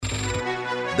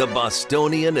The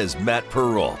Bostonian is Matt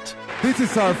Perrault. This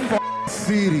is our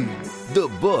city. The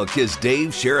Book is Dave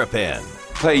Sharapan.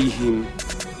 Pay him.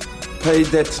 Pay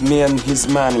that man his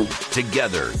money.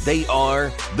 Together, they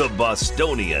are The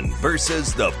Bostonian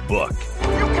versus The Book.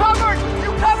 You covered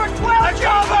 12!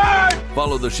 I covered!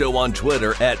 Follow the show on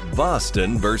Twitter at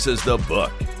Boston versus The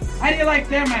Book. How do you like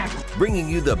them apples? Bringing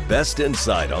you the best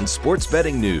insight on sports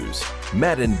betting news,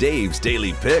 Matt and Dave's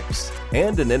daily picks,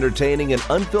 and an entertaining and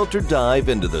unfiltered dive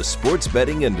into the sports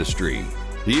betting industry.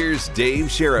 Here's Dave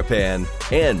Sharapan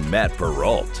and Matt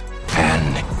Perrault.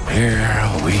 And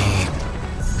here we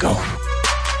go.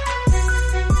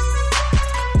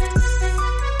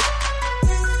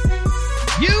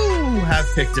 You have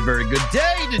picked a very good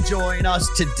day to join us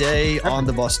today on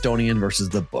the Bostonian versus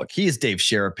the Book. He is Dave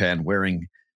Sharapan wearing,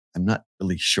 I'm not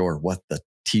really sure what the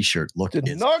t-shirt look The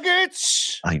is.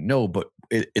 Nuggets. I know, but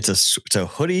it's a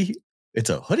hoodie. It's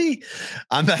a hoodie.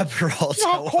 I'm Matt Perrault. You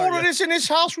know how cold it is in this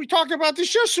house? We talked about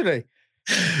this yesterday.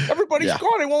 Everybody's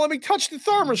gone. They won't let me touch the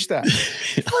thermostat.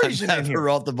 Freezing I'm in Matt here.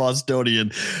 Perrault, the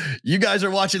Bostonian. You guys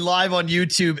are watching live on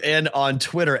YouTube and on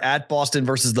Twitter at Boston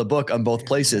versus the Book on both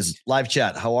places. Live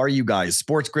chat. How are you guys?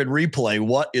 Sports Grid Replay.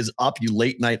 What is up, you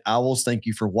late night owls? Thank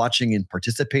you for watching and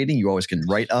participating. You always can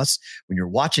write us when you're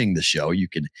watching the show. You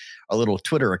can, our little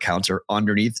Twitter accounts are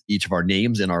underneath each of our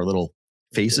names and our little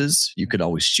faces. You could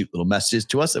always shoot little messages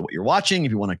to us at what you're watching.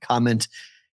 If you want to comment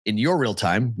in your real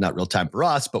time, not real time for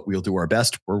us, but we'll do our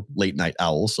best. We're late night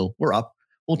owls, so we're up.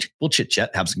 We'll chit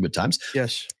chat, have some good times.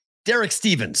 Yes. Derek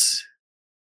Stevens,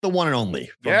 the one and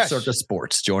only from Circa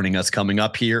Sports, joining us coming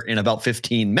up here in about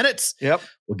 15 minutes. Yep.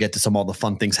 We'll get to all the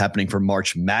fun things happening for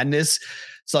March Madness.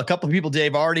 So a couple of people,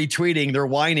 Dave, already tweeting, they're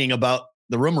whining about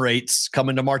the room rates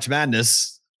coming to March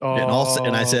Madness.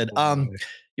 And I said,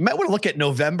 you might want to look at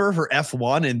November for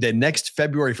F1 and then next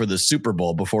February for the Super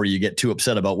Bowl before you get too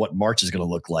upset about what March is going to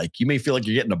look like. You may feel like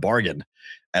you're getting a bargain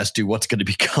as to what's going to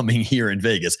be coming here in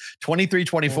Vegas.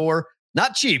 23-24,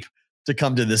 not cheap to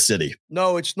come to this city.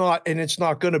 No, it's not. And it's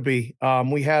not going to be.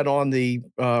 We had on the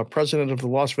president of the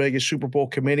Las Vegas Super Bowl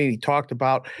committee. He talked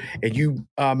about, and you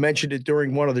mentioned it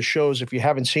during one of the shows. If you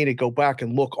haven't seen it, go back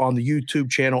and look on the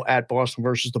YouTube channel at Boston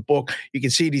versus the Book. You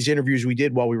can see these interviews we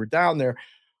did while we were down there.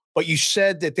 But you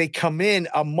said that they come in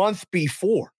a month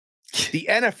before. The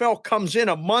NFL comes in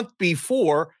a month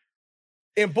before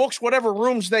and books whatever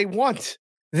rooms they want,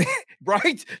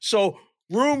 right? So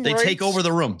they take over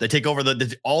the room. They take over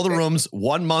all the rooms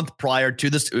 1 month prior to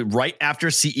this, right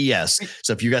after CES.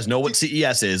 So if you guys know what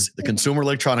CES is, the Consumer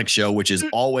Electronics Show, which is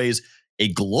always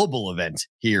a global event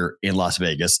here in Las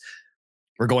Vegas,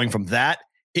 we're going from that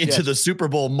into the Super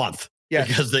Bowl month. Yeah,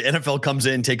 because the NFL comes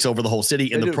in, takes over the whole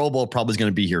city, and the Pro Bowl probably is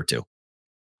going to be here too.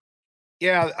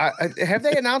 Yeah, have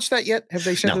they announced that yet? Have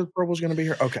they said the Pro Bowl is going to be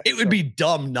here? Okay, it would be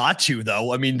dumb not to,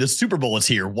 though. I mean, the Super Bowl is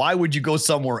here. Why would you go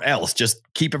somewhere else? Just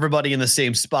keep everybody in the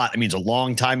same spot. I mean, it's a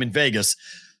long time in Vegas.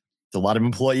 It's a lot of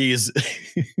employees.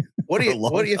 What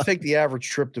do you think the average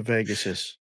trip to Vegas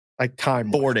is? Like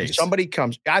time? 4 days. Somebody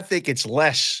comes. I think it's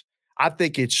less. I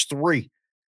think it's 3.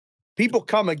 People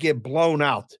come and get blown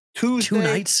out. Tuesday. 2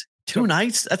 nights. 2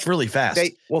 nights? That's really fast.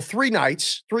 3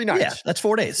 nights. 3 nights. Yeah, that's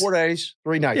 4 days. 4 days,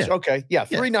 3 nights. Yeah. Okay. Yeah,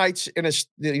 3 nights in a,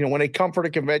 when they come for the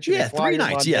convention. Yeah, 3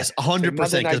 nights. Monday, yes, 100%.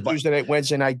 Monday night, Tuesday night,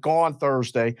 Wednesday night, gone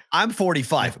Thursday. I'm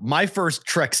 45. My first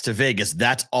treks to Vegas,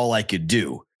 that's all I could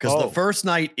do. Because the first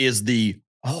night is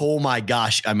oh my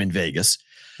gosh, I'm in Vegas.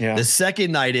 Yeah. The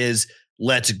second night is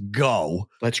let's go.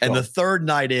 And the third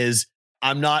night is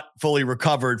I'm not fully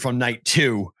recovered from night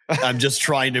 2. I'm just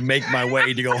trying to make my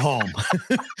way to go home.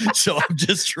 So I'm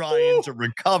just trying to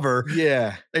recover.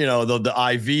 Yeah. The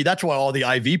IV. That's why all the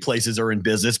IV places are in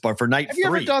business. But for night 3. Have you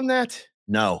ever done that?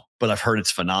 No, but I've heard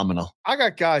it's phenomenal. I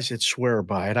got guys that swear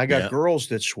by it. I got girls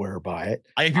that swear by it.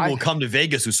 I have people who come to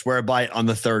Vegas who swear by it on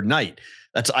the third night.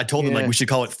 I told them we should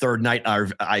call it third night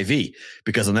IV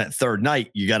because on that third night,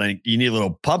 you need a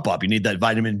little pump up. You need that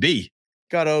vitamin B.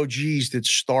 Got OGs that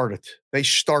start it. They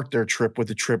start their trip with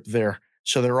a trip there.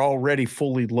 So they're already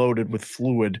fully loaded with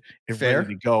fluid and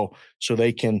ready to go. So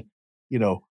they can,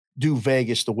 do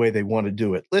Vegas the way they want to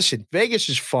do it. Listen, Vegas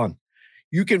is fun.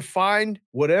 You can find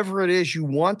whatever it is you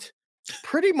want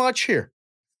pretty much here.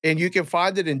 And you can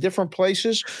find it in different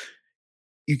places.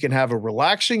 You can have a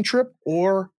relaxing trip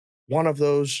or one of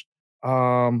those,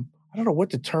 I don't know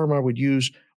what the term I would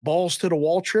use, balls to the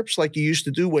wall trips like you used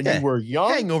to do when you were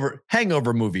young.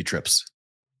 Hangover movie trips.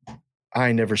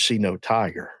 I never see no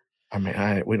tiger. I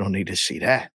mean, we don't need to see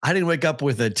that. I didn't wake up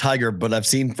with a tiger, but I've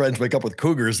seen friends wake up with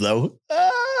cougars, though.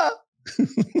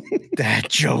 Dad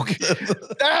joke.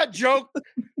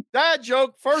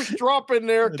 First drop in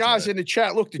there. Guys in the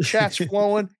chat. Look, the chat's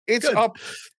flowing. It's up.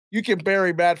 You can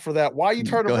bury Matt for that. Why you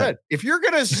turn it red? If you're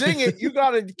going to sing it, you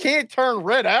can't turn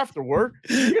red afterward.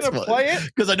 You're going to play it?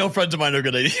 Because I know friends of mine are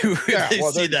going to see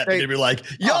that. They're going to be like,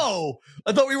 yo,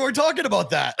 I thought we weren't talking about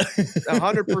that.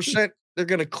 100%. They're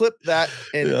going to clip that.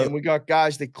 And we got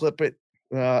guys that clip it.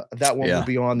 That one will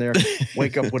be on there.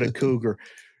 Wake up with a cougar.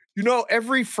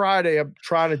 Every Friday I'm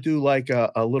trying to do like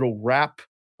a little rap,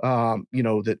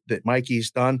 that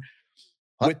Mikey's done.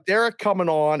 With Derek coming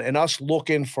on and us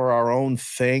looking for our own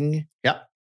thing. Yep.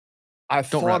 I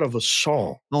thought of a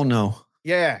song. Oh, no.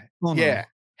 Yeah. Oh, no. Yeah.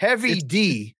 Heavy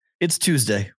D. It's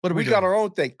Tuesday. What are we doing? Got our own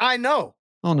thing. I know.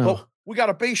 Oh, no. But we got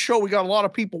a big show. We got a lot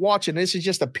of people watching. This is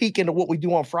just a peek into what we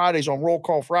do on Fridays on Roll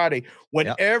Call Friday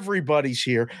when everybody's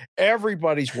here,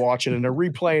 everybody's watching, and they're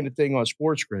replaying the thing on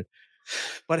Sports Grid.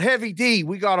 But Heavy D,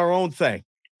 we got our own thing.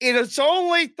 And it's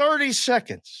only 30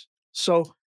 seconds.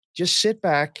 So just sit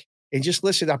back and just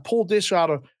listen. I pulled this out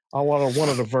of one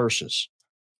of the verses.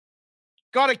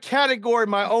 Got a category of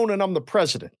my own, and I'm the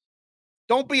president.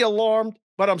 Don't be alarmed,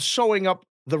 but I'm sewing up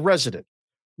the resident.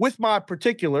 With my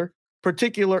particular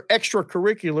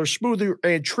extracurricular, smoother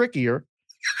and trickier,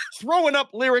 throwing up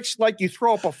lyrics like you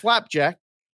throw up a flapjack.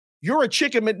 You're a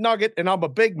Chicken McNugget, and I'm a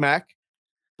Big Mac.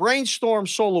 Brainstorm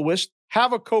soloist,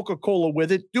 have a Coca-Cola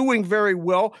with it, doing very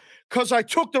well, because I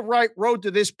took the right road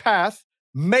to this path.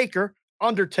 Maker,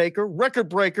 Undertaker, record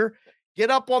breaker, get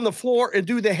up on the floor and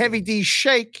do the Heavy D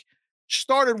shake.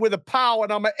 Started with a pow,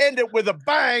 and I'm going to end it with a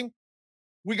bang.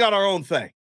 We got our own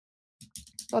thing.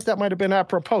 Thought that might have been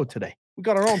apropos today. We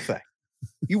got our own thing.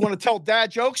 You want to tell dad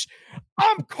jokes?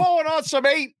 I'm calling on some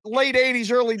late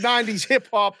 80s, early 90s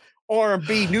hip-hop,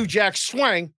 R&B, New Jack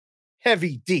Swing,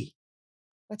 Heavy D.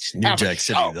 Let's New Jack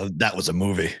City, that was a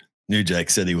movie. New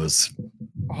Jack City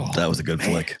that was a good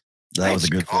flick. That was a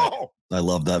good flick. I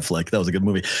love that flick. That was a good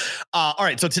movie. All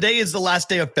right. So today is the last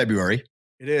day of February.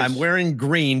 It is. I'm wearing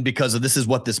green because this is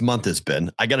what this month has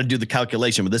been. I got to do the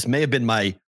calculation, but this may have been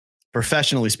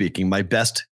professionally speaking, my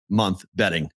best month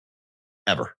betting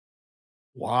ever.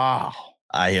 Wow.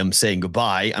 I am saying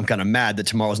goodbye. I'm kind of mad that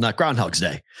tomorrow's not Groundhog's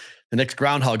Day. The next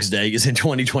Groundhog's Day is in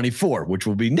 2024, which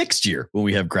will be next year when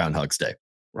we have Groundhog's Day.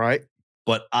 Right.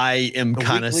 But I am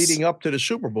kind of leading up to the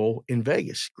Super Bowl in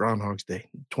Vegas, Groundhog's Day,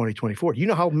 2024. You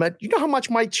know how much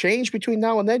might change between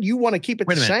now and then? You want to keep it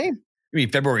the same? I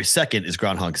mean, February 2nd is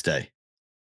Groundhog's Day.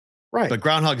 Right. But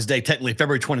Groundhog's Day, technically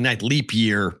February 29th, leap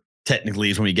year,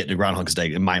 technically is when we get to Groundhog's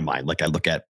Day in my mind. Like I look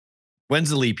at, when's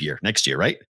the leap year? Next year,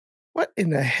 right? What in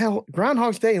the hell?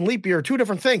 Groundhog's Day and leap year are two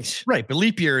different things. Right. But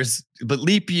leap year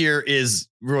is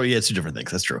really, it's two different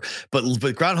things. That's true.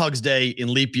 But Groundhog's Day and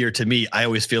leap year, to me, I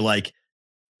always feel like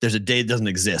there's a day that doesn't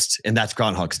exist, and that's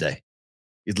Groundhog's Day.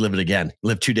 You live it again.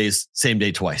 Live 2 days, same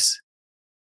day twice.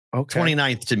 Okay.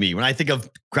 29th to me. When I think of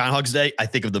Groundhog's Day, I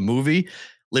think of the movie,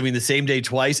 living the same day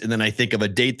twice, and then I think of a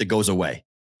date that goes away.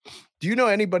 Do you know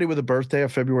anybody with a birthday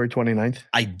of February 29th?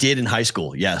 I did in high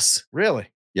school, yes. Really?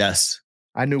 Yes.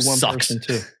 I knew one person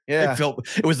too. Yeah.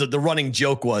 It was the running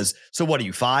joke was, so what are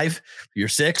you, 5? You're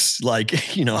 6? Like,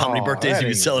 how many birthdays have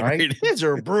you celebrated? Right. Kids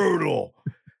are brutal.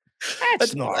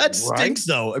 That stinks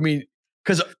though. I mean,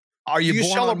 because do you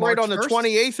celebrate on the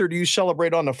 28th or do you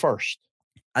celebrate on the 1st?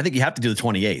 I think you have to do the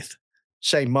 28th.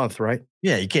 Same month, right?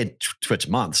 Yeah, you can't switch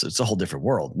months. It's a whole different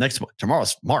world.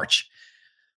 Tomorrow's March.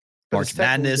 March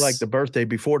Madness. Like the birthday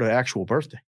before the actual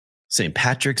birthday. St.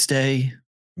 Patrick's Day.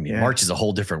 I mean, March is a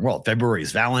whole different world. February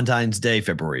is Valentine's Day.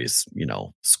 February is,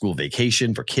 school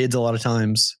vacation for kids a lot of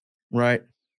times. Right.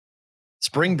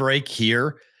 Spring break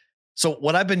here. So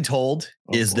what I've been told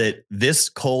is that this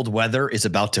cold weather is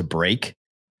about to break.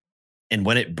 And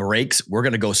when it breaks, we're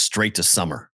going to go straight to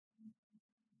summer.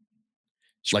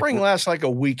 Spring lasts like a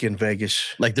week in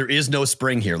Vegas. Like there is no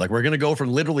spring here. Like we're going to go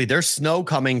from literally there's snow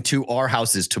coming to our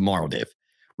houses tomorrow, Dave.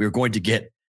 We are going to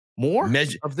get more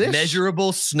of this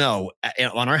measurable snow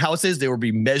on our houses. There will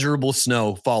be measurable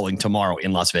snow falling tomorrow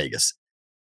in Las Vegas.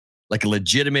 Like a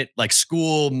legitimate, like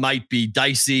school might be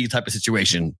dicey type of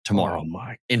situation tomorrow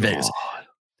in Vegas.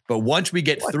 But once we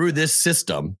get through this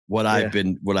system, what I've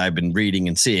been reading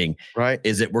and seeing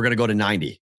is that we're going to go to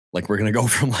 90. Like we're going to go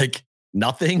from like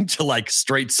nothing to like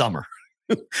straight summer.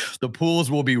 The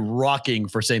pools will be rocking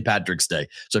for St. Patrick's Day.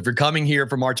 So if you're coming here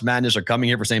for March Madness or coming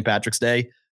here for St. Patrick's Day,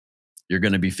 you're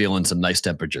going to be feeling some nice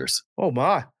temperatures. Oh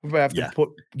my! We have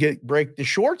to break the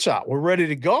shorts out. We're ready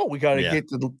to go. We got to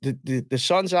get the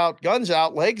sun's out, guns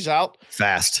out, legs out,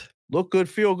 fast. Look good,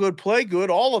 feel good, play good.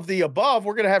 All of the above.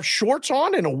 We're going to have shorts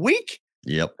on in a week.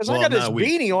 Yep. Because I got this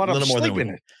beanie on. I'm sleeping in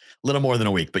it. A little more than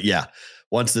a week, but yeah.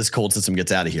 once this cold system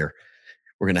gets out of here,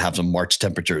 we're going to have some March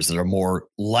temperatures that are more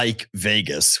like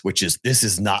Vegas, this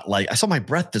is not like, I saw my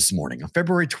breath this morning on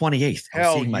February 28th.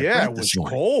 Hell yeah, it was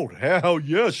cold. Hell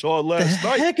yeah, saw it last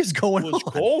night. The heck is going on? It was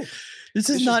cold. This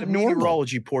is not the normal.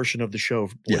 Meteorology portion of the show,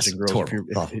 boys and girls.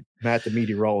 Matt, the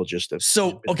meteorologist.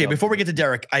 So, okay, before we get to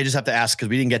Derek, I just have to ask, because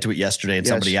we didn't get to it yesterday, and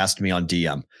somebody asked me on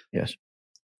DM. Yes.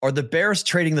 Are the Bears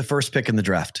trading the first pick in the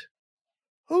draft?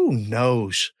 Who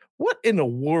knows? What in the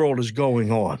world is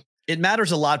going on? It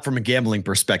matters a lot from a gambling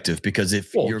perspective, because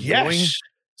if you're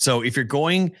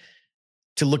going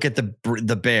to look at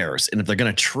the Bears, and if they're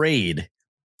going to trade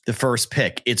the first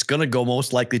pick, it's going to go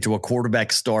most likely to a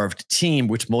quarterback-starved team,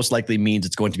 which most likely means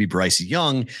it's going to be Bryce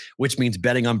Young, which means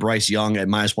betting on Bryce Young at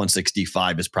minus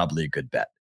 165 is probably a good bet.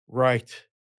 Right.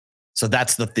 So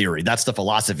that's the theory. That's the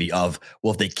philosophy of,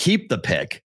 well, if they keep the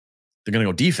pick, they're going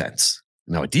to go defense.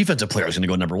 Now, a defensive player is going to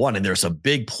go number one, and there's some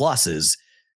big pluses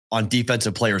on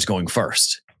defensive players going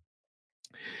first.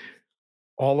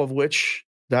 All of which,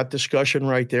 that discussion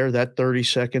right there, that 30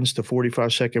 seconds to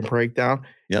 45-second breakdown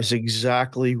is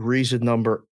exactly reason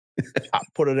number. I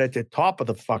put it at the top of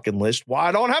the fucking list. Why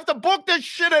I don't have to book this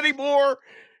shit anymore.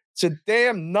 It's a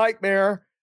damn nightmare.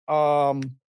 Why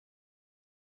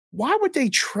would they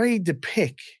trade the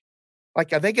pick?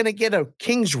 Like, are they going to get a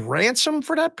king's ransom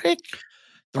for that pick?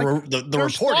 The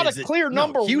report not is a clear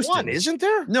number one, isn't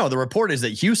there? No, the report is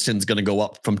that Houston's going to go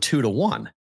up from 2 to 1.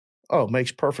 Oh, it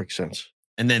makes perfect sense.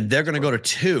 And then they're going to go to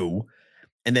 2,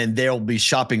 and then they'll be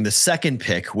shopping the second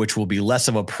pick, which will be less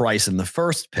of a price than the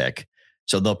first pick.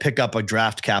 So they'll pick up a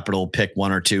draft capital pick,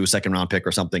 1 or 2, second round pick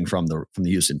or something from the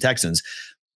Houston Texans,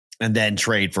 and then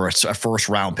trade for a first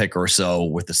round pick or so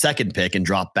with the second pick and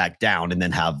drop back down, and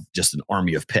then have just an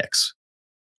army of picks.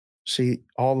 See,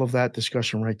 all of that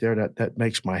discussion right there, that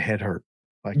makes my head hurt.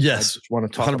 Like, yes, I just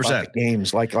want to talk 100%. About the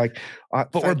games.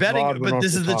 But we're betting. But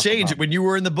this is the change. When you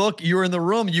were in the book, you were in the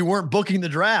room. You weren't booking the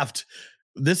draft.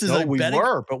 This is we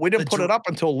were, but we didn't put it up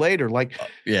until later.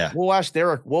 We'll ask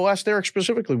Derek. We'll ask Derek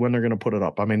specifically when they're going to put it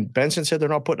up. I mean, Benson said they're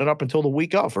not putting it up until the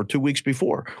week of or 2 weeks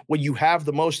before, when you have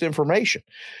the most information.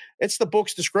 It's the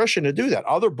book's discretion to do that.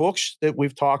 Other books that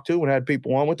we've talked to and had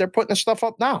people on with, they're putting the stuff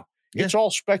up now. Yeah. It's all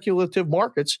speculative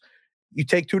markets. You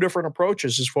take two different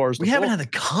approaches as far as we haven't had the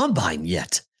combine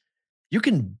yet. You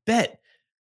can bet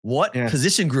what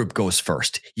position group goes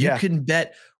first. You can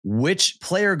bet which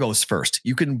player goes first.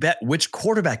 You can bet which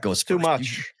quarterback goes first. Too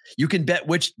much. You can bet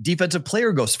which defensive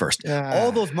player goes first.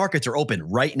 All those markets are open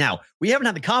right now. We haven't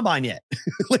had the combine yet.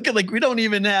 Look at we don't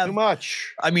even have too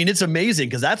much. I mean, it's amazing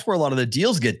because that's where a lot of the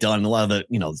deals get done. And a lot of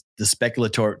the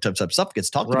speculative type stuff gets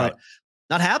talked about.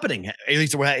 Not happening. At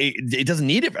least it doesn't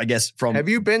need it, I guess. Have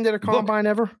you been to the combine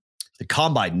ever? The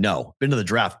combine, no. Been to the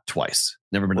draft twice.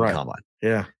 Never been to the combine.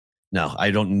 Yeah. No,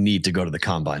 I don't need to go to the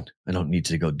combine. I don't need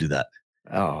to go do that.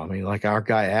 Oh, I mean, like our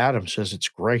guy Adam says, it's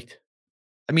great.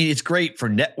 I mean, it's great for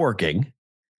networking.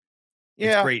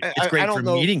 Yeah, it's great for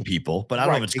meeting people, but I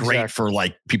don't know if it's great for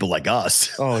people like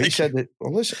us. Oh, he said that.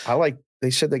 Well, listen, they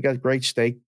said they got great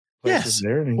steak.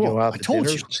 There and go out to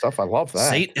dinners and stuff. I love that.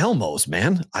 St. Elmo's,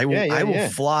 man. I will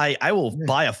fly. I will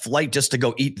buy a flight just to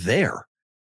go eat there.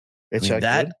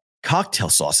 That cocktail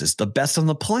sauce is the best on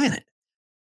the planet.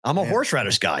 I'm a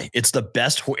horseradish guy. It's the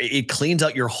best. It cleans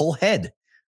out your whole head.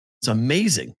 It's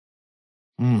amazing.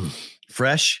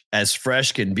 Fresh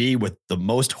can be, with the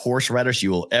most horseradish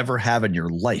you will ever have in your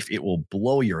life. It will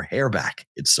blow your hair back.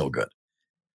 It's so good.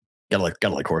 Gotta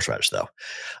like horseradish though.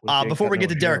 Before we get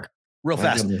to Derek. Real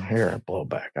fast. Hair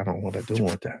blowback. I don't know what I'm doing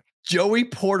with that. Joey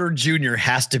Porter Jr.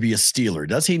 has to be a Steeler,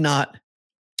 does he not?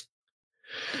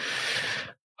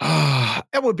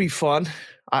 That would be fun.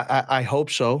 I hope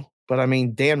so. But I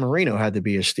mean, Dan Marino had to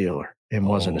be a Steeler and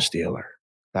wasn't a Steeler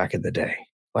back in the day.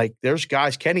 Like, there's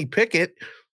guys. Kenny Pickett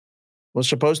was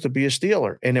supposed to be a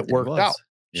Steeler, and it worked out.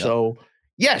 Yep. So,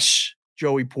 yes,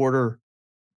 Joey Porter,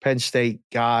 Penn State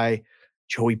guy,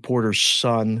 Joey Porter's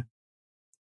son.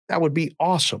 That would be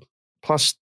awesome.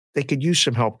 Plus, they could use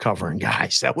some help covering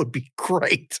guys. That would be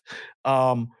great.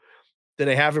 Do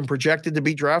they have him projected to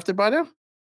be drafted by them?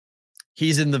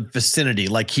 He's in the vicinity.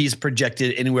 Like, he's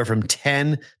projected anywhere from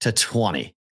 10 to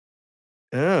 20.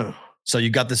 Oh. So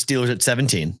you got the Steelers at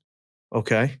 17.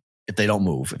 Okay. If they don't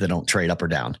move, if they don't trade up or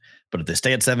down. But if they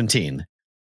stay at 17,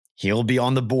 he'll be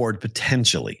on the board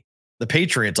potentially. The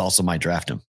Patriots also might draft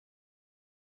him.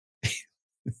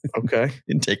 Okay.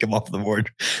 And take him off the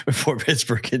board before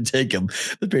Pittsburgh can take him.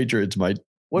 The Patriots might.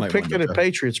 What pick did the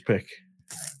Patriots pick?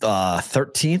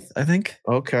 13th, I think.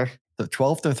 Okay. The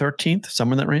 12th or 13th,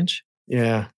 somewhere in that range.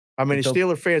 Yeah. I mean,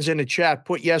 Steeler fans in the chat,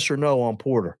 put yes or no on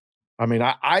Porter. I mean,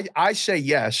 I say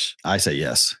yes. I say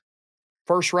yes.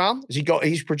 first round?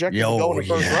 He's projected to go in the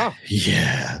first round.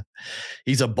 Yeah.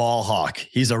 He's a ball hawk.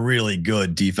 He's a really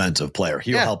good defensive player.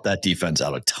 He'll help that defense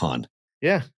out a ton.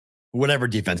 Yeah. Whatever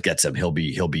defense gets him, he'll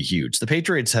be huge. The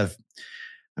Patriots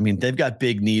they've got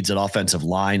big needs at offensive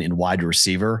line and wide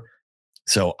receiver.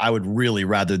 So I would really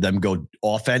rather them go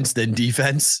offense than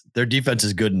defense. Their defense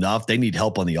is good enough. They need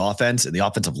help on the offense and the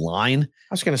offensive line. I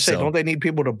was going to say, don't they need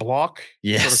people to block?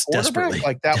 Yes, desperately.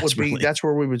 Like that's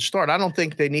where we would start. I don't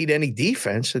think they need any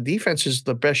defense. The defense is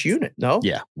the best unit. No?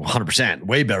 Yeah, 100%.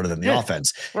 Way better than the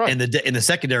offense. Right. And the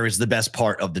secondary is the best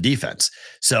part of the defense.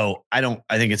 So I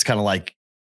think it's kind of like,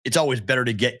 it's always better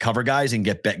to get cover guys and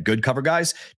get good cover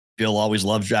guys. Bill always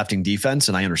loves drafting defense,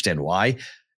 and I understand why.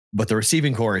 But the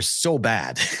receiving core is so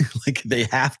bad. Like they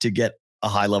have to get a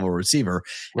high level receiver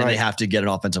and they have to get an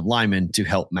offensive lineman to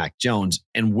help Mac Jones.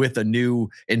 And with a new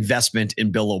investment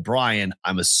in Bill O'Brien,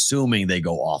 I'm assuming they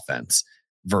go offense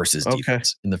versus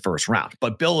defense in the first round.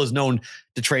 But Bill is known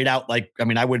to trade out.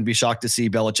 I wouldn't be shocked to see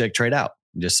Belichick trade out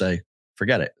and just say,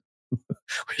 forget it.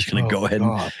 We're just going to go ahead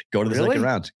and go to the second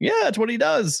round. Yeah, that's what he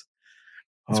does.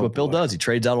 That's what Bill does. He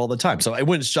trades out all the time. So it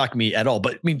wouldn't shock me at all.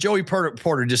 But Joey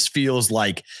Porter just feels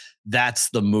like that's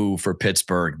the move for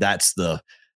Pittsburgh. That's the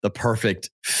perfect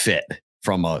fit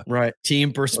from a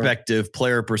team perspective,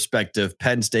 player perspective.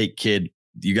 Penn State kid,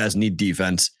 you guys need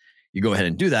defense. You go ahead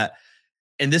and do that.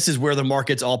 And this is where the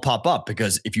markets all pop up,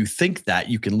 because if you think that,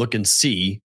 you can look and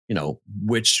see,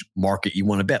 which market you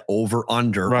want to bet. Over,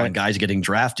 under on guys getting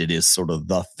drafted is sort of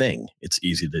the thing. It's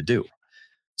easy to do.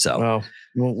 So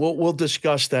we'll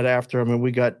discuss that after.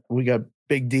 We got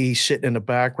Big D sitting in the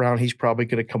background. He's probably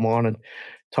going to come on and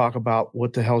talk about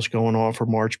what the hell's going on for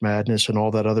March Madness and all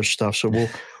that other stuff. So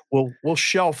we'll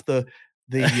shelf the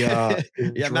Matt,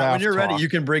 when you're ready, you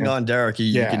can bring on Derek.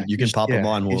 You can pop him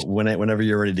on whenever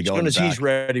you're ready to go. As soon as he's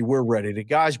ready, we're ready. The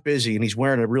guy's busy and he's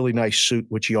wearing a really nice suit,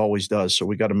 which he always does. So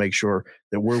we got to make sure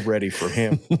that we're ready for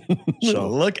him. So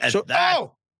look at that.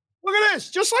 Oh, look at this!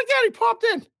 Just like that, he popped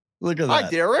in. Look at that. Hi,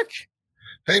 Derek.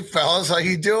 Hey, fellas. How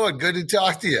you doing? Good to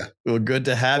talk to you. Well, good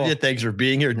to have you. Thanks for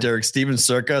being here. Derek Stevens,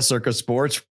 Circa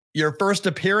Sports. Your first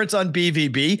appearance on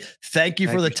BVB. Thank you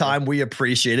for the time. We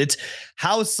appreciate it.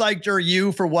 How psyched are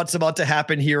you for what's about to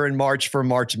happen here in March for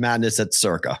March Madness at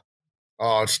Circa?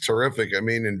 Oh, it's terrific.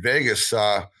 In Vegas,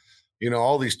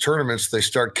 all these tournaments, they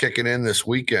start kicking in this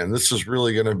weekend. This is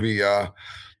really going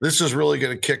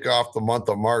to kick off the month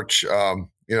of March,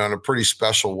 in a pretty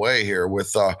special way here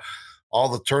with all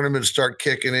the tournaments start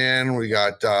kicking in. We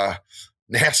got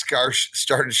NASCAR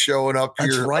started showing up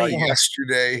here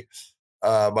yesterday.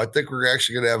 I think we're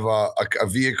actually going to have a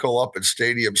vehicle up at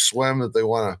Stadium Swim that they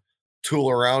want to tool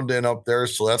around in up there.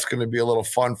 So that's going to be a little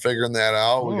fun figuring that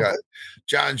out. We got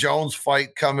John Jones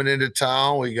fight coming into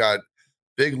town. We got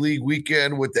big league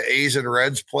weekend with the A's and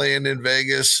Reds playing in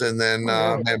Vegas, and then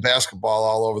basketball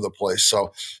all over the place.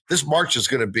 So this March is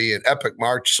going to be an epic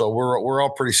March. So we're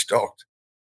all pretty stoked.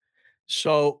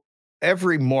 So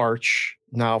every March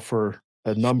now for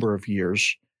a number of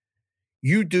years,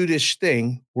 you do this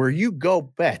thing where you go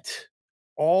bet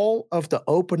all of the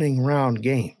opening round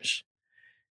games.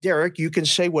 Derek, you can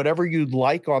say whatever you'd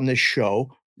like on this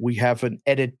show. We have an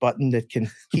edit button that can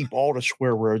keep all the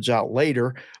swear words out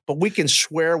later, but we can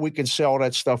swear, we can say all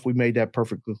that stuff. We made that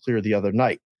perfectly clear the other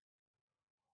night.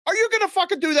 Are you going to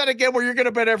fucking do that again where you're going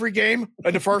to bet every game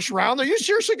in the first round? Are you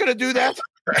seriously going to do that?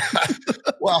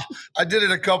 Well, I did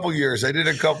it a couple years.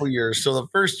 So the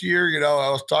first year, I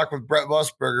was talking with Brett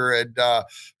Musburger and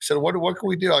said, what can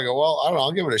we do? I go, well, I don't know.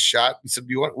 I'll give it a shot. He said,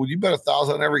 would you bet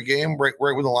 1,000 on every game right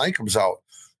when the line comes out?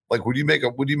 Like, would you make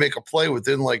a play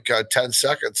within 10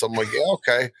 seconds? I'm like, yeah,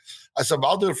 okay. I said,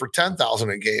 I'll do it for 10,000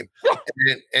 a game.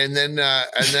 and then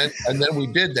we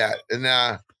did that. And,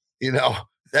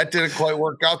 that didn't quite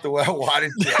work out the way I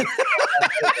wanted to.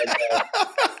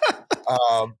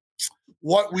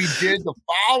 What we did the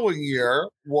following year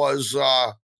was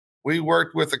we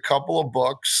worked with a couple of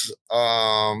books.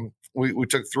 We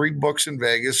took 3 books in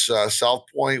Vegas. South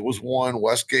Point was one,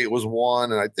 Westgate was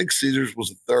one, and I think Caesars was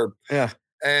the third. Yeah.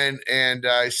 And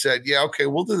I said, yeah, okay,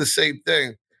 we'll do the same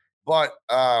thing. But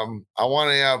I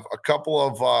want to have a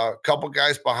couple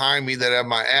guys behind me that have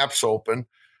my apps open.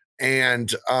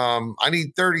 And I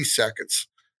need 30 seconds.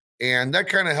 And that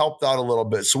kind of helped out a little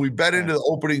bit. So we bet into the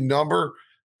opening number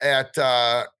at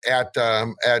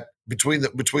between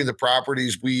the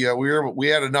properties. We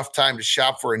had enough time to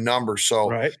shop for a number. So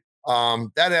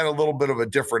that had a little bit of a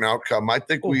different outcome. I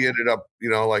think we ended up,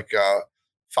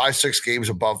 5-6 games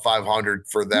above 500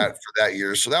 for that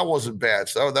year. So that wasn't bad.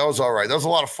 So that was all right. That was a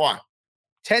lot of fun.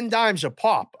 10 dimes a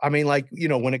pop.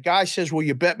 When a guy says, well,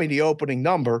 you bet me the opening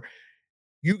number,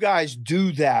 you guys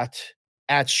do that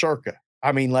at Circa.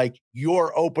 I mean, like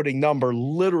your opening number,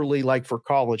 literally, like for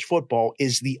college football,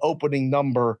 is the opening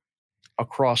number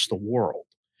across the world.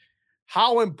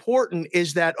 How important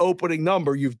is that opening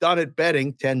number? You've done it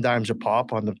betting 10 times a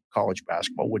pop on the college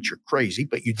basketball, which you're crazy,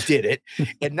 but you did it.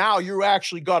 And now you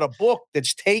actually got a book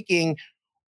that's taking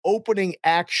opening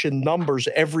action numbers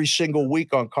every single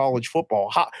week on college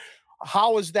football.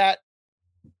 How is that,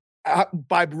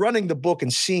 by running the book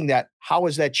and seeing that, how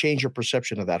has that changed your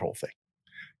perception of that whole thing?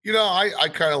 I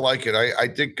kind of like it. I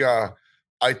think,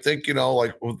 like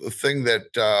the thing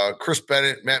that Chris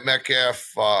Bennett, Matt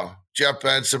Metcalf, Jeff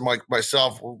Benson, like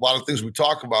myself, a lot of things we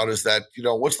talk about is that,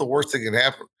 what's the worst thing that can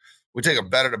happen? We take a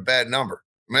bet at a bad number.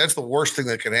 I mean, that's the worst thing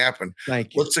that can happen.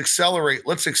 Thank you. Let's accelerate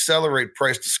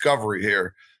price discovery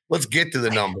here. Let's get to the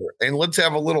number and let's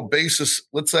have a little basis.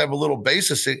 Let's have a little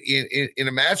basis in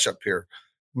a matchup here.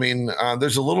 I mean,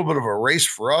 there's a little bit of a race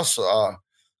for us.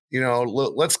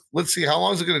 Let's see how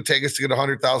long is it going to take us to get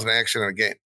 100,000 action in a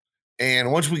game.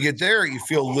 And once we get there, you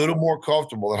feel a little more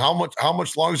comfortable. And how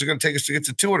much longer is it going to take us to get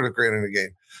to 200 grand in a game?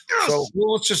 Yes. So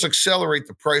let's just accelerate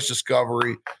the price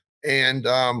discovery. And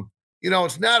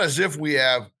it's not as if we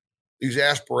have these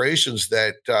aspirations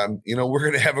that we're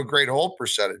going to have a great hold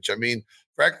percentage. I mean,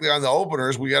 frankly, on the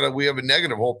openers, we have a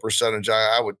negative hold percentage.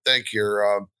 I would think here,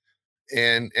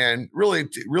 and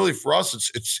really for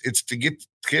us, it's to get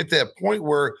to that point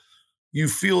where you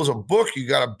feel as a book you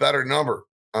got a better number.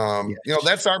 Yes.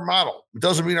 That's our model. It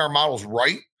doesn't mean our model's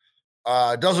right.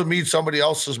 It doesn't mean somebody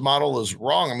else's model is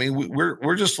wrong. I mean,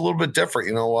 we're just a little bit different.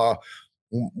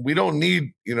 We don't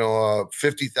need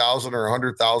 50,000 or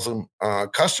 100,000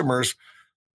 customers,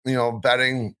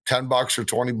 betting $10 or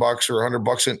 $20 or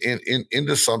 $100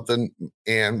 into something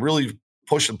and really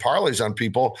pushing parlays on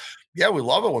people. Yeah, we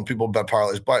love it when people bet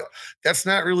parlays, but that's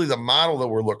not really the model that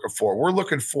we're looking for. We're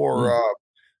looking for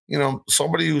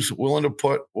somebody who's willing to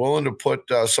put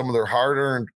some of their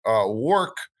hard-earned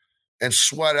work and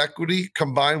sweat equity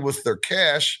combined with their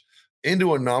cash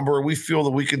into a number. We feel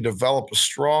that we can develop a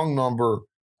strong number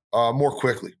more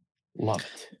quickly. Love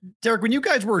it. Derek, when you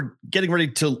guys were getting ready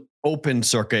to open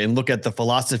Circa and look at the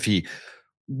philosophy,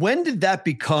 when did that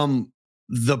become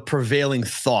the prevailing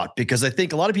thought? Because I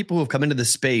think a lot of people who have come into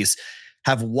this space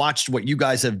have watched what you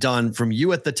guys have done from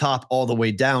you at the top all the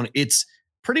way down. It's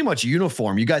pretty much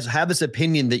uniform. You guys have this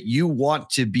opinion that you want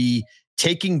to be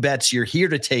taking bets. You're here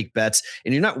to take bets,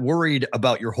 and you're not worried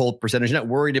about your hold percentage. You're not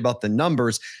worried about the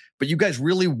numbers, but you guys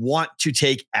really want to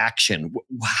take action.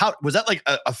 How was that, like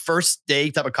a first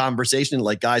day type of conversation?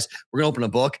 Like, guys, we're going to open a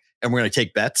book and we're going to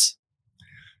take bets.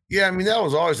 Yeah. I mean, that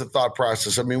was always the thought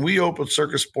process. I mean, we opened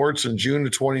Circa Sports in June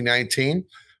of 2019.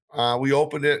 We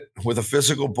opened it with a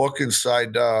physical book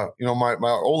inside,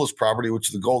 my oldest property, which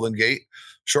is the Golden Gate.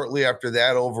 Shortly after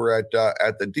that, over at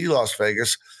the D Las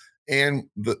Vegas, and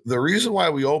the reason why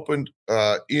we opened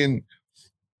at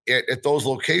those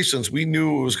locations, we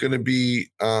knew it was going to be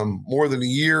more than a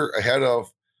year ahead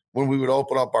of when we would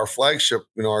open up our flagship,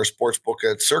 our sports book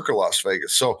at Circa Las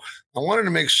Vegas. So I wanted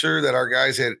to make sure that our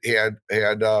guys had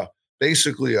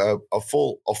basically a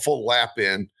full lap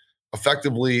in,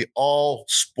 effectively all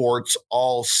sports,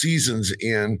 all seasons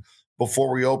in,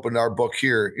 before we opened our book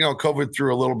here. COVID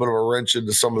threw a little bit of a wrench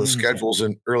into some of the schedules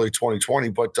in early 2020,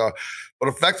 but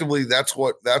effectively that's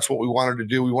what we wanted to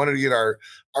do. We wanted to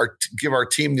give our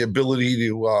team the ability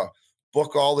to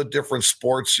book all the different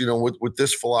sports, with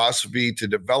this philosophy, to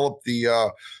develop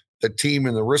the team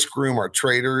in the risk room, our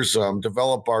traders,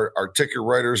 develop our ticket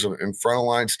writers and front of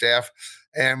line staff.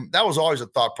 And that was always a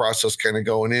thought process kind of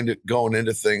going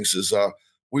into things, is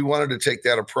we wanted to take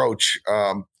that approach.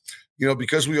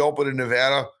 Because we opened in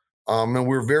Nevada, and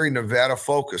we're very Nevada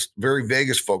focused, very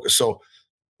Vegas focused. So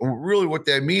really what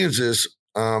that means is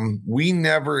we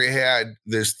never had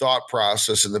this thought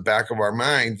process in the back of our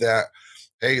mind that,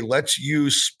 hey, let's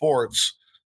use sports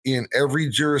in every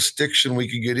jurisdiction we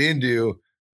could get into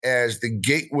as the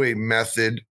gateway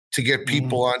method to get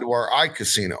people onto our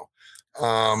iCasino.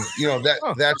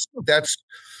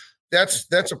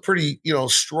 That's a pretty,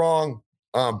 strong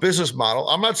business model.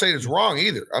 I'm not saying it's wrong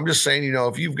either. I'm just saying,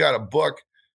 if you've got a book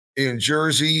in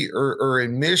Jersey or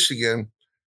in Michigan,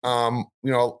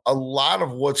 a lot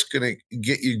of what's going to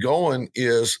get you going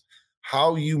is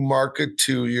how you market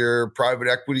to your private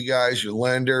equity guys, your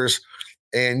lenders,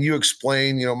 and you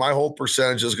explain, my whole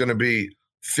percentage is going to be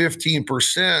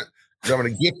 15%. I'm going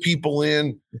to get people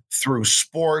in through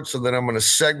sports, and then I'm going to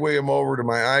segue them over to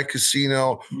my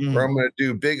iCasino, where I'm going to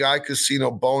do big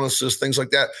iCasino bonuses, things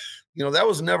like that. That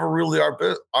was never really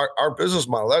our business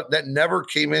model. That never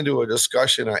came into a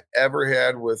discussion I ever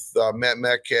had with Matt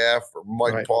Metcalf or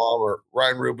Mike Paul or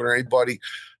Ryan Rubin or anybody.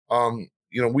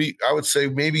 I would say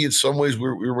maybe in some ways we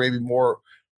were maybe more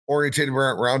orientated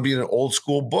around being an old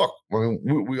school book. I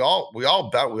mean, we all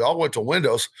bet, we all went to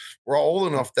windows. We're all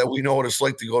old enough that we know what it's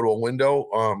like to go to a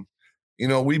window.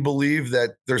 We believe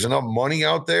that there's enough money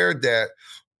out there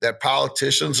that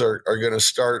politicians are going to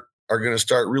start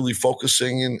really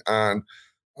focusing on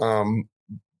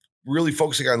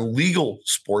legal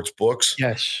sports books.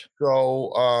 Yes.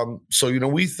 So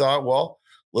we thought, well,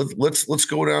 let's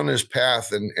go down this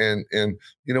path, and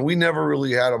we never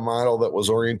really had a model that was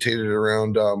orientated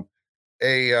around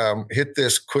hit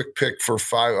this quick pick for a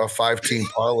 5-team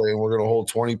parlay and we're going to hold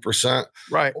 20%,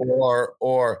 right?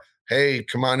 Or hey,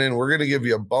 come on in, we're going to give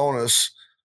you a bonus.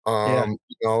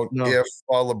 If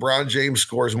LeBron James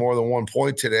scores more than 1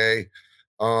 point today,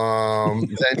 then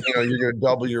you're going to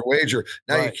double your wager.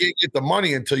 Now you can't get the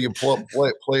money until you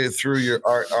play it through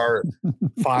our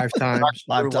 5 times,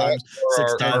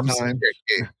 6 times.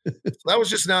 That was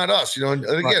just not us, And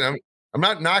again, I'm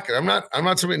not knocking. I'm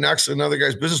not somebody knocks another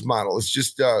guy's business model. It's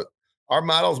just our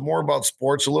model is more about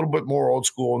sports, a little bit more old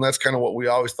school, and that's kind of what we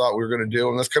always thought we were going to do,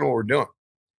 and that's kind of what we're doing.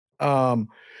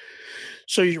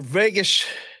 So you're Vegas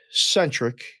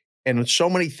centric, and so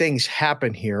many things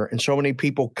happen here, and so many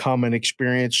people come and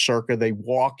experience Circa. They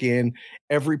walk in.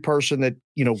 Every person that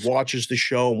watches the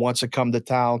show and wants to come to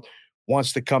town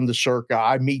wants to come to Circa.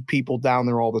 I meet people down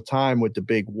there all the time with the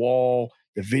big wall,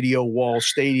 the video wall,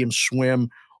 stadium swim,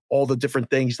 all the different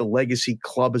things. The Legacy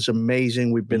Club is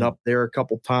amazing. We've been up there a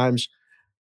couple times.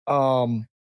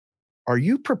 Are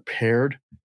you prepared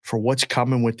for what's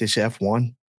coming with this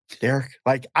F1, Derek?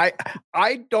 Like,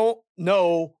 I don't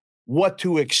know what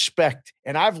to expect,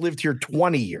 and I've lived here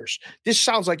 20 years. This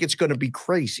sounds like it's going to be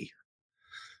crazy.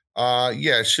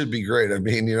 Yeah, it should be great. I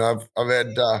mean, I've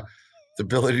had the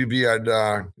ability to be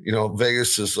on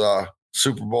Vegas's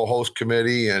Super Bowl host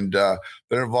committee, and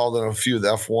been involved in a few of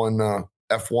the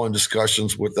F1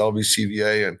 discussions with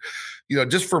LVCVA, and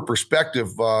just for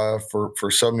perspective, for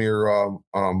some of your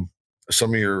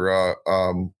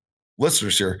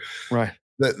listeners here, right?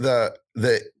 The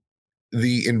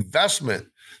investment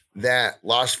that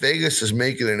Las Vegas is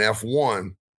making in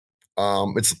F1,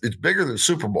 it's bigger than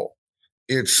Super Bowl.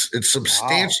 It's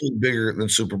substantially bigger than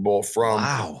Super Bowl from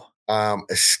a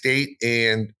state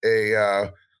and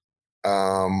a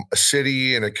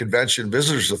city and a convention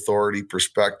visitors authority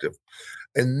perspective.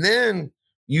 And then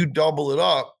you double it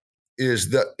up is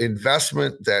the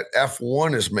investment that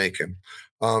F1 is making.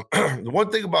 The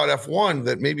one thing about F1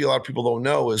 that maybe a lot of people don't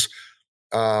know is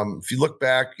if you look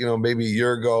back, maybe a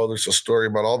year ago, there's a story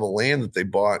about all the land that they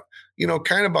bought,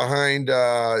 kind of behind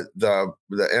the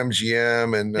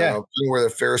MGM and where the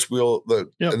Ferris wheel,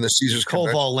 and the Caesars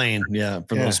Koval Lane. Yeah.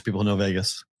 For those people who know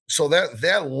Vegas. So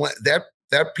that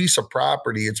piece of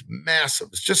property, it's massive.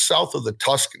 It's just south of the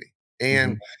Tuscany.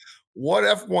 And what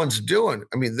F1's doing,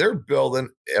 I mean, they're building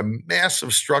a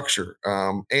massive structure,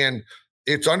 and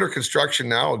it's under construction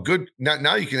now.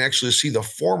 Now you can actually see the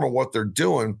form of what they're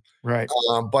doing. Right.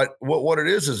 But what it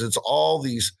is it's all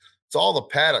the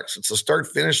paddocks. It's the start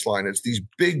finish line. It's these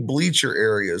big bleacher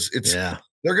areas.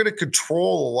 They're going to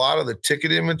control a lot of the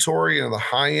ticket inventory and the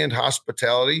high end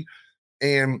hospitality.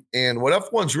 And what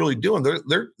F1's really doing,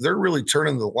 they're really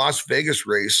turning the Las Vegas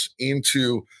race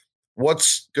into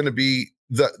what's going to be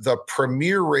the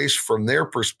premier race from their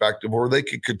perspective, where they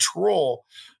could control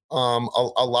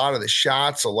a lot of the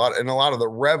shots, a lot of the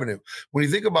revenue. When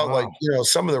you think about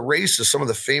some of the races, some of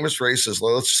the famous races,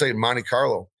 let's just say Monte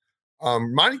Carlo.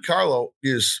 Monte Carlo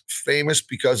is famous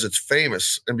because it's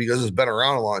famous and because it's been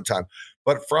around a long time.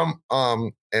 But from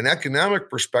an economic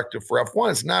perspective for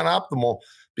F1, it's not optimal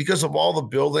because of all the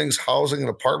buildings, housing, and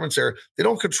apartments there. They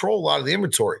don't control a lot of the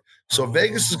inventory. So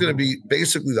Vegas is going to be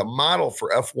basically the model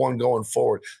for F1 going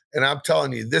forward. And I'm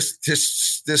telling you, this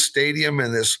stadium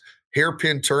and this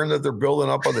hairpin turn that they're building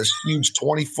up on this huge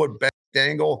 20-foot back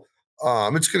angle,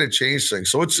 it's going to change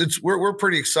things. So we're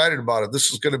pretty excited about it.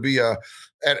 This is going to be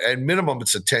at minimum,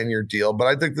 it's a 10-year deal, but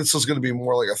I think this is going to be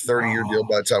more like a 30-year deal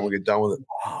by the time we get done with it.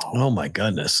 Oh my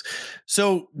goodness.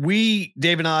 So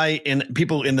Dave and I, and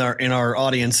people in our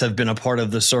audience have been a part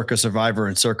of the Circa Survivor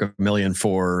and Circa Million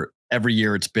for every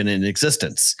year it's been in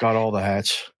existence. Got all the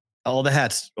hats. All the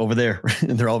hats over there,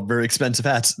 and they're all very expensive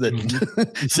hats that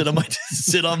sit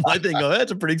on my thing. Go,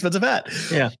 that's a pretty expensive hat.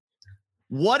 Yeah.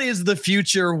 What is the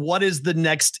future? What is the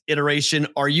next iteration?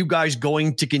 Are you guys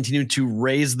going to continue to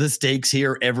raise the stakes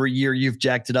here every year? You've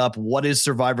jacked it up. What is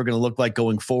Survivor going to look like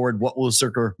going forward? What will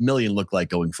Circa Million look like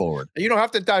going forward? You don't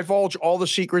have to divulge all the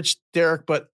secrets, Derek,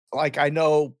 but I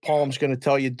know Palm's going to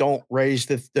tell you don't raise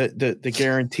the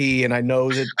guarantee, and I know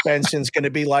that Benson's going to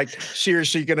be like,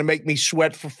 seriously, you're going to make me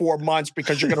sweat for 4 months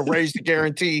because you're going to raise the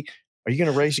guarantee. Are you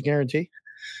going to raise the guarantee?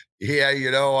 Yeah,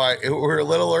 we're a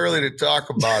little early to talk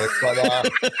about it, but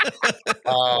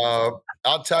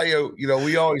I'll tell you,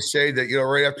 we always say that,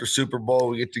 right after Super Bowl,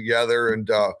 we get together and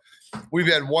we've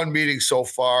had one meeting so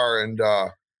far, and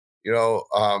you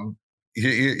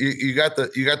got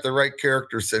the right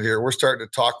characters in here. We're starting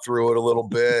to talk through it a little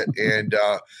bit and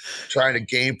trying to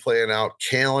game plan out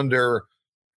calendar.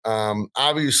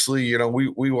 Obviously,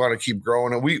 we want to keep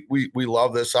growing, and we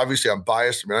love this. Obviously, I'm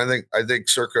biased. I mean, I think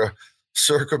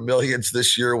Circa Millions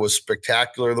this year was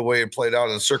spectacular the way it played out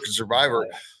in Circa Survivor.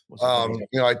 I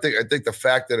think the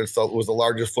fact that it was the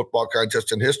largest football contest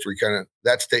in history,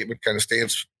 that statement kind of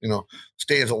stands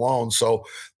alone. So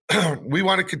we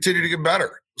want to continue to get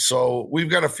better. So we've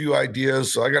got a few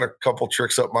ideas. So I got a couple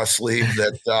tricks up my sleeve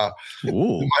that we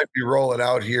might be rolling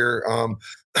out here.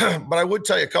 But I would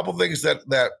tell you a couple things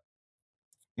that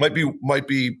might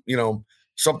be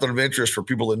something of interest for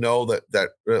people to know that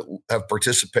have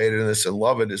participated in this and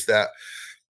love it is that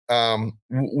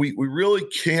we really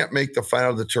can't make the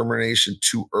final determination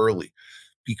too early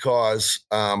because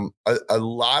a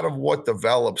lot of what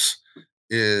develops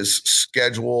is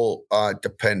schedule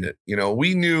dependent.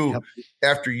 We knew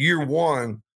after year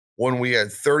one when we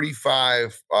had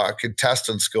 35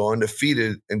 contestants go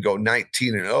undefeated and go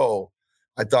 19-0,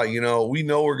 I thought, we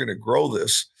know we're going to grow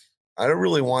this. I don't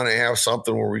really want to have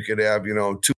something where we could have,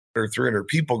 200 or 300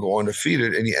 people go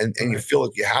undefeated and you feel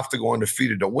like you have to go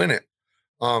undefeated to win it.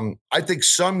 I think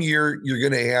some year you're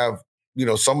going to have,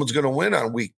 someone's going to win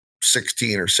on week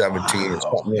 16 or 17 or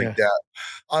something like that.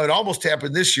 It almost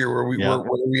happened this year where we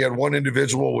had one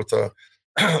individual with a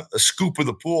scoop of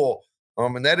the pool,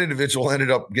 and that individual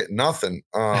ended up getting nothing.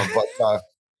 But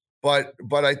I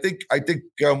think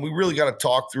we really got to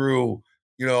talk through,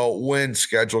 when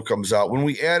schedule comes out. When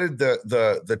we added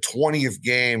the 20th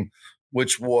game,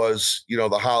 which was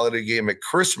the holiday game at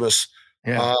Christmas,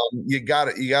 you got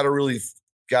to really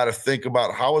think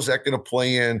about how is that going to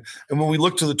play in. And when we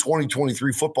look to the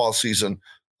 2023 football season,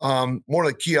 one of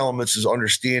the key elements is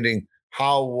understanding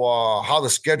how the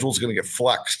schedule is going to get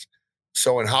flexed.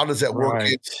 So, and how does that work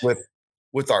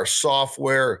with our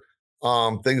software,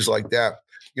 things like that.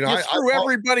 You threw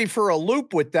everybody for a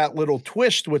loop with that little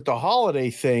twist with the holiday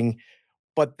thing,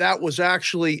 but that was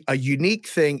actually a unique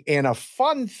thing and a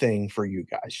fun thing for you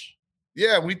guys.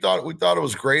 Yeah, we thought it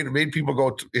was great. It made people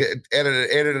go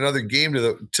added another game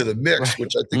to the mix,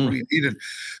 which I think we needed.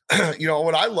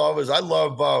 What I love is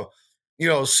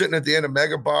sitting at the end of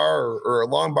Mega Bar or a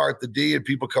long bar at the D, and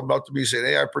people come up to me saying,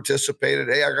 "Hey, I participated.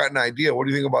 Hey, I got an idea. What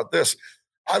do you think about this?"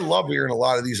 I love hearing a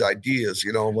lot of these ideas,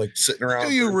 like sitting around.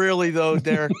 Do you really though,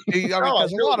 Derek?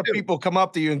 Because a lot of people come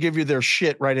up to you and give you their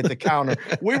shit right at the counter.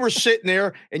 We were sitting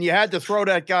there and you had to throw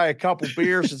that guy a couple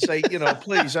beers and say,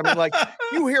 please. I mean, like,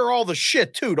 you hear all the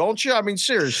shit too, don't you? I mean,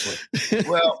 seriously.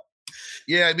 Well,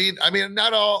 yeah, I mean,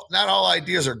 not all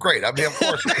ideas are great. I mean, of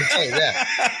course, I can tell you that.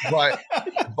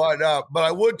 But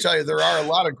I would tell you there are a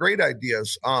lot of great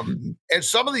ideas. And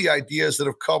some of the ideas that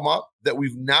have come up that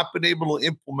we've not been able to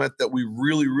implement that we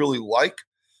really, really like.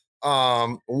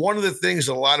 One of the things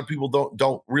that a lot of people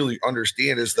don't really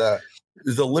understand is the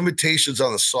limitations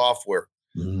on the software.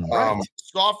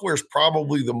 Software is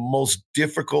probably the most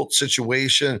difficult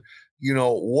situation.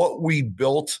 What we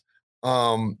built.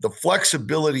 The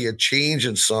flexibility of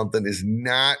changing something is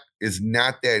not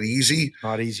that easy.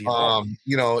 Not easy.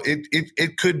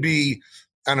 It could be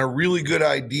on a really good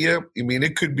idea. I mean,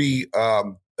 it could be a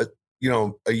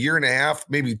year and a half,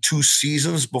 maybe 2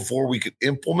 seasons before we could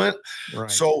implement.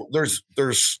 Right. So there's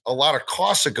a lot of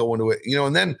costs that go into it,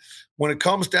 and then when it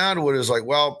comes down to it, it's like,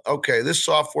 well, okay, this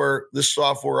software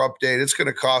update, it's going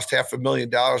to cost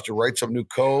 $500,000 to write some new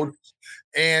code.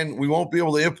 And we won't be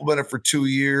able to implement it for 2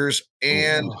 years.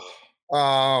 And,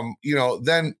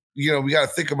 then, we got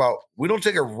to think about, we don't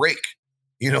take a rake,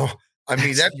 I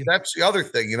mean, that's the other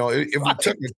thing, if we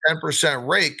took a 10%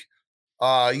 rake,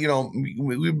 we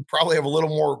probably have a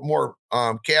little more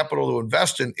capital to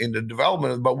invest in the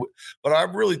development. But I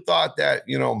really thought that,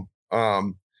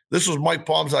 this was Mike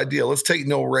Palm's idea. Let's take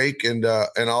no rake and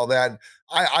all that.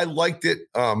 I liked it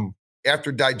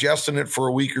after digesting it for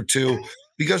a week or two.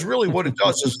 Because really what it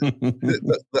does is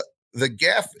the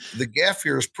gaff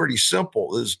here is pretty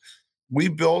simple. Is we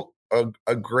built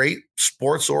a great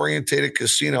sports-oriented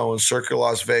casino in Circa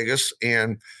Las Vegas.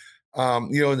 And,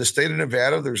 in the state of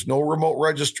Nevada, there's no remote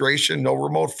registration, no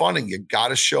remote funding. You got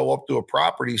to show up to a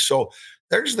property. So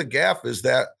there's the gaff is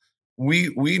that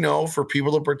we know for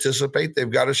people to participate,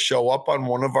 they've got to show up on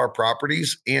one of our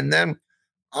properties. And then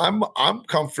I'm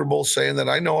comfortable saying that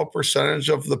I know a percentage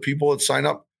of the people that sign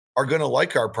up are going to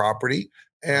like our property,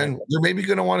 and they're maybe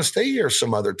going to want to stay here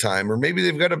some other time, or maybe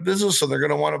they've got a business and they're going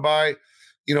to want to buy,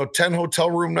 10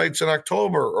 hotel room nights in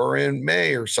October or in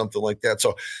May or something like that.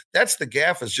 So that's the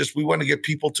gaff, is just we want to get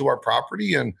people to our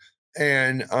property and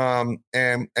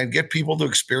get people to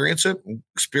experience it,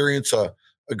 experience a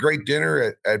great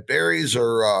dinner at Barry's,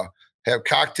 or have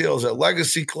cocktails at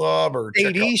Legacy Club, or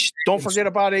 8 East. Don't forget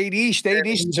about 8 East. 8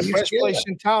 East is the best place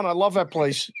in town. I love that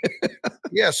place.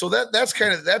 Yeah, so that's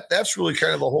kind of that's really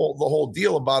kind of the whole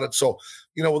deal about it. So,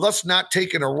 with us not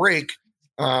taking a rake,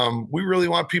 we really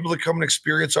want people to come and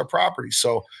experience our property.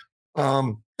 So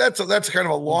that's kind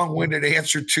of a long-winded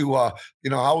answer to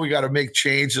how we got to make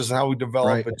changes and how we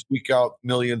develop and tweak out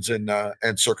Millions and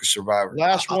Circa Survivor.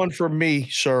 Last one for me,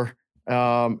 sir,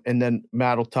 and then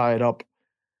Matt will tie it up.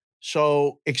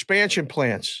 So expansion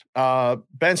plans.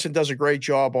 Benson does a great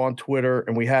job on Twitter,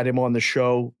 and we had him on the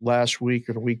show last week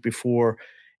or the week before,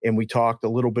 and we talked a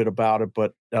little bit about it.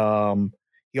 But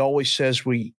he always says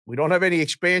we don't have any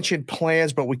expansion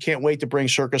plans, but we can't wait to bring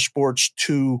Circa Sports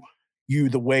to you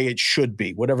the way it should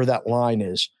be, whatever that line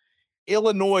is.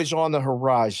 Illinois is on the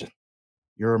horizon.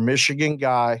 You're a Michigan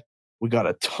guy. We got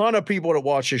a ton of people that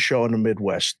watch this show in the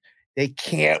Midwest. They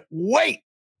can't wait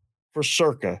for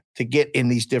Circa to get in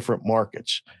these different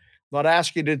markets. I'm not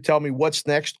asking you to tell me what's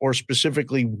next or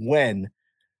specifically when,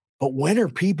 but when are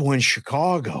people in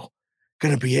Chicago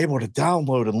going to be able to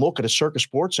download and look at a Circa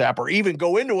Sports app, or even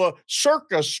go into a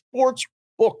Circa Sports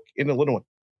book in Illinois?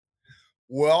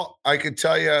 Well, I can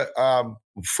tell you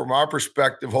from our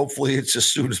perspective, hopefully it's as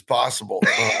soon as possible.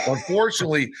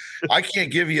 Unfortunately, I can't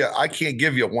give you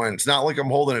when. It's not like I'm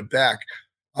holding it back.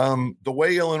 The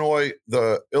way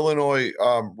the Illinois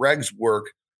regs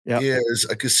work is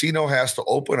a casino has to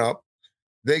open up.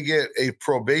 They get a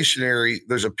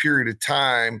there's a period of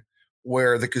time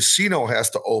where the casino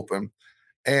has to open.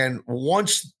 And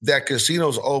once that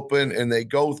casino's open and they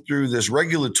go through this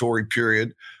regulatory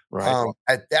period,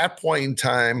 at that point in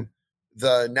time,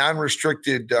 the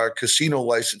non-restricted casino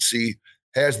licensee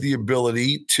has the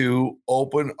ability to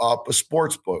open up a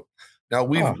sports book. Now,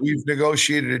 we've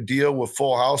negotiated a deal with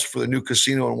Full House for the new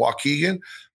casino in Waukegan.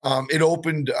 It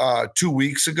opened 2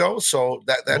 weeks ago, so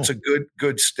that's a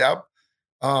good step.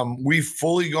 We've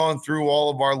fully gone through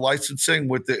all of our licensing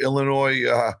with the Illinois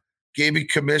Gaming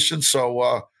Commission,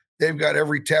 so they've got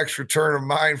every tax return of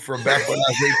mine from back when I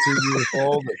was 18 years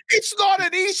old. It's not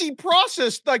an easy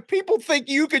process. Like, people think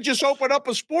you could just open up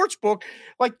a sports book.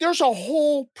 Like, there's a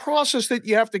whole process that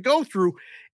you have to go through,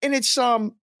 and it's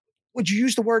would you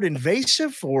use the word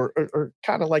invasive, or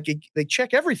kind of like they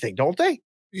check everything, don't they?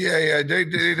 Yeah. They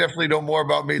definitely know more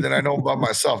about me than I know about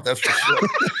myself. That's for sure.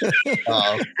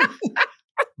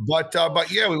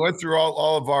 But yeah, we went through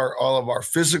all of our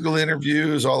physical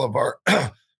interviews, all of our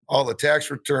all the tax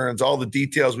returns, all the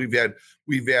details. We've had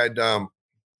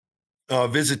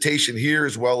visitation here,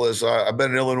 as well as I've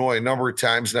been in Illinois a number of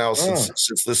times now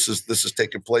since this has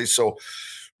taken place. So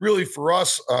really, for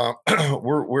us,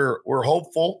 we're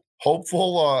hopeful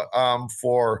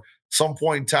for some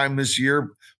point in time this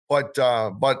year, but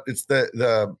it's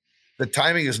the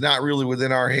timing is not really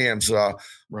within our hands.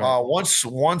 Once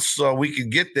we can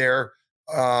get there,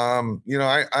 I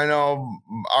know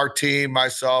our team,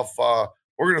 myself,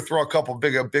 we're going to throw a couple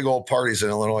big old parties in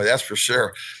Illinois. That's for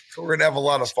sure. So we're going to have a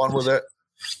lot of fun with it.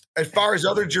 As far as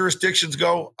other jurisdictions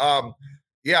go,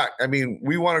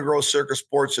 we want to grow Circa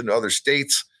Sports in other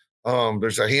states.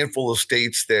 There's a handful of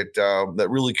states that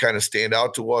really kind of stand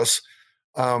out to us.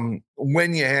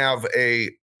 When you have a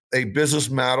business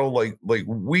model like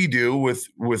we do with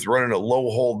running a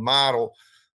low hold model,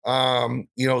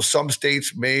 some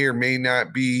states may or may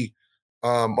not be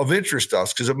of interest to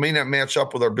us because it may not match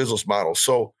up with our business model.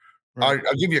 So I'll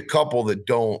give you a couple that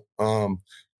don't.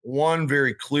 One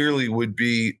very clearly would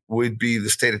be the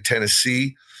state of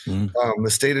Tennessee. The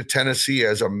state of Tennessee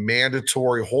has a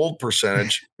mandatory hold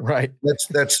percentage. Right.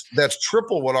 That's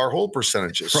triple what our hold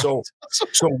percentage is. Right.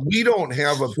 So we don't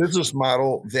have a business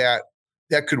model that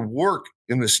could work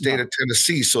in the state of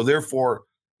Tennessee. So therefore,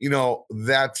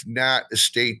 that's not a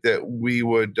state that we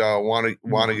would want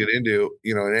to get into,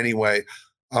 in any way.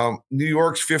 New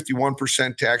York's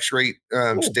 51% tax rate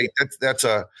state. That's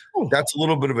a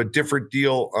little bit of a different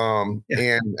deal.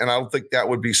 And I don't think that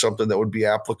would be something that would be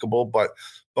applicable, but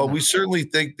we certainly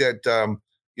think that,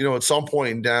 at some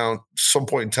point in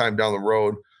time down the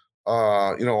road,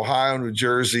 Ohio, New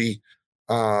Jersey,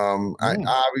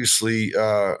 obviously,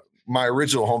 my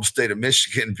original home state of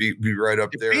Michigan be right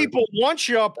up there. People want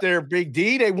you up there, Big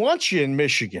D. They want you in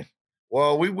Michigan.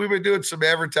 Well, we've been doing some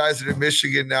advertising in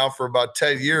Michigan now for about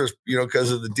 10 years,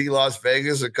 because of the D Las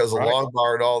Vegas and because of Long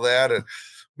Bar and all that. And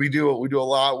we do a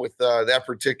lot with that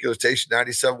particular station.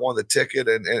 97 won the ticket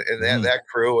and that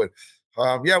crew. And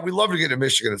we love to get to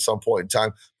Michigan at some point in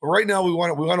time. But right now we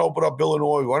want to open up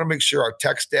Illinois. We want to make sure our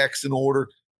tech stack's in order,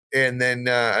 and then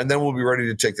we'll be ready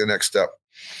to take the next step.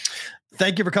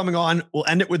 Thank you for coming on. We'll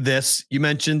end it with this. You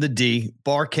mentioned the D.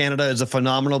 Bar Canada is a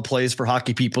phenomenal place for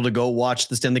hockey people to go watch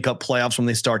the Stanley Cup playoffs when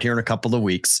they start here in a couple of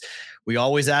weeks. We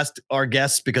always ask our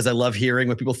guests, because I love hearing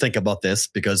what people think about this,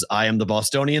 because I am the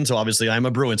Bostonian, so obviously I'm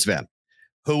a Bruins fan.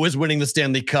 Who is winning the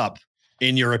Stanley Cup,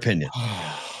 in your opinion?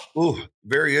 Ooh,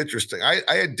 very interesting. I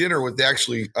had dinner with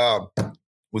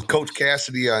with Coach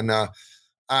Cassidy on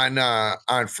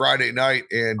Friday night,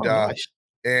 and nice.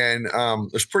 And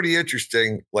it's pretty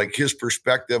interesting, like his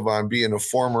perspective on being a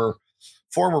former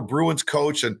Bruins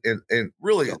coach and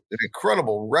really an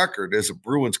incredible record as a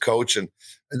Bruins coach, and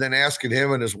then asking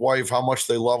him and his wife how much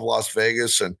they love Las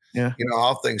Vegas and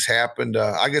how things happened.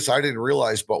 I guess I didn't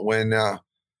realize, but when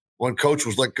Coach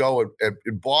was let go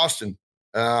in Boston,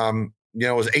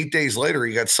 it was 8 days later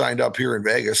he got signed up here in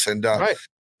Vegas, and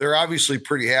they're obviously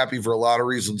pretty happy for a lot of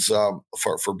reasons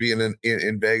for being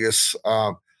in Vegas.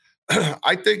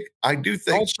 I do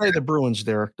think. Don't say the Bruins,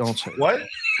 Derek. Don't say what.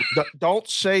 Don't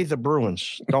say the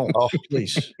Bruins. Don't,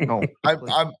 please. Don't.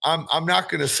 I'm not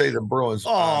going to say the Bruins.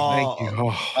 Thank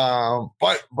you.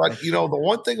 But the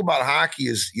one thing about hockey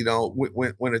is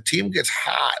when a team gets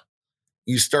hot,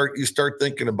 you start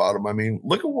thinking about them. I mean,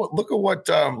 look at what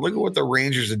the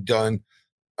Rangers have done.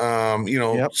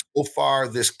 So far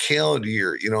this calendar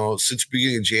year, since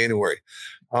beginning of January,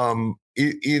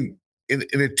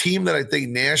 in a team that I think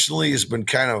nationally has been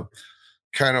kind of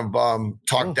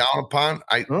talked down upon.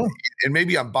 And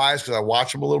maybe I'm biased because I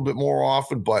watch them a little bit more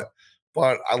often, but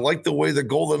I like the way the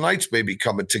Golden Knights may be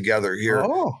coming together here.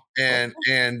 And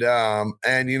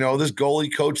this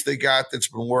goalie coach they got that's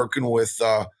been working with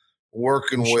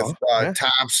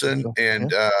Thompson and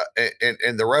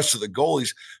the rest of the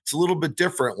goalies. It's a little bit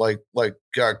different. Like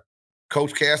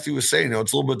Coach Cassidy was saying,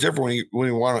 it's a little bit different when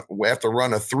you have to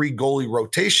run a 3 goalie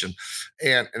rotation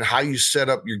and how you set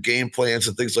up your game plans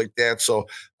and things like that. So,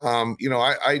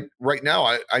 I right now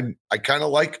I kind of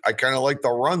like the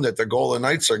run that the Golden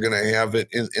Knights are going to have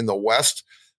in the West.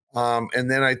 And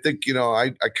then I think,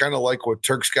 I kind of like what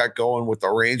Turk's got going with the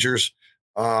Rangers.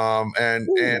 On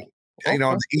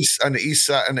the east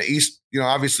side,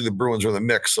 obviously the Bruins are in the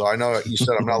mix. So I know you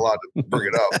said I'm not allowed to bring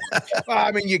it up.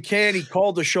 I mean, you can. He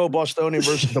called the show Bostonian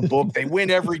versus the book. They win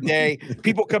every day.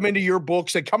 People come into your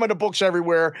books. They come into books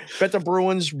everywhere. Bet the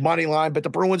Bruins money line, bet the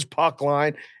Bruins puck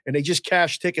line, and they just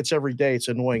cash tickets every day. It's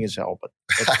annoying as hell. But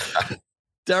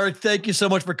Derek, thank you so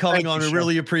much for coming on. We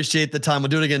really appreciate the time. We'll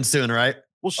do it again soon, right?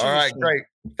 We'll see. All right, great.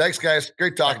 Thanks, guys.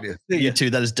 Great talking to you. You too.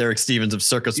 That is Derek Stevens of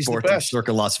Circa Sports and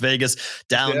Circa Las Vegas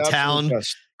downtown.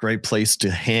 Great place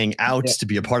to hang out, to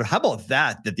be a part of. How about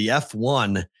that the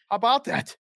F1? How about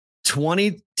that?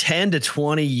 10 to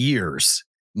 20 years.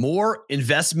 More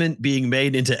investment being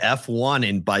made into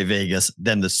F1 by Vegas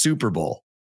than the Super Bowl,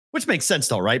 which makes sense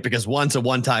though, right? Because one's a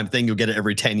one-time thing. You'll get it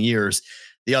every 10 years.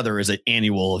 The other is an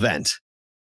annual event.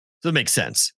 So it makes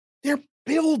sense. They're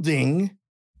building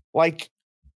like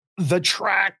the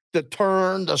track, the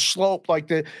turn, the slope,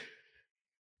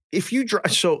 if you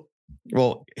drive. So,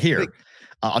 well, here,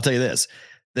 I'll tell you this.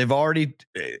 They've already,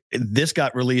 this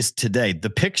got released today. The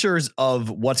pictures of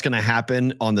what's going to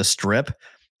happen on the strip.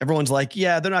 Everyone's like,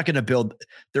 yeah, they're not going to build.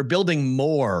 They're building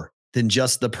more than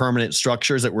just the permanent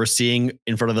structures that we're seeing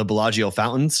in front of the Bellagio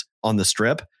fountains on the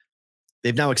strip.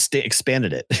 They've now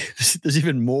expanded it. There's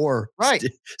even more. Right.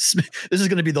 This is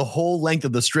going to be the whole length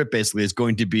of the strip. Basically, is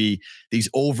going to be these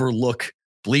overlook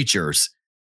bleachers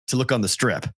to look on the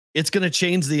strip. It's going to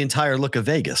change the entire look of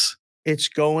Vegas. It's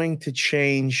going to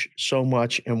change so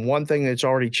much. And one thing that's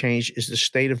already changed is the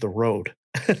state of the road.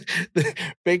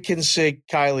 Big Sig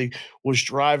Kylie was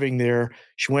driving there.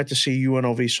 She went to see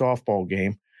UNLV softball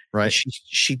game. Right.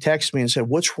 She texted me and said,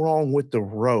 "What's wrong with the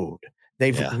road?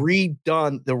 They've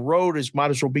redone the road. Might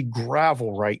as well be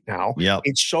gravel right now. Yep.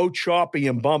 It's so choppy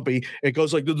and bumpy. It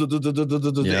goes like, and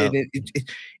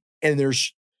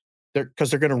because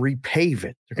they're going to repave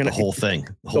it. They're going to the whole thing,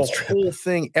 the whole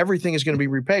thing. Everything is going to be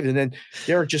repaved. And then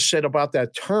Derek just said about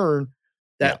that turn,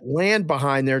 that land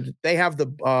behind there. They have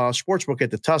the sports book at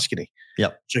the Tuscany.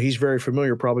 Yep. So he's very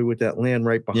familiar probably with that land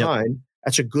right behind. Yep.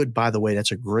 That's by the way,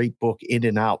 that's a great book in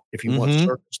and out. If you want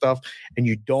certain stuff and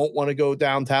you don't want to go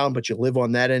downtown, but you live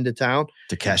on that end of town,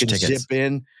 to cash tickets, zip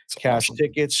in, cash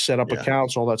tickets, set up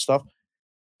accounts, all that stuff.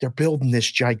 They're building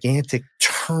this gigantic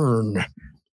turn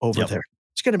over there.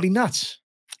 It's going to be nuts.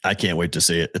 I can't wait to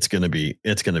see it. It's going to be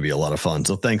a lot of fun.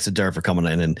 So thanks to Derek for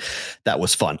coming in, and that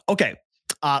was fun. Okay.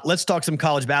 Let's talk some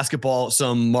college basketball,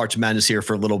 some March Madness here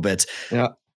for a little bit. Yeah.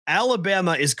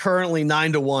 Alabama is currently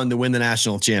 9-1 to win the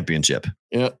national championship.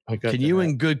 Yeah. Can you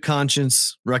in good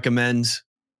conscience recommend,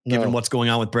 given what's going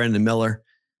on with Brandon Miller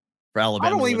for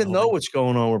Alabama? I don't even know what's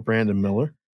going on with Brandon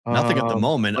Miller. Nothing at the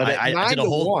moment. I did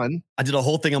a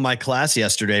whole thing on my class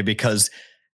yesterday because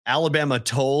Alabama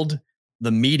told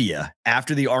the media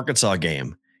after the Arkansas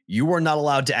game, you were not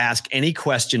allowed to ask any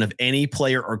question of any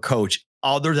player or coach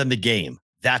other than the game.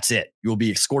 That's it. You will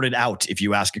be escorted out if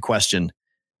you ask a question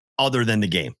other than the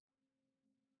game.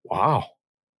 Wow.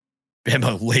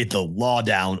 Bama laid the law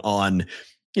down on,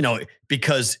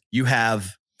 because you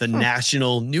have the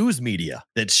national news media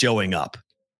that's showing up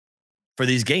for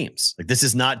these games. Like, this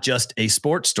is not just a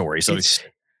sports story. So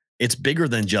it's bigger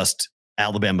than just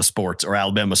Alabama sports or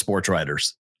Alabama sports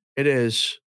writers. It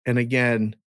is. And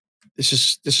again,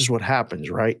 this is what happens,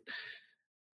 right?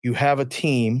 You have a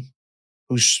team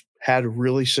who's had a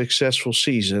really successful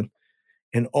season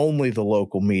and only the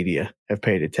local media have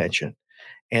paid attention.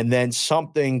 And then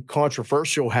something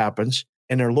controversial happens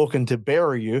and they're looking to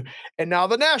bury you. And now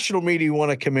the national media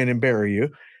want to come in and bury you.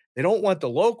 They don't want the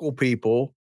local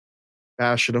people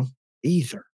bashing them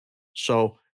either.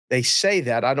 So they say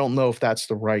that. I don't know if that's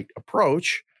the right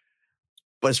approach.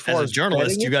 But as far as a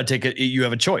journalist, you got to take it. You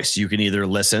have a choice. You can either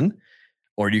listen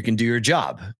or you can do your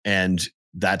job. And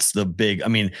that's the big,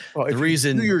 the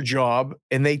reason you do your job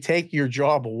and they take your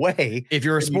job away. If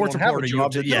you're a sports reporter,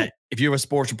 if you're a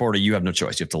sports reporter, you have no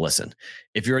choice. You have to listen.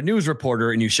 If you're a news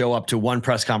reporter and you show up to one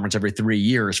press conference every 3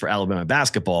 years for Alabama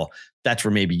basketball, that's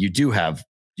where maybe you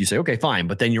say, okay, fine.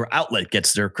 But then your outlet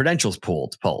gets their credentials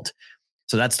pulled.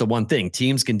 So that's the one thing.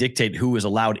 Teams can dictate who is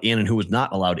allowed in and who is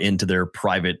not allowed into their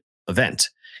private event,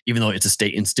 even though it's a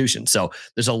state institution. So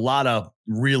there's a lot of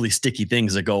really sticky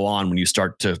things that go on when you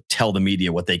start to tell the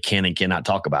media what they can and cannot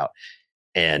talk about.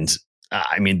 And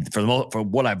for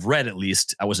what I've read, at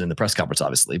least, I wasn't in the press conference,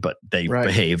 obviously, but they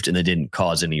behaved and they didn't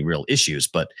cause any real issues.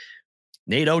 But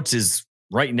Nate Oates is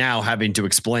right now having to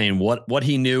explain what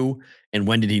he knew and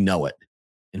when did he know it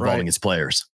involving his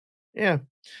players. Yeah.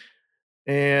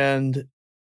 And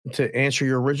to answer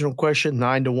your original question,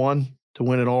 9-1 to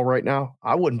win it all right now.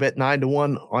 I wouldn't bet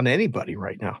 9-1 on anybody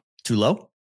right now. Too low?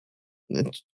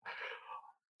 Do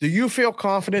you feel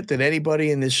confident that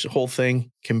anybody in this whole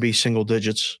thing can be single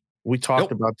digits? We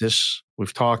talked about this.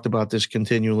 We've talked about this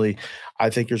continually. I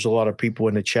think there's a lot of people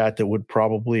in the chat that would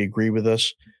probably agree with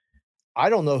us. I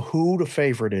don't know who the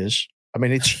favorite is.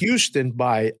 It's Houston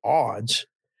by odds.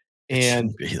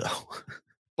 And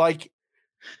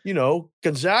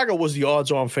Gonzaga was the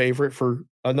odds-on favorite for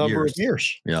a number of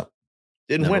years. Yeah.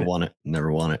 Never won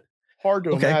it. Hard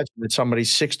to imagine that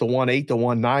somebody's 6-1, 8-1,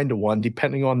 9-1,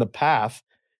 depending on the path.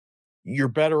 You're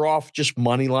better off just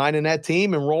money lining that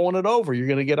team and rolling it over. You're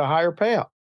going to get a higher payout.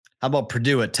 How about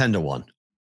Purdue at 10-1?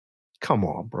 Come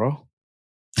on, bro.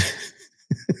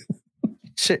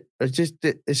 Is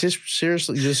this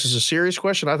seriously? This is a serious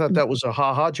question. I thought that was a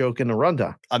ha-ha joke in the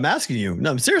rundown. I'm asking you.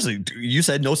 No, seriously. You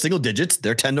said no single digits.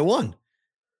 They're 10-1.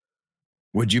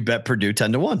 Would you bet Purdue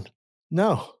 10-1?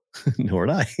 No. Nor would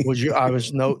I. Would you? I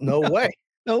was no way.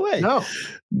 No way.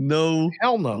 No.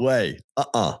 Hell no. Way.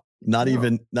 Not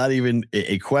even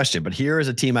a question. But here is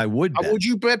a team I would bet. Would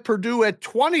you bet Purdue at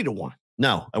 20-1?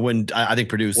 No, I wouldn't. I think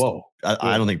Purdue's. Whoa.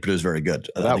 I don't think Purdue's very good.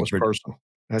 That was personal.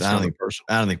 That's nothing personal.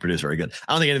 I don't think Purdue's very good.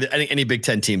 I don't think any Big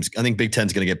Ten teams. I think Big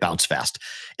Ten's going to get bounced fast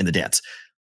in the dance.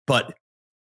 But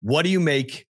what do you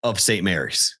make of St.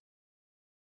 Mary's?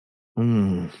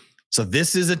 So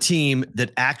this is a team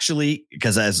that actually,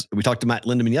 because as we talked to Matt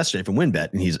Lindemann yesterday from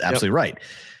WinBet, and he's absolutely right,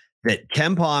 that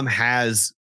KenPom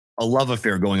has a love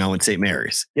affair going on with St.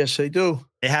 Mary's. Yes, they do.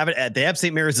 They have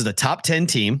St. Mary's as a top 10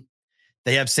 team.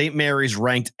 They have St. Mary's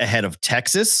ranked ahead of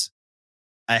Texas,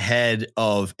 ahead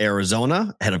of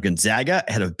Arizona, ahead of Gonzaga,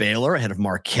 ahead of Baylor, ahead of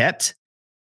Marquette.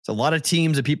 It's a lot of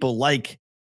teams that people like,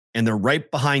 and they're right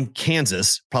behind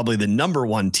Kansas, probably the number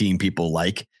one team people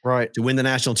like, to win the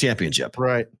national championship.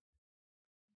 Right.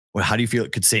 Well, how do you feel?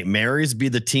 Could St. Mary's be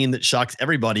the team that shocks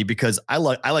everybody? Because I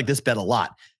like this bet a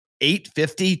lot.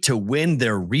 850 to win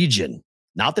their region,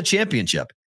 not the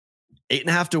championship.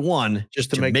 8.5 to 1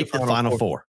 just to make the final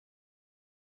four.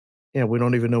 Yeah, we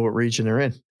don't even know what region they're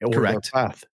in. Correct. Their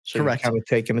path. So correct. You're kind of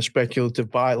taking a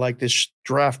speculative buy like this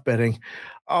draft betting.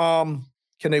 Can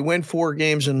they win 4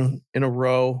 games in a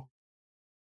row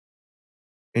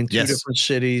in 2 different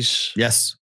cities?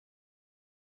 Yes.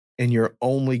 And you're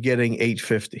only getting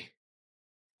 850.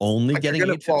 Only getting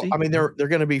 850? They're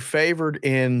going to be favored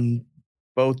in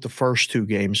both the first 2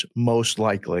 games, most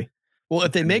likely. Well,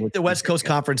 if they make the West Coast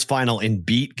Conference final and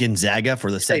beat Gonzaga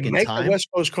for the second time. The West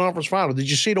Coast Conference final. Did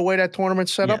you see the way that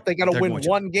tournament's set up? They got to win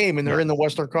one game, and they're in the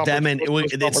Western Conference.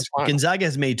 Gonzaga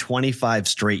has made 25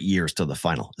 straight years to the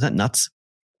final. Is that nuts?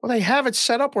 Well, they have it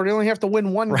set up where they only have to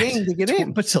win one game to get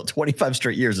in. But still, 25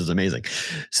 straight years is amazing.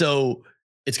 So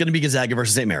it's going to be Gonzaga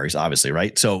versus St. Mary's, obviously,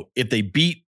 right? So if they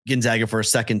beat Gonzaga for a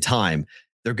second time,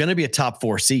 they're going to be a top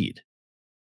 4 seed.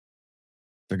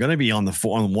 They're going to be on the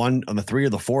 3 or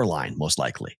the 4 line, most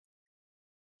likely.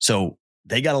 So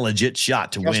they got a legit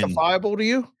shot to win. Justifiable to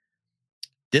you?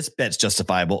 This bet's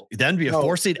justifiable. Then be a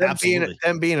 4 seed, absolutely.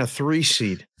 Them being a 3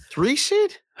 seed. 3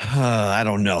 seed? I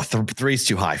don't know. 3 is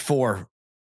too high. 4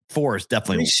 is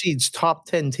definitely 3 seeds, top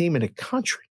 10 team in the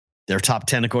country. They're top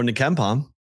 10 according to KenPom.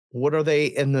 What are they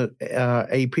in the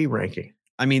AP ranking?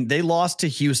 I mean, they lost to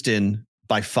Houston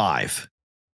by 5.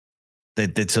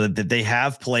 So that they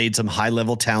have played some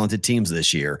high-level talented teams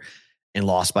this year and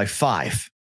lost by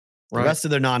 5. The rest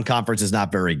of their non-conference is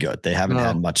not very good. They haven't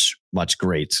had much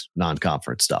great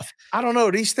non-conference stuff. I don't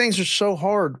know. These things are so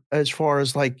hard as far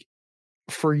as like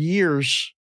for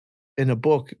years in the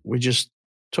book, we just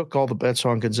took all the bets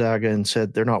on Gonzaga and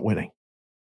said, they're not winning.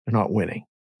 They're not winning.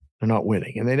 They're not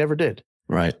winning. And they never did.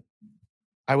 Right.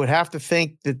 I would have to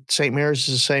think that St. Mary's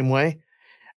is the same way.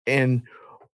 And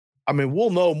I mean,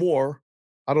 we'll know more.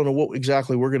 I don't know what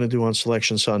exactly we're going to do on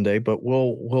Selection Sunday, but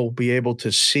we'll be able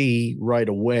to see right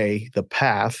away the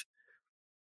path.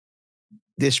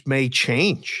 This may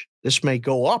change. This may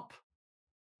go up.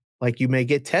 Like you may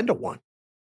get 10-1,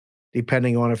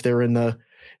 depending on if they're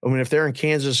if they're in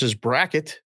Kansas's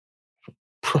bracket,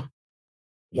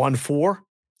 1-4,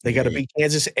 they got to beat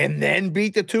Kansas and then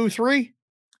beat the 2-3.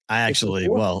 I'm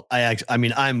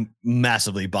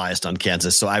massively biased on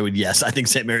Kansas. So I think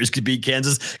St. Mary's could beat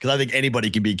Kansas because I think anybody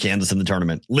can beat Kansas in the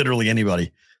tournament. Literally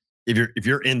anybody. If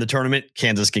you're in the tournament,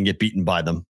 Kansas can get beaten by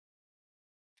them.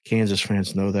 Kansas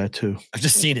fans know that too. I've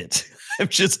just seen it. I've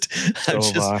just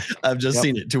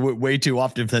seen it way too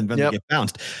often than they get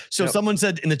bounced. So someone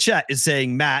said in the chat is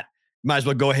saying, Matt, might as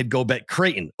well go bet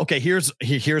Creighton. Okay, here's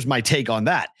my take on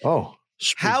that. Oh.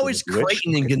 How is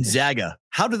Creighton and Gonzaga?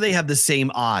 How do they have the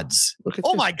same odds?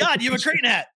 Oh my God, you have a Creighton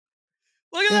hat.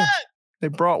 Look at that. They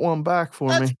brought one back for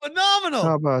me. That's phenomenal.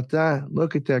 How about that?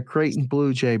 Look at that Creighton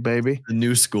Blue Jay, baby. The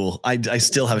new school. I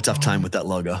still have a tough time with that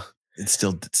logo. It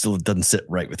still doesn't sit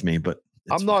right with me, but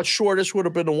I'm not sure this would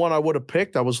have been the one I would have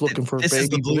picked. I was looking for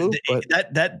baby blue.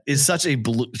 That is such a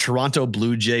Toronto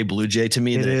Blue Jay to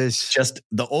me. It is just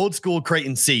the old school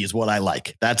Creighton C is what I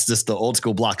like. That's just the old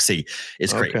school block C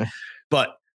is Creighton. Okay.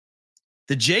 But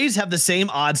the Jays have the same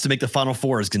odds to make the Final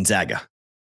Four as Gonzaga,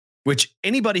 which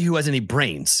anybody who has any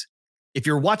brains, if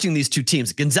you're watching these two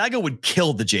teams, Gonzaga would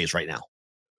kill the Jays right now.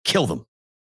 Kill them.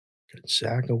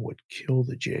 Gonzaga would kill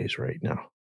the Jays right now.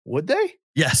 Would they?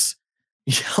 Yes.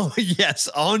 Yes,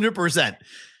 100%.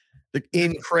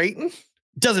 In Creighton?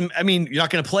 You're not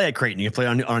going to play at Creighton. You play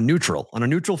on a neutral. On a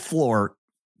neutral floor,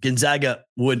 Gonzaga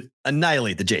would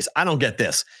annihilate the Jays. I don't get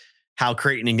this. How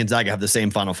Creighton and Gonzaga have the same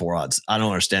Final Four odds. I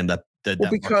don't understand that.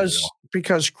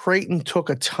 Because Creighton took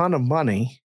a ton of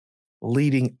money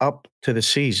leading up to the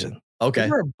season. Okay.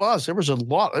 There was a buzz. There was a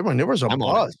lot. There was a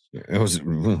buzz. It was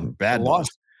bad.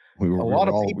 We were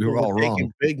all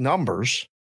wrong. Big numbers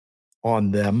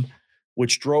on them,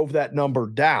 which drove that number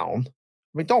down. I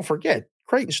mean, don't forget,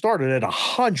 Creighton started at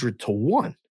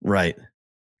 100-1. Right.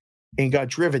 And got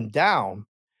driven down.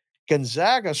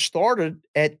 Gonzaga started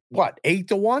at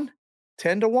 8-1,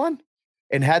 10-1,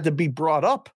 and had to be brought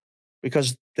up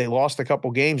because they lost a couple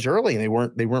games early and they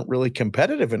weren't really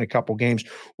competitive in a couple games,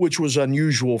 which was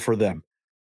unusual for them.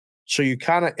 So you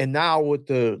and now with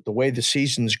the way the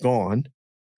season's gone,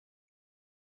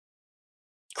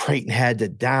 Creighton had to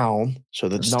down, so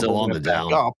the number went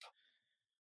back up.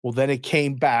 Well, then it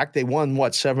came back. They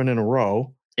won 7 in a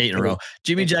row. 8 in a row.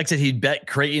 Jimmy Jack said he'd bet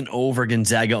Creighton over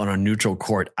Gonzaga on a neutral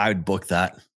court. I would book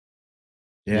that.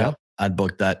 Yeah, I'd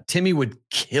book that. Timmy would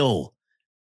kill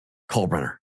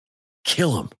Kolbrenner.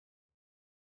 Kill him.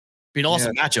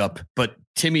 Awesome matchup, but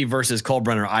Timmy versus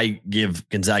Kolbrenner, I give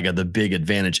Gonzaga the big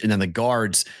advantage. And then the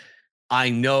guards, I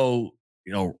know,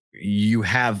 you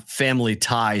have family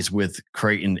ties with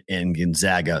Creighton and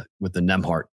Gonzaga with the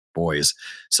Nemhart boys.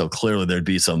 So clearly there'd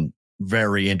be some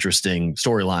very interesting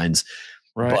storylines.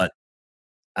 Right. But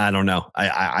I don't know.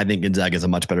 I think Gonzaga is a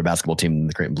much better basketball team than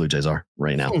the Creighton Blue Jays are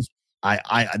right now.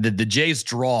 The Jays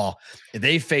draw. If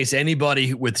they face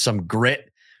anybody with some grit,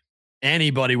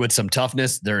 anybody with some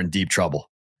toughness, they're in deep trouble.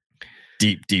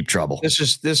 Deep trouble. This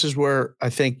is where I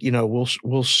think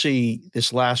we'll see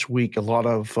this last week. A lot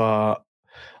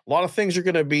of things are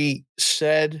going to be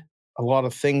said. A lot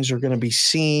of things are going to be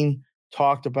seen.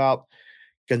 talked about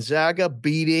Gonzaga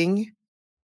beating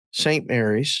St.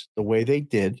 Mary's the way they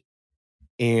did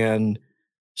and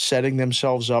setting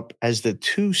themselves up as the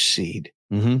 2 seed.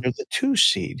 Mm-hmm. They're the 2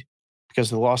 seed because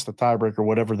they lost the tiebreaker,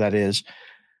 whatever that is.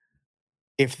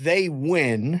 If they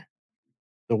win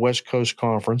the West Coast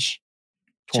Conference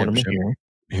tournament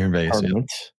here in Vegas,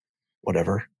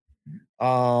 whatever,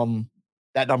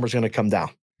 that number's going to come down.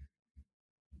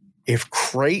 If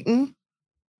Creighton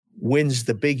wins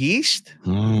the Big East,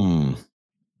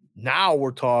 now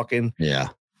we're talking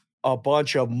a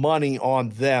bunch of money on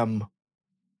them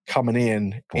coming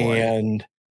in. Boy. And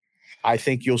I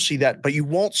think you'll see that, but you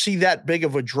won't see that big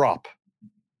of a drop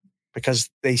because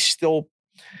they still,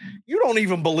 you don't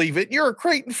even believe it. You're a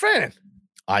Creighton fan.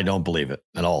 I don't believe it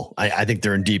at all. I think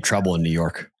they're in deep trouble in New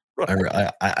York.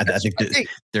 Right. I think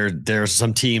there's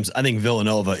some teams. I think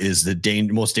Villanova is the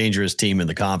most dangerous team in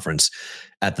the conference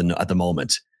at the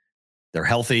moment. They're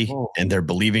healthy and they're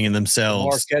believing in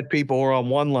themselves. The Marquette people are on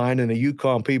one line and the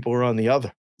UConn people are on the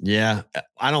other. Yeah,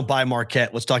 I don't buy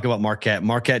Marquette. Let's talk about Marquette.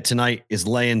 Marquette tonight is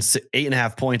laying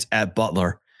 8.5 points at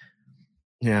Butler.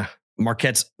 Yeah.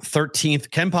 Marquette's 13th.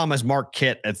 KenPom has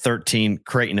Marquette at 13,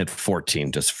 Creighton at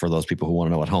 14, just for those people who want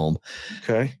to know at home.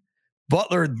 Okay.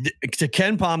 Butler, to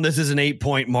KenPom, this is an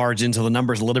 8-point margin, so the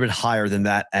number is a little bit higher than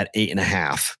that at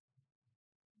 8.5.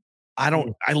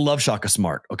 I love Shaka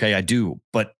Smart. Okay, I do.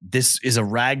 But this is a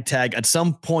ragtag. At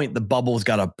some point, the bubble's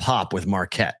got to pop with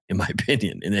Marquette, in my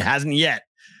opinion. And it hasn't yet.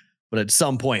 But at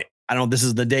some point, this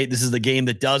is the date. This is the game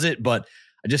that does it. But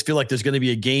I just feel like there's going to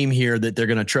be a game here that they're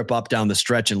going to trip up down the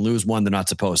stretch and lose one they're not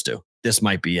supposed to. This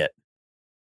might be it.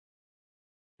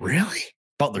 Really?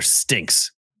 Butler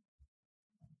stinks.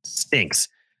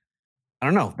 I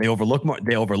don't know. They overlook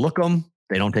them.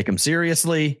 They don't take them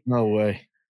seriously. No way.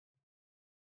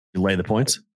 You lay the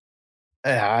points?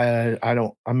 Yeah, I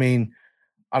don't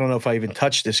know if I even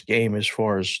touched this game as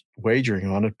far as wagering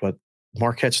on it, but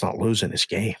Marquette's not losing this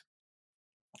game.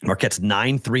 Marquette's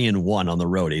 9-3-1 on the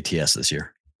road ATS this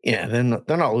year. Yeah,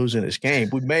 they're not losing this game.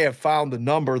 We may have found the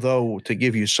number though to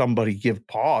give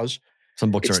pause.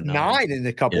 Some books are at 9 in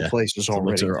a couple places Some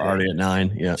already. Books are already at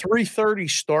 9. Yeah, 3:30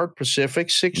 start Pacific,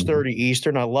 6:30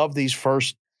 Eastern. I love these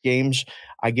first games.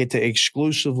 I get to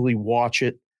exclusively watch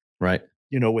it, right?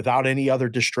 Without any other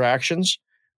distractions.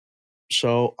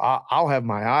 So I'll have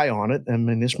my eye on it. I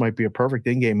mean, this might be a perfect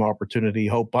in-game opportunity.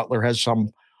 Hope Butler has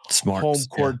some smart home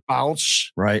court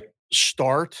bounce, right?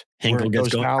 Start. Hinkle gets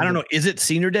going. I don't know. Is it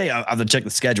senior day? I have to check the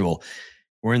schedule.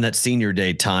 We're in that senior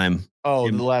day time. Oh,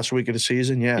 the last week of the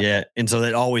season. Yeah. Yeah. And so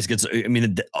that always gets,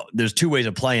 there's two ways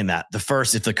of playing that. The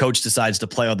first, if the coach decides to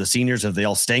play all the seniors, if they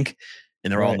all stink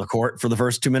and they're all on the court for the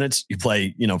first 2 minutes, you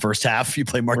play, first half, you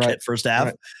play Marquette first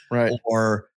half. Right.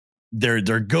 Or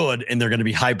they're good and they're going to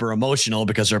be hyper emotional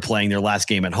because they're playing their last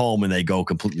game at home and they go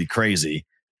completely crazy.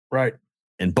 Right.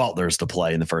 And Butler's to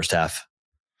play in the first half.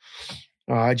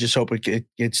 I just hope it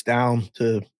gets down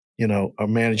to, a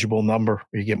manageable number.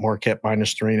 You get Marquette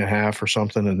minus 3.5 or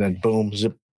something, and then boom,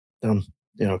 zip them,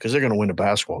 because they're going to win a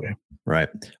basketball game. Right.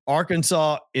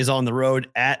 Arkansas is on the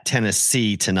road at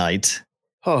Tennessee tonight.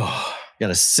 Oh, got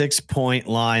a 6-point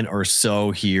line or so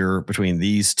here between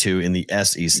these two in the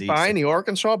SEC. Buying the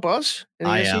Arkansas buzz in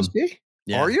the SEC? Am.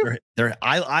 Yeah, are you?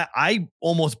 I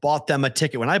almost bought them a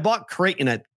ticket when I bought Creighton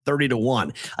at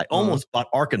 30-1. I almost bought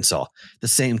Arkansas the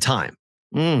same time.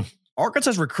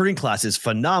 Arkansas's recruiting class is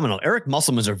phenomenal. Eric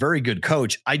Musselman's a very good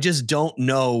coach. I just don't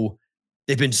know.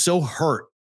 They've been so hurt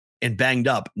and banged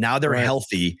up. Now they're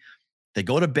healthy. They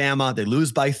go to Bama. They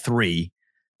lose by 3.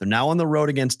 They're now on the road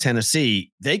against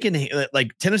Tennessee. They can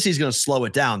Tennessee's going to slow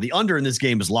it down. The under in this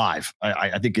game is live.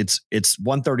 I think it's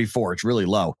 134. It's really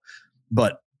low,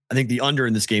 but I think the under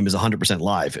in this game is 100%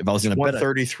 live. If I was going to bet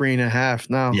 133.5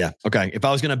 now. Yeah. Okay. If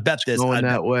I was going to bet this,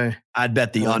 I'd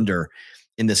bet the under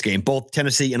in this game. Both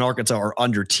Tennessee and Arkansas are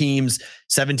under teams.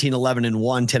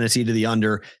 17-11-1 Tennessee to the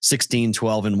under,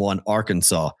 16-12-1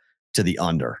 Arkansas to the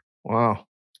under. Wow.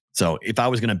 So if I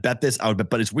was going to bet this, I would bet,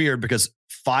 but it's weird because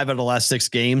 5 out of the last 6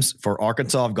 games for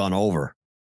Arkansas have gone over.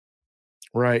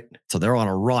 Right. So they're on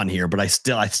a run here, but I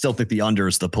still think the under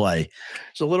is the play.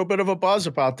 There's a little bit of a buzz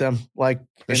about them. Like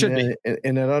there should be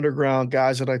in an underground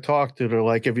guys that I talked to, they're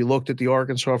like, have you looked at the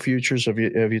Arkansas futures? Have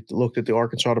you looked at the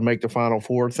Arkansas to make the Final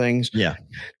Four things? Yeah.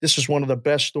 This is one of the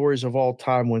best stories of all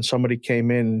time when somebody came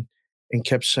in and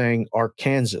kept saying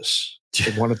Arkansas.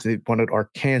 They wanted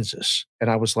Arkansas. And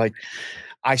I was like,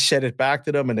 I said it back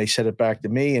to them and they said it back to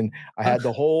me. And I had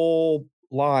the whole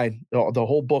line, the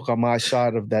whole book on my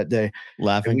side of that day.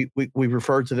 Laughing. We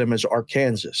referred to them as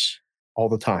Arkansas all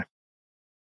the time.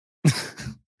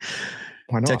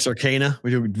 Why not? Texarkana.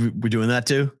 We're doing that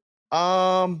too.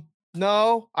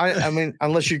 No, I mean,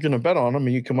 unless you're going to bet on them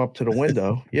and you come up to the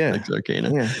window. Yeah.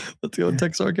 Texarkana. Yeah. Let's go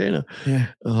Texarkana. Yeah.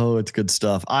 Oh, it's good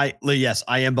stuff. Yes,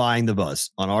 I am buying the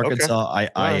buzz on Arkansas. Okay.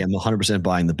 I am 100%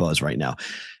 buying the buzz right now.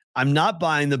 I'm not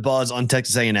buying the buzz on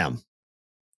Texas A&M.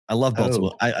 I love Buzz.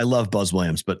 I love Buzz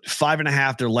Williams, but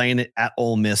 5.5. They're laying it at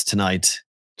Ole Miss tonight.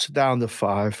 It's down to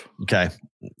 5. Okay,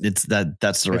 that's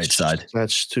the right side.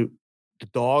 That's too. The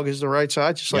dog is the right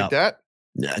side, just like that.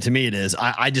 Yeah, to me it is.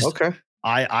 I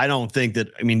don't think that.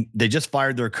 I mean, they just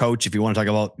fired their coach. If you want to talk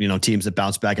about teams that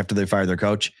bounce back after they fire their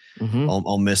coach,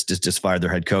 Ole Miss just fired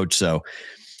their head coach, so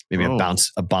maybe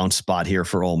a bounce spot here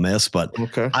for Ole Miss. But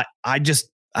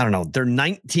I don't know. They're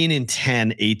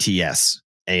 19-10 ATS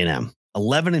A&M,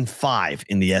 11-5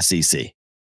 in the SEC.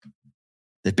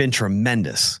 They've been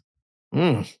tremendous.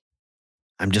 I'm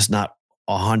just not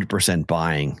 100%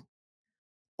 buying.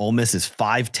 Ole Miss is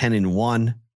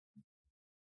 5-10-1.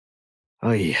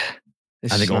 Oh yeah,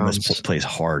 I think Ole Miss plays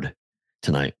hard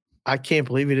tonight. I can't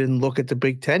believe you didn't look at the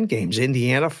Big Ten games.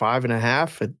 Indiana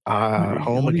 5.5 at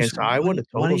home against Iowa. The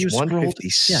total is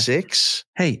 156.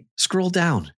 Yeah. Hey, scroll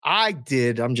down. I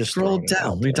did. I'm just scroll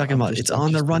down. What are you talking about? It's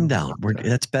on the rundown.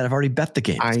 That's bet. I've already bet the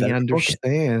game. I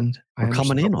understand. We're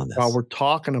coming in on this. While we're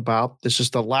talking about this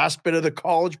is the last bit of the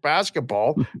college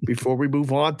basketball before we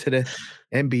move on to the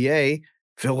NBA.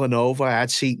 Villanova at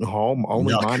Seton Hall,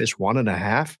 only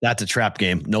 -1.5. That's a trap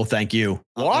game. No, thank you.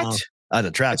 What? That's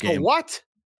a trap game. What?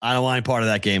 I don't want any part of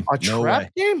that game. A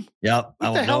trap game? Yep.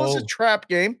 What the hell is a trap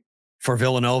game? For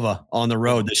Villanova on the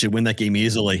road, they should win that game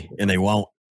easily, and they won't.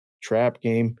 Trap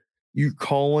game. You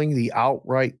calling the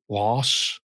outright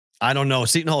loss? I don't know.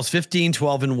 Seton Hall's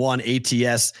 15-12-1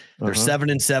 ATS. They're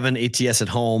 7-7 ATS at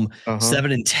home.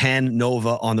 7-10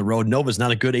 Nova on the road. Nova's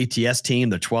not a good ATS team.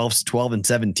 They're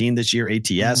 12-17 this year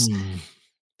ATS.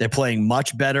 They're playing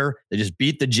much better. They just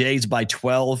beat the Jays by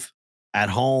 12 at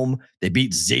home. They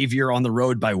beat Xavier on the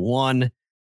road by 1.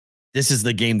 This is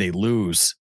the game they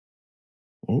lose.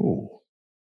 Oh.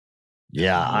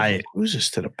 Yeah, loses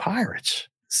to the Pirates.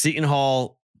 Seton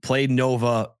Hall played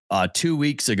Nova 2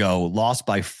 weeks ago, lost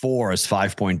by 4 as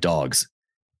 5-point dogs.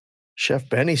 Chef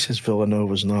Benny says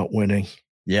Villanova's not winning.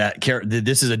 Yeah,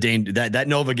 this is a danger. That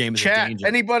Nova game is a danger.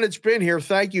 Anybody that's been here,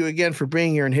 thank you again for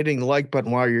being here and hitting the like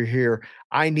button while you're here.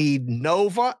 I need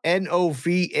Nova,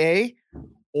 Nova,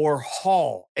 or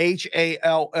Hall,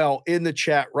 Hall, in the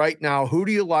chat right now. Who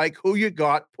do you like? Who you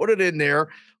got? Put it in there.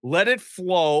 Let it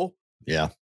flow. Yeah.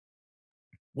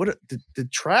 What the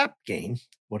trap game?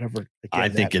 Whatever. I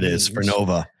think it is for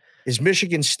Nova. Is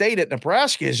Michigan State at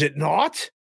Nebraska? Is it not?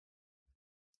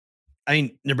 I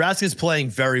mean, Nebraska is playing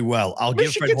very well.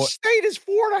 Michigan State is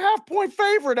 4.5-point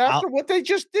favorite after what they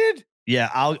just did. Yeah,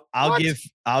 I'll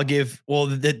give. Well,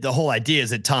 the whole idea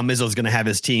is that Tom Izzo is going to have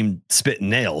his team spitting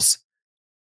nails.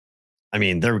 I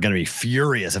mean, they're going to be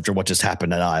furious after what just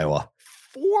happened at Iowa.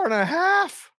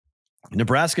 4.5.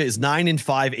 Nebraska is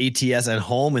 9-5 ATS at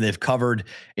home, and they've covered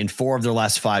in 4 of their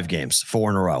last 5 games,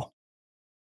 4 in a row.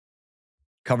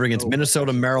 Covered against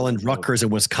Minnesota, Maryland, Rutgers,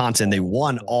 and Wisconsin. They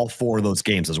won all 4 of those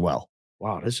games as well.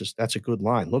 Wow, that's a good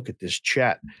line. Look at this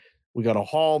chat. We got a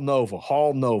Hall Nova,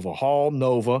 Hall Nova, Hall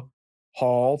Nova,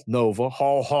 Hall Nova,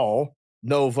 Hall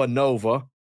Nova Nova.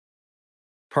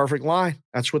 Perfect line.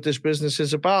 That's what this business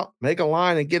is about. Make a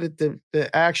line and get it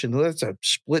to action. That's a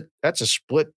split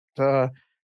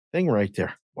thing right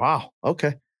there. Wow.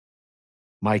 Okay.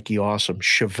 Mikey Awesome.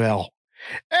 Chevelle.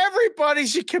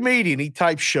 Everybody's a comedian. He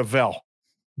types Chevelle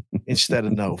instead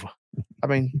of Nova. I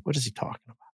mean, what is he talking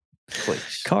about?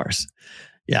 Please. Cars.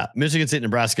 Yeah. Michigan State,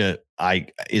 Nebraska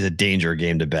is a danger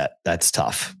game to bet. That's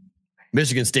tough.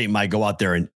 Michigan State might go out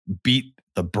there and beat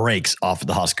the brakes off of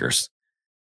the Huskers.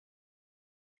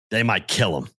 They might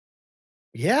kill them.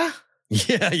 Yeah.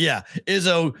 Yeah.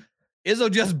 Izzo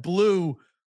just blew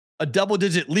a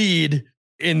double-digit lead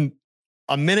in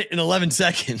a minute and 11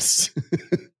 seconds.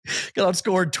 Got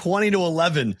outscored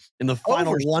 20-11 in the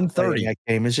final 130. That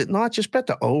game, is it not? Just bet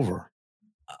the over.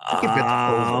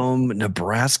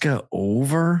 Nebraska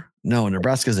over? No,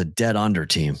 Nebraska's a dead under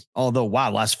team. Although, wow,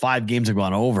 last 5 games have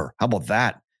gone over. How about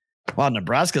that? Wow,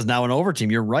 Nebraska's now an over team.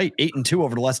 You're right. 8-2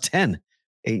 over the last 10.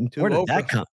 8-2.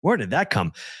 Where did that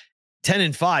come?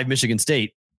 10-5, Michigan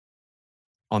State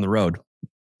on the road.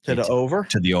 To the over?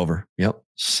 To the over. Yep.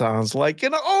 Sounds like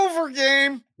an over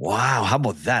game. Wow. How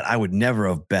about that? I would never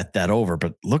have bet that over,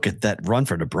 but look at that run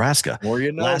for Nebraska. More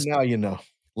you know, now you know.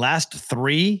 Last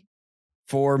 3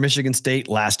 for Michigan State,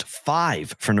 last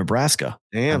 5 for Nebraska.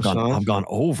 Damn, I've gone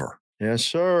over. Yes,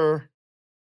 sir.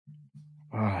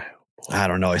 I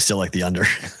don't know. I still like the under.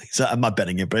 So I'm not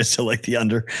betting it, but I still like the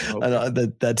under. Okay.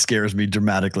 That scares me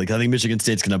dramatically. I think Michigan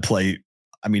State's going to play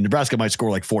I mean, Nebraska might score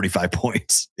like 45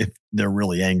 points if they're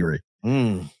really angry.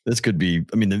 This could be,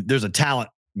 I mean, there's a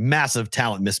massive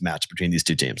talent mismatch between these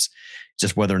two teams.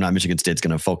 Just whether or not Michigan State's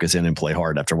going to focus in and play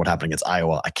hard after what happened against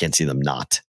Iowa, I can't see them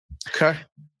not. Okay.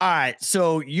 All right.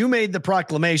 So you made the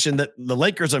proclamation that the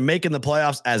Lakers are making the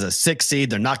playoffs as a 6 seed.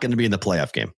 They're not going to be in the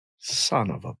playoff game. Son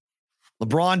of a.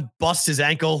 LeBron busts his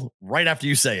ankle right after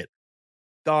you say it.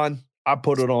 Done. I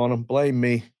put it on him. Blame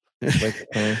me.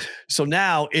 So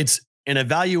now it's an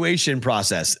evaluation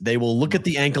process. They will look at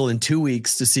the ankle in 2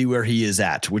 weeks to see where he is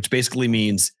at, which basically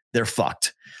means they're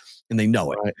fucked and they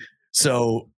know it. Right.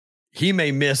 So he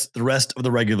may miss the rest of the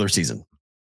regular season.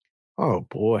 Oh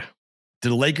boy. Do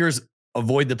the Lakers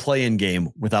avoid the play-in game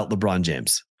without LeBron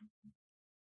James?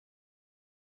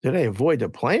 Do they avoid the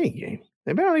play-in game?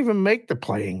 They may not even make the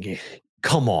play-in game.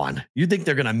 Come on. You think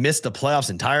they're going to miss the playoffs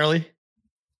entirely?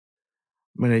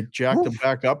 I mean, they jacked them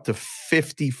back up to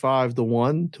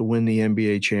 55-1 to win the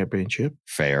NBA championship.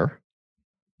 Fair.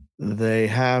 They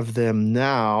have them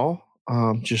now,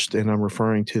 and I'm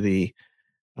referring to the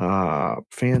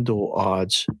FanDuel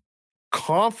odds.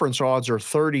 Conference odds are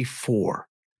 34.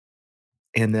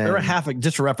 And then they're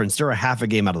just for reference, they're a half a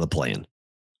game out of the play-in.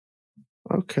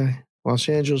 Okay. Los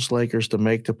Angeles Lakers to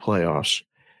make the playoffs.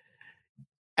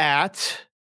 At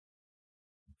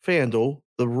FanDuel,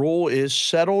 the rule is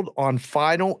settled on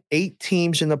final 8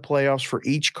 teams in the playoffs for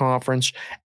each conference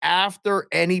after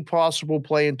any possible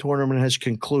play-in tournament has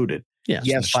concluded. Yes,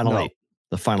 the final 8.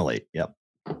 The final 8, yep.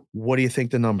 What do you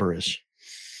think the number is?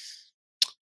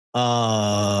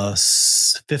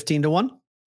 15-1.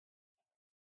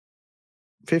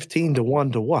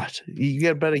 15-1 to what? You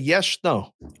get a better yes,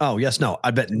 no. Oh, yes, no.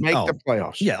 I bet make the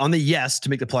playoffs. Yeah, on the yes to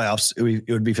make the playoffs,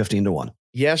 it would be 15-1.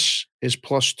 Yes is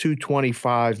plus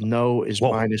 225. No is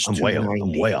minus 290.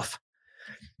 I'm way off.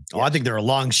 Oh, yes. I think they're a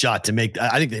long shot to make.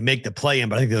 I think they make the play-in,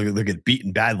 but I think they'll get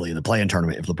beaten badly in the play-in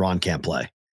tournament if LeBron can't play.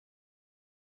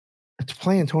 The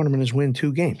play-in tournament is win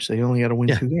 2 games. They only got to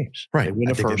win 2 games. Right. They win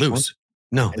the first one.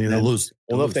 No, they'll lose.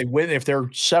 Well, if they win, if they're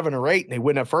 7 or 8 and they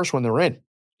win that first one, they're in.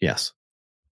 Yes.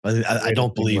 I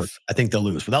don't believe. I think they'll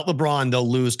lose. Without LeBron, they'll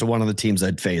lose to one of the teams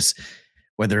I'd face,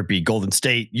 whether it be Golden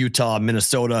State, Utah,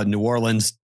 Minnesota, New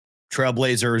Orleans,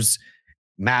 Trailblazers,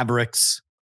 Mavericks,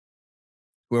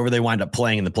 whoever they wind up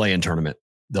playing in the play-in tournament,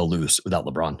 they'll lose without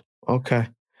LeBron. Okay.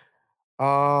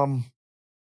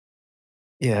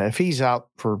 Yeah, if he's out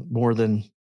for more than,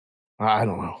 I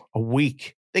don't know, a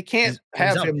week, they can't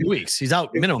have him 2 weeks. He's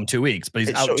out minimum 2 weeks, but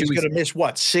he's out 2 weeks. He's going to miss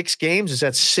what, 6 games? Is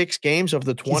that 6 games of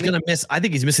the 20? He's going to miss. I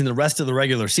think he's missing the rest of the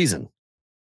regular season.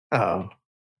 Oh,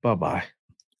 bye-bye.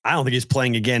 I don't think he's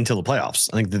playing again until the playoffs.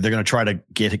 I think that they're going to try to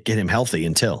get him healthy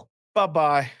until.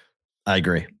 Bye-bye. I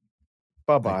agree.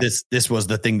 Bye-bye. Like this was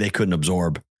the thing they couldn't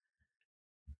absorb.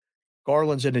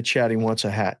 Garland's in the chat. He wants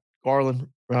a hat. Garland,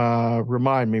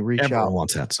 remind me, reach Everyone out.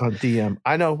 wants hats. On DM.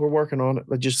 I know we're working on it.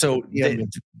 But just so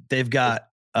they've got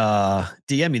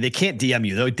DM me. They can't DM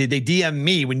you though. They DM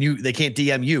me when they can't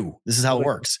DM you. This is how it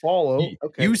works. Follow.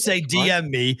 Okay. You say DM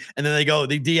me, and then they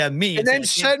DM me, and then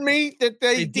send me that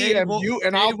they DM you,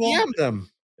 and I'll DM them.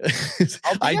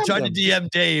 I tried to DM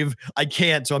Dave. I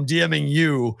can't, so I'm DMing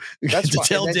you. That's to fine.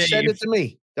 tell Dave. Send it to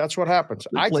me. That's what happens.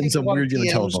 I take some weird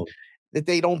telephone that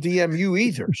they don't DM you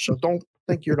either. So don't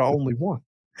think you're the only one.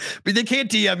 But they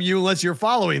can't DM you unless you're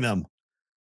following them.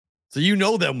 So you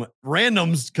know them.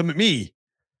 Randoms come at me.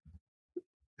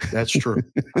 That's true.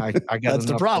 I got That's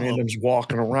the problem. Randoms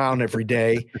walking around every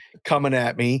day, coming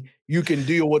at me. You can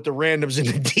deal with the randoms in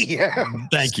the DM.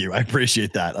 Thank you. I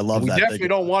appreciate that. I love that. We definitely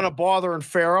don't want to bother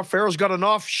Farrah. Farrah's got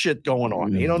enough shit going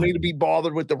on. He don't need to be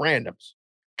bothered with the randoms.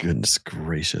 Goodness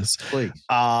gracious. Please.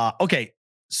 Okay.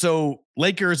 So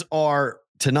Lakers are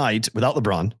tonight without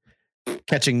LeBron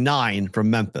catching 9 from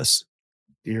Memphis.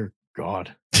 Dear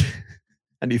God.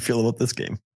 How do you feel about this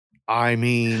game? I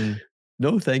mean,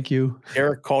 no, thank you.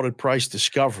 Eric called it price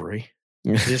discovery.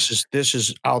 This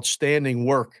is outstanding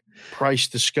work. Price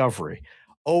discovery.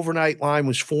 Overnight line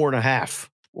was 4.5.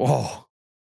 Whoa.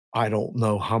 I don't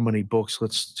know how many books.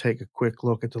 Let's take a quick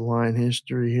look at the line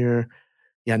history here.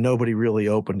 Yeah, nobody really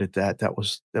opened at that. That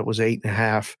was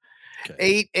 8.5.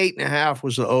 Okay. 8.5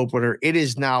 was the opener. It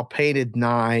is now painted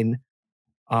 9.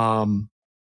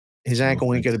 His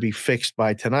ankle ain't going to be fixed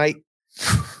by tonight.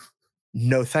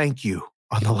 No, thank you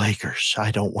on the Lakers. I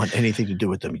don't want anything to do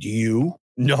with them. You?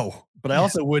 No, but I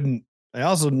also wouldn't. I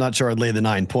also not sure I'd lay the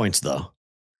 9 points though.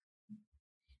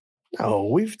 No,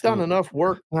 we've done enough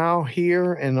work now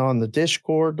here and on the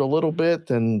Discord a little bit,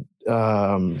 and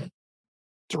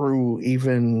through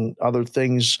even other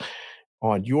things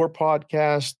on your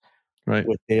podcast, right?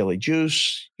 With Daily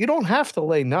Juice, you don't have to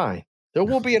lay 9. There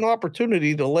will be an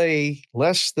opportunity to lay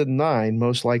less than 9,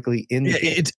 most likely in the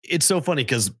game. It's so funny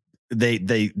because the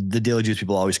Daily Juice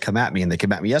people always come at me, and they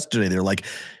came at me yesterday. They're like,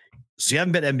 so you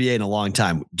haven't bet NBA in a long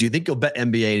time. Do you think you'll bet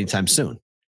NBA anytime soon? And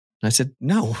I said,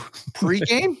 no.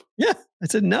 Pre-game? Yeah. I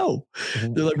said, no.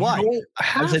 They're like, why?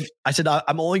 I said,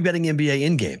 I'm only betting NBA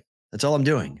in game. That's all I'm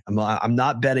doing. I'm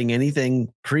not betting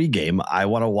anything pre-game. I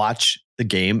want to watch the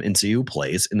game and see who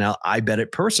plays. And now I bet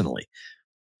it personally,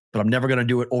 but I'm never going to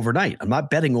do it overnight. I'm not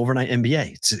betting overnight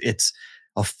NBA. It's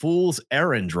a fool's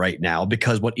errand right now,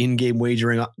 because what in-game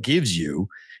wagering gives you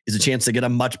is a chance to get a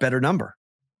much better number.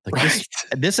 Like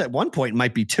this at one point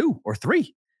might be 2 or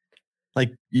 3.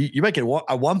 Like you might get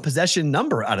a one possession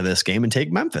number out of this game and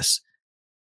take Memphis.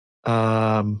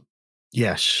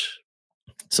 Yes.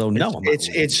 So no,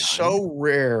 it's so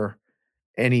rare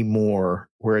anymore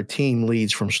where a team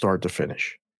leads from start to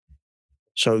finish.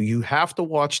 So you have to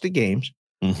watch the games,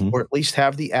 or at least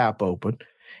have the app open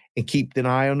and keep an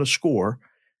eye on the score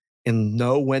and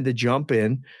know when to jump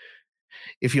in.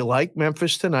 If you like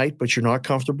Memphis tonight, but you're not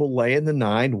comfortable laying the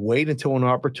 9, wait until an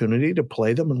opportunity to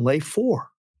play them and lay 4,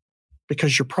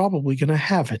 because you're probably going to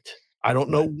have it. I don't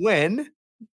know when,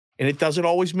 and it doesn't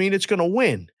always mean it's going to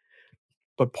win.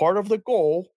 But part of the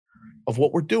goal of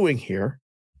what we're doing here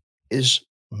is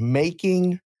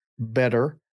making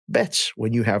better bets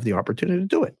when you have the opportunity to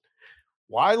do it.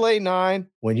 Why lay 9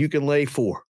 when you can lay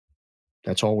 4?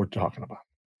 That's all we're talking about.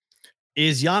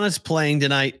 Is Giannis playing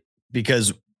tonight?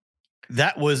 Because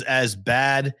that was as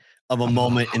bad of a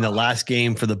moment in the last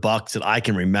game for the Bucks that I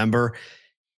can remember.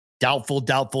 Doubtful.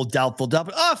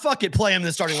 Oh, fuck it. Play him in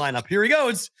the starting lineup. Here he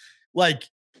goes. Like,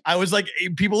 I was like,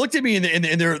 people looked at me and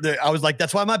they're I was like,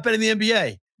 that's why I'm not betting the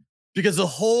NBA, because the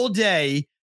whole day,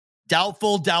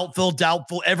 doubtful.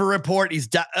 Every report, he's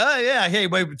hey,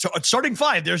 wait, starting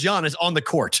 5. There's Giannis on the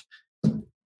court.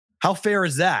 How fair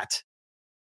is that?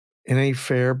 It ain't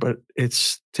fair, but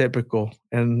it's typical.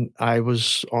 And I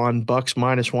was on Bucks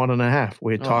minus 1.5.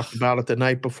 We had talked about it the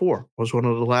night before. It was one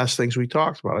of the last things we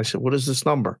talked about. I said, what is this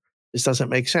number? This doesn't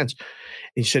make sense.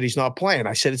 He said he's not playing.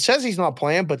 I said, it says he's not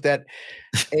playing, but that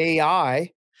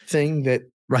AI thing that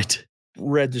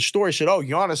read the story said, oh,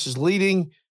 Giannis is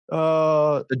leading.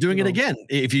 They're doing it again.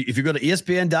 If you go to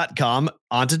ESPN.com,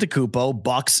 Antetokounmpo,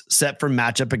 Bucks set for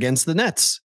matchup against the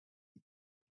Nets.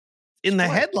 In the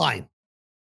headline.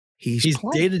 He's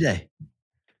day to day.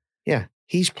 Yeah,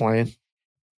 he's playing.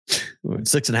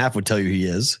 6.5 would tell you he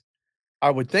is. I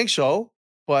would think so.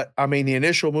 But, I mean, the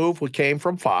initial move came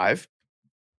from 5.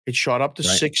 It shot up to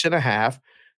 6.5.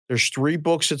 There's 3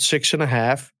 books at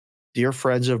 6.5. Dear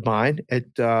friends of mine at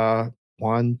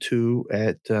 1, 2,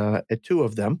 at 2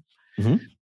 of them.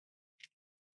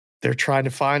 They're trying to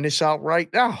find this out right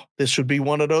now. This would be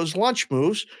one of those lunch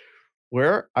moves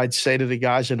where I'd say to the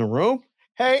guys in the room,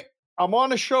 hey, I'm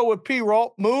on a show with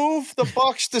P-Roll. Move the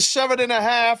Bucks to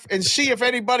 7.5 and see if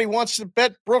anybody wants to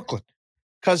bet Brooklyn.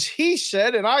 Because he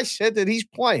said, and I said that he's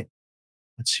playing.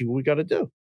 Let's see what we got to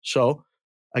do. So,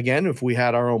 again, if we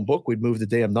had our own book, we'd move the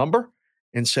damn number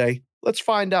and say, let's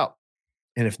find out.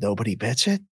 And if nobody bets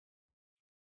it,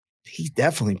 he's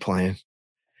definitely playing.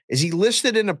 Is he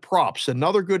listed in the props?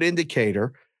 Another good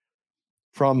indicator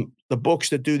from the books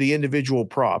that do the individual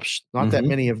props. Not that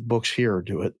many of books here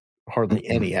do it. Hardly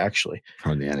any, actually.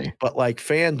 Hardly any. But like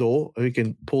FanDuel, we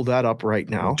can pull that up right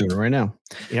now. Do it right now.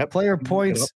 Yep. Player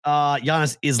points.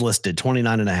 Giannis is listed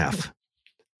 29.5.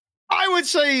 I would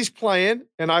say he's playing,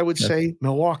 and I would say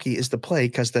Milwaukee is the play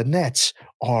because the Nets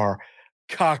are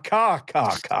ka.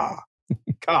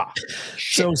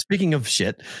 So speaking of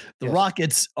shit, the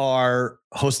Rockets are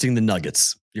hosting the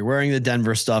Nuggets. You're wearing the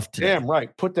Denver stuff today. Damn right.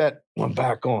 Put that one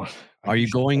back on. Are you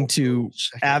going to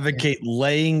advocate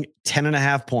laying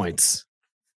 10.5 points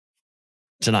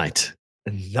tonight?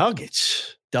 The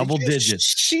Nuggets. Double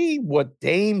digits. See what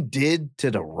Dame did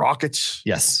to the Rockets?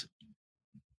 Yes.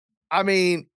 I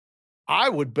mean, I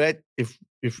would bet if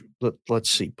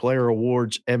let's see, player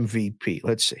awards MVP.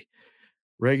 Let's see.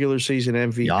 Regular season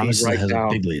MVP Giannis right has now.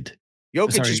 A big lead.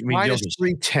 Jokic is minus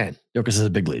 310. Jokic has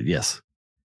a big lead, yes.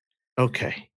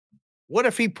 Okay. What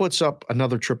if he puts up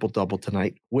another triple-double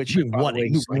tonight? Which what do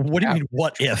you mean?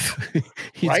 What if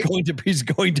he's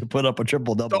going to put up a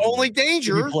triple-double? The only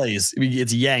danger he plays. I mean,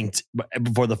 it's yanked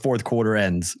before the fourth quarter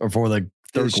ends or before the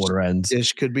third quarter ends.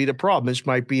 This could be the problem. This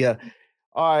might be all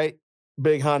right,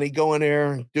 big honey, go in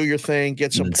there, do your thing,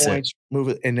 get some points, move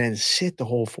it, and then sit the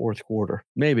whole fourth quarter.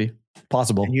 Maybe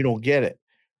possible, and you don't get it.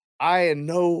 I in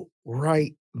no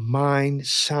right mind,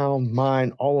 sound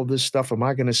mind, all of this stuff. Am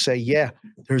I going to say, yeah,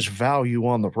 there's value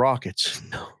on the Rockets?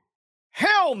 No.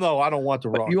 Hell no, I don't want the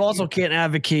Rockets. You also can't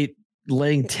advocate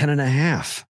laying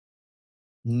 10.5.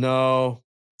 No.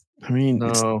 I mean,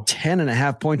 it's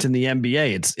 10.5 points in the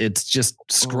NBA. It's just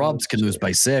scrubs can lose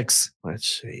by 6.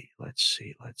 Let's see.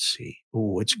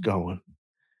 Oh, it's going.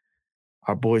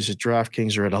 Our boys at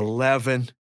DraftKings are at 11.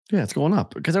 Yeah, it's going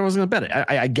up because everyone's going to bet it.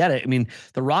 I get it. I mean,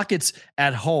 the Rockets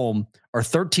at home are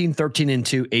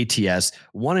 13-2 ATS,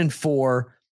 1-4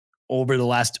 over the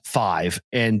last 5,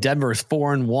 and Denver is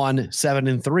 4-1,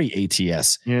 7-3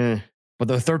 ATS. Yeah, but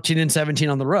they're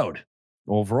 13-17 on the road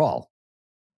overall.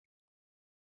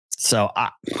 So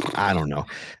I don't know.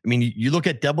 I mean, you look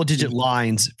at double-digit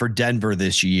lines for Denver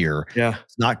this year. Yeah,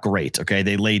 it's not great. Okay,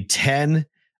 they laid 10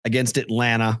 against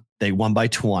Atlanta. They won by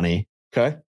 20.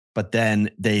 Okay. But then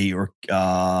they were, they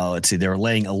were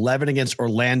laying 11 against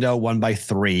Orlando, won by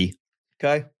 3.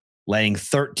 Okay. Laying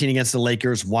 13 against the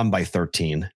Lakers, won by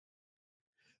 13.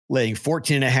 Laying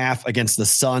 14.5 against the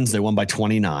Suns, they won by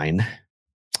 29.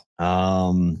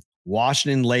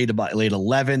 Washington laid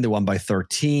 11, they won by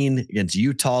 13. Against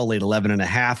Utah, laid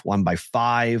 11.5, won by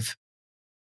 5.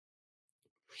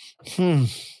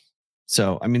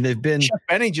 So, I mean, they've been. Chef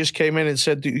Benny just came in and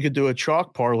said you could do a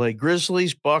chalk parlay.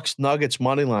 Grizzlies, Bucks, Nuggets,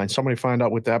 money line. Somebody find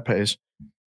out what that pays.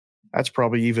 That's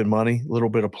probably even money, a little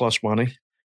bit of plus money.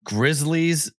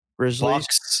 Grizzlies,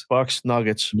 Bucks,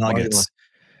 Nuggets.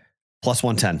 Plus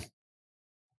 110.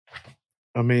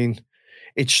 I mean,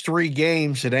 it's 3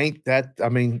 games. It ain't that. I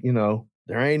mean,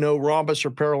 there ain't no rhombus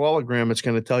or parallelogram. It's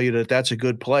going to tell you that that's a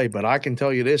good play. But I can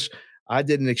tell you this. I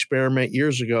did an experiment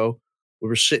years ago. We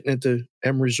were sitting at the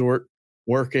M Resort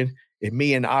working, and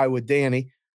me and I with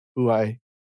Danny, who I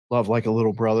love like a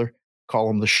little brother, call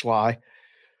him the Schley.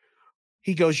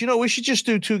 He goes, we should just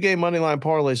do 2-game money line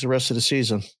parlays the rest of the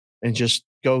season and just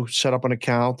go set up an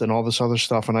account and all this other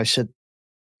stuff. And I said,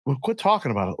 well, quit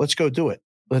talking about it. Let's go do it.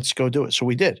 So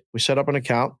we did. We set up an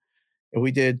account and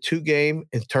we did 2-game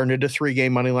and turned into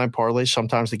 3-game money line parlays.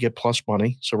 Sometimes they get plus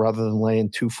money. So rather than laying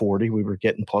 240, we were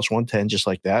getting plus 110, just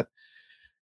like that.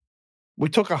 We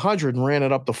took 100 and ran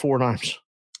it up to 4 times.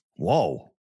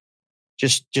 Whoa.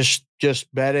 Just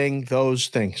betting those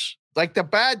things. Like the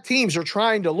bad teams are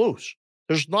trying to lose.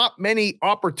 There's not many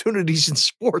opportunities in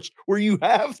sports where you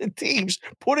have the teams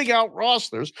putting out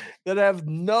rosters that have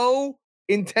no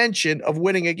intention of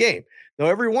winning a game. Now,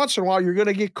 every once in a while, you're going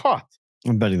to get caught.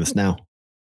 I'm betting this now.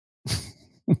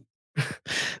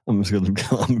 I'm just going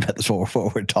to bet this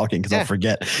while we're talking because I'll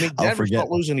forget. I mean, Denver's not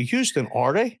losing to Houston,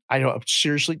 are they? I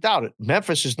seriously doubt it.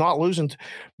 Memphis is not losing.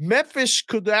 Memphis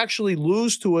could actually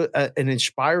lose to an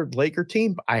inspired Laker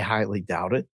team. I highly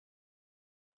doubt it.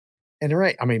 And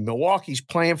right, I mean, Milwaukee's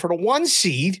playing for the 1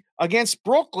 seed against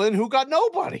Brooklyn, who got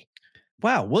nobody.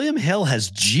 Wow, William Hill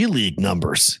has G League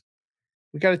numbers.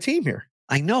 We got a team here.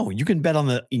 I know. You can bet on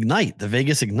the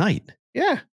Vegas Ignite.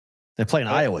 Yeah. They're playing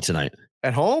Iowa tonight.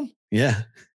 At home? Yeah.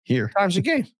 Here. What time's the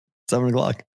game?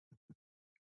 7:00.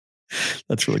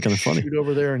 That's really kind of funny. Shoot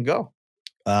over there and go.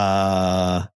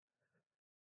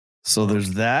 So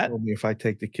there's that. Tell me if I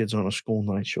take the kids on a school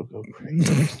night, she'll go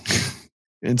crazy.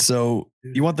 And so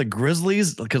you want the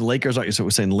Grizzlies? Because Lakers aren't. So we're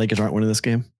saying the Lakers aren't winning this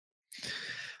game.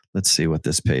 Let's see what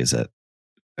this pays at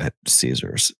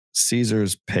Caesars.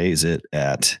 Caesars pays it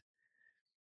at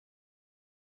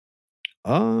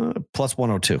plus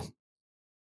 102.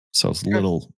 So it's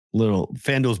little.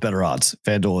 FanDuel's better odds.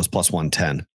 FanDuel is plus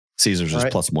 110. Caesars is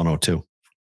plus 102.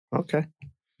 Okay.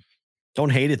 Don't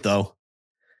hate it though.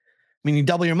 I mean, you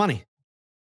double your money.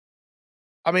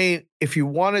 I mean, if you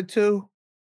wanted to,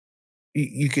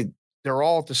 you could. They're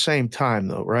all at the same time,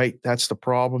 though, right? That's the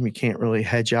problem. You can't really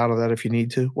hedge out of that if you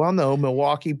need to. Well, no,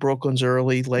 Milwaukee, Brooklyn's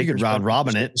early. Lakers, you could round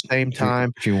robin it at the same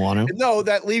time if you want to. No,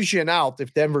 that leaves you an out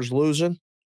if Denver's losing.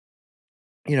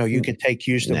 You can take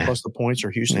Houston plus the points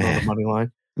or Houston on the money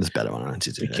line. Just bet it on it.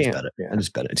 You can't. I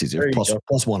just bet it. It's easier.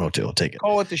 Plus 102. I'll take it.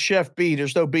 Call it the Chef B.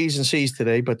 There's no B's and C's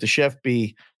today, but the Chef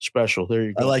B special. There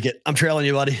you go. I like it. I'm trailing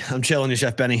you, buddy. I'm trailing you,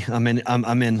 Chef Benny. I'm in.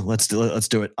 I'm in. Let's do it. Let's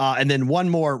do it. And then one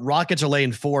more. Rockets are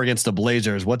laying 4 against the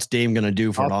Blazers. What's Dame going to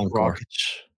do for an encore?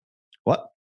 Rockets. What?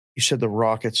 You said the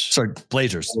Rockets. Sorry,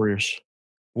 Blazers.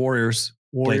 Warriors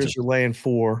Blazers are laying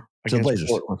 4 against Blazers.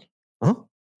 Portland. Huh?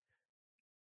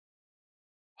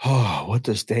 Oh, what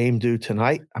does Dame do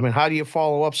tonight? I mean, how do you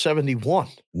follow up 71?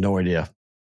 No idea.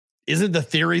 Isn't the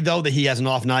theory, though, that he has an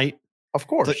off night? Of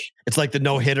course. It's like the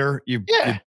no-hitter. You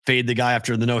fade the guy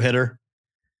after the no-hitter.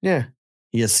 Yeah.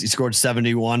 He scored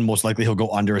 71. Most likely he'll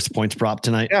go under his points prop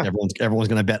tonight. Yeah. Everyone's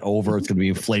going to bet over. It's going to be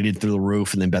inflated through the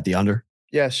roof and then bet the under.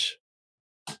 Yes.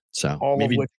 So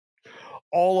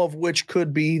all of which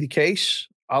could be the case.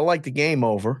 I like the game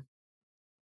over.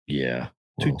 Yeah.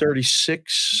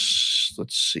 236.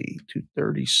 Let's see.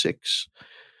 236.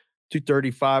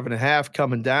 235.5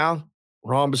 coming down.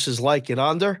 Rhombus like it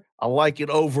under. I like it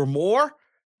over more.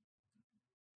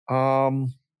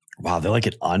 Wow, they like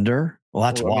it under? Well,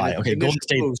 that's why. Okay, Golden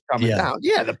State coming down.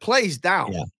 Yeah, the play's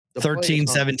down. Yeah. 13,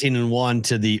 17, and 1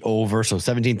 to the over. So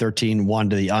 17, 13, 1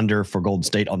 to the under for Golden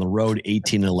State on the road.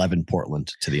 18 and 11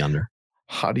 Portland to the under.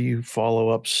 How do you follow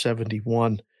up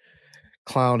 71?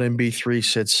 Clown MB3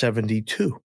 said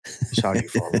 72. Is how you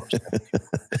follow up 72.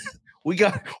 We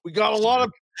got a lot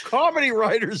of comedy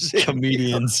writers,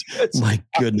 comedians. My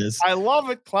goodness, I love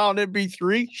it. Clown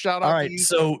MB3. Shout out. All right, to you.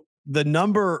 So the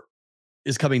number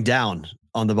is coming down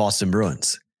on the Boston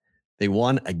Bruins. They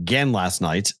won again last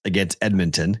night against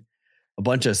Edmonton. A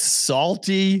bunch of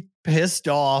salty, pissed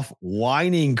off,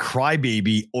 whining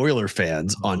crybaby Oiler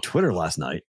fans on Twitter last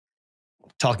night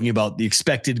talking about the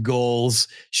expected goals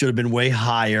should have been way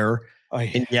higher.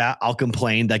 And yeah, I'll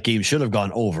complain. That game should have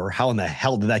gone over. How in the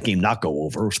hell did that game not go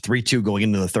over? It was 3-2 going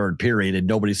into the third period, and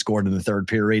nobody scored in the third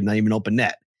period, not even open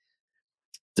net.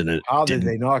 How did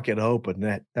they not get open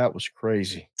net? That was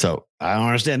crazy. So I don't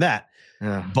understand that.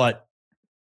 Yeah. But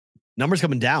numbers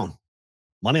coming down.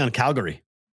 Money on Calgary.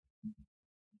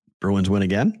 Bruins win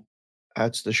again.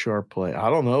 That's the sharp play. I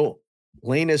don't know.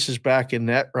 Linus is back in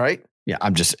net, right? Yeah,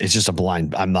 it's just a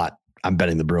blind. I'm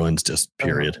betting the Bruins, just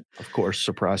period. Of course.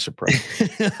 Surprise, surprise.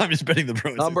 I'm just betting the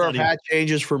Bruins. Number of hat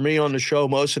changes for me on the show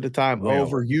most of the time.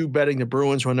 Over you betting the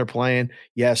Bruins when they're playing.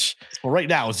 Yes. Well, right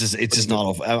now it's just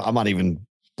not. I'm not even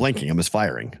blinking. I'm just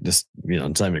firing. Just,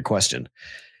 it's not even a question.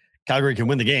 Calgary can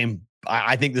win the game.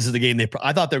 I think this is the game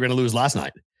I thought they were going to lose last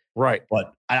night. Right.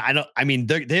 But I don't. I mean,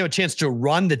 they have a chance to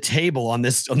run the table on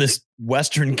this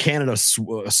Western Canada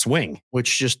swing,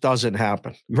 which just doesn't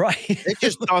happen. Right. It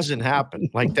just doesn't happen.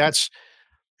 Like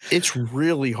it's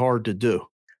really hard to do.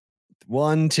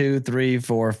 1, 2, 3,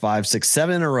 4, 5, 6,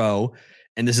 7 in a row,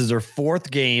 and this is their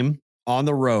fourth game on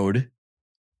the road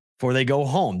before they go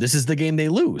home. This is the game they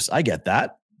lose. I get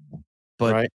that,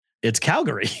 but it's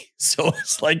Calgary, so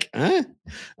it's like I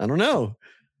don't know.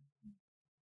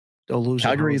 They'll lose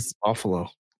Calgary's Buffalo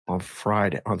on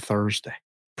Thursday.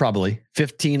 Probably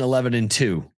 15, 11, and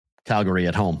 2. Calgary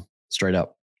at home, straight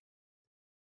up.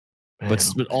 Man, but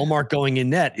Allmark going in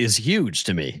net is huge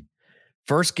to me.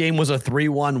 First game was a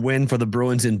 3-1 win for the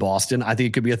Bruins in Boston. I think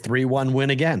it could be a 3-1 win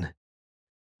again.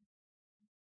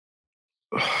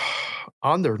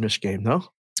 Under in this game, though?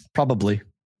 Probably.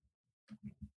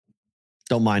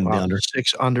 Don't mind the under.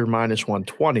 6 under minus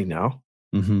 120 now.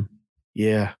 Mm-hmm.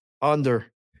 Yeah, under.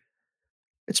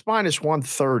 It's minus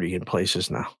 130 in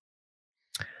places now.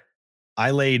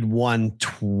 I laid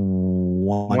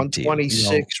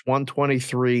 126,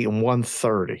 123, and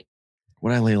 130.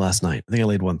 What did I lay last night? I think I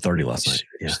laid 130 last night.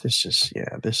 Yeah.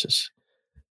 This is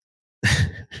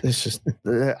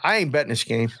I ain't betting this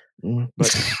game,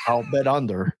 but I'll bet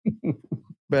under.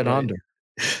 Under.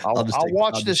 I'll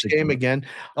watch this game again.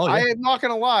 Oh, yeah. I am not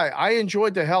going to lie. I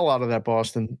enjoyed the hell out of that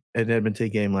Boston and Edmonton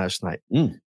game last night.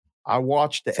 I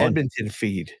watched the Edmonton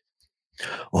feed.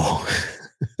 Oh,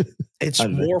 it's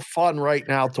more fun right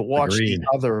now to watch the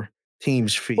other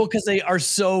teams' feed. Well, because they are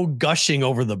so gushing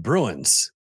over the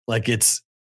Bruins. Like it's,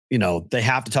 they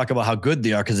have to talk about how good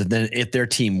they are because then if their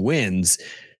team wins,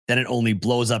 then it only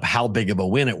blows up how big of a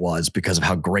win it was because of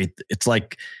how great it's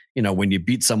like. When you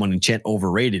beat someone and chant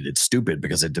overrated, it's stupid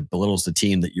because it belittles the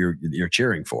team that you're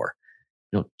cheering for.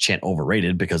 You don't chant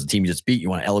overrated because the team you just beat, you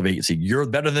want to elevate and say you're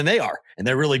better than they are and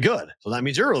they're really good. So that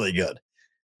means you're really good.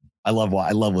 I love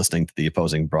listening to the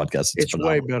opposing broadcast. It's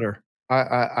way better.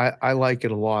 I like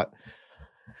it a lot.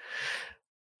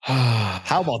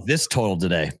 How about this total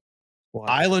today? Wow.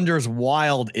 Islanders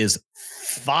Wild is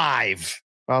 5.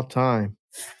 About time.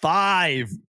 5.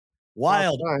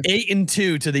 Wild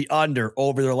 8-2 to the under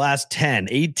over their last 10,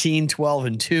 18, 12,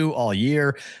 and 2 all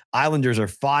year. Islanders are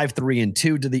 5-3-2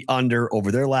 to the under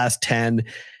over their last 10. It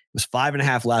was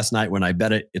 5.5 last night when I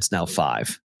bet it. It's now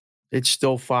 5. It's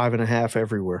still 5.5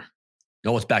 everywhere.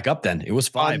 No, it's back up then. It was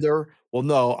 5. Under. Well,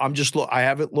 no, I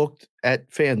haven't looked at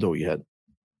FanDuel yet,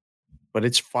 but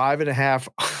it's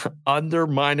 5.5 under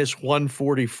minus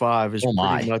 145 is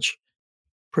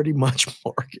pretty much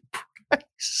market price.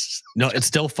 No, it's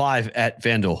still 5 at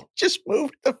FanDuel. Just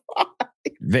move to 5.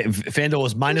 FanDuel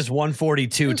was minus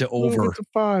 142 to over to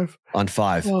 5 on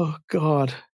 5. Oh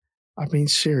God. I mean,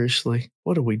 seriously,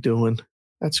 what are we doing?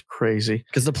 That's crazy.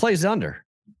 Because the play's under.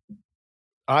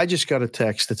 I just got a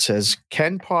text that says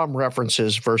Ken Palm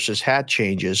references versus hat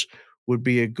changes would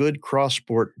be a good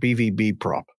cross-sport BVB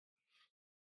prop.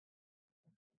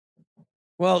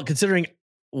 Well, considering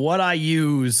what I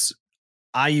use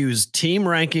team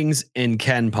rankings in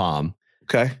Ken Palm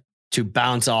to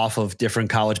bounce off of different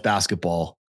college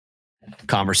basketball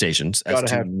conversations.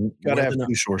 Gotta have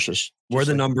two sources. Where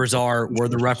the numbers are, where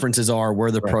the references are,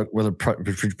 where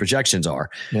the projections are.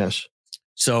 Yes.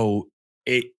 So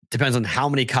it depends on how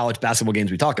many college basketball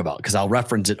games we talk about, because I'll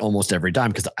reference it almost every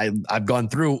time, because I've gone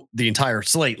through the entire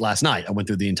slate last night. I went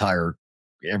through the entire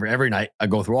every night. I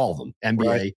go through all of them: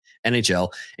 NBA,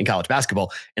 NHL, and college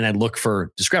basketball, and I look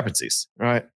for discrepancies.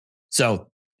 Right. So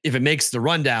if it makes the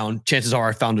rundown, chances are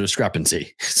I found a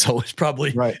discrepancy. So it's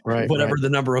probably whatever the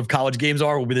number of college games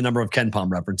are will be the number of Ken Palm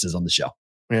references on the show.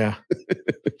 Yeah.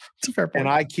 It's a fair point. And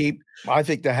I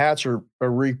think the hats are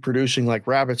reproducing like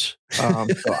rabbits. So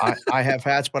I have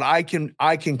hats, but I can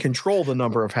control the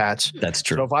number of hats. That's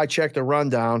true. So if I check the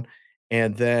rundown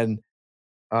and then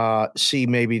see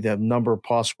maybe the number of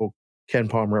possible Ken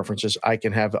Palm references, I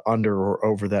can have under or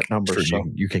over that number. True. So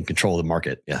you can control the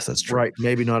market. Yes, that's true. Right.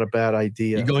 Maybe not a bad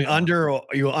idea. You going under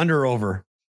or over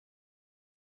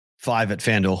 5 at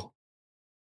FanDuel?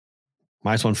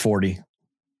 Minus 140.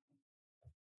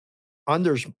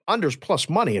 Unders plus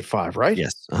money at 5, right?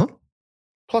 Yes. Uh-huh.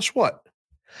 Plus what?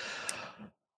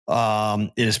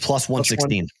 It is plus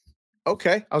 116.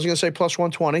 Okay. I was going to say plus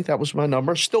 120. That was my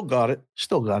number. Still got it.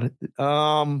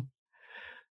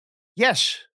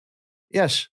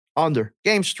 Yes. Under.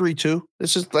 Game's 3-2.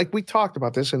 This is like, we talked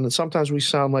about this, and sometimes we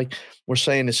sound like we're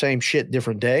saying the same shit,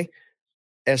 different day.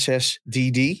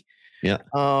 SSDD. Yeah.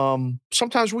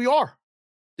 Sometimes we are.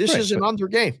 This is an under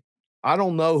game. I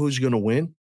don't know who's going to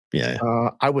win. Yeah.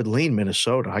 I would lean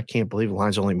Minnesota. I can't believe the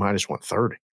line's only minus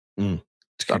 130.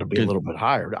 It's got to be a little bit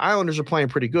higher. The Islanders are playing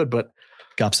pretty good, but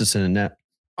Gobson's in a net.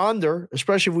 Under,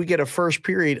 especially if we get a first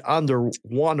period under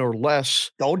 1 or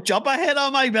less. Don't jump ahead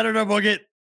on my better to book it.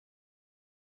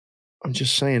 I'm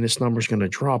just saying this number's going to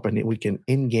drop, and we can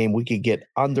we could get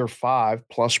under 5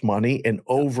 plus money and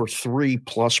over 3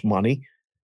 plus money.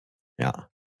 Yeah.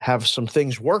 Have some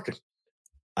things working.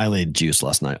 I laid juice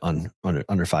last night on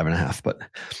under 5.5, but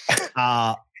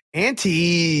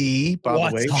Auntie, by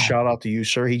the way, shout out to you,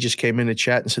 sir. He just came in the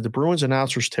chat and said the Bruins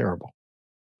announcer's terrible.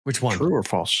 Which one? True or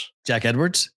false? Jack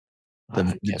Edwards?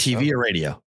 The TV or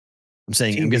radio? I'm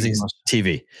saying, I'm guessing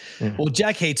TV. Yeah. Well,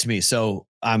 Jack hates me, so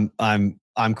I'm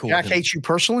cool. Jack hates you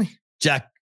personally? Jack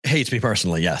hates me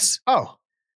personally, yes. Oh.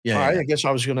 Yeah, all right. I guess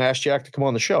I was going to ask Jack to come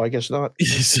on the show. I guess not.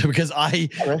 Because I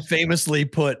famously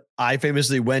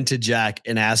went to Jack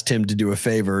and asked him to do a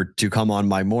favor to come on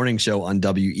my morning show on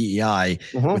WEEI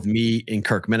with me and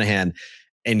Kirk Minahan.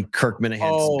 And Kirk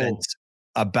Minahan spent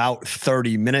about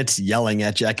 30 minutes yelling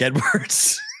at Jack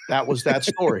Edwards. That was that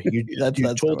story. You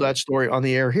told that story on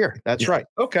the air here. That's right.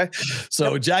 Okay.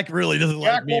 So Jack really doesn't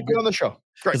like me. Jack won't be on the show.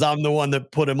 Because I'm the one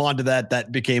that put him onto that.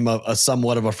 That became a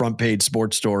somewhat of a front page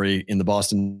sports story in the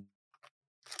Boston.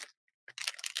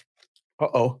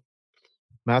 Uh-oh.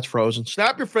 Matt's frozen.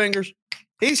 Snap your fingers.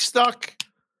 He's stuck.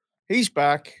 He's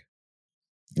back.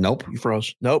 Nope. You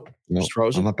froze. Nope. He's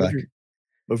frozen. I'm not back.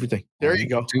 Move your thing. There you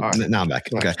go. Right. Now I'm back.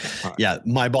 Okay. Right. Yeah.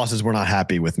 My bosses were not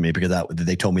happy with me because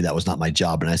they told me that was not my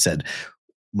job. And I said,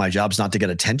 my job's not to get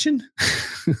attention.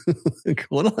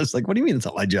 What else? Like, what do you mean it's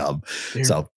not my job? Here.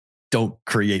 So don't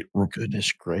create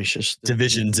goodness gracious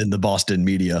divisions in the Boston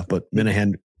media. But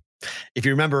Minahan, if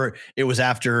you remember, it was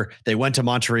after they went to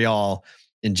Montreal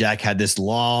and Jack had this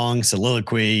long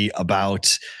soliloquy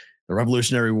about the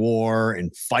Revolutionary War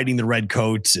and fighting the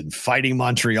Redcoats and fighting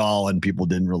Montreal, and people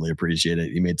didn't really appreciate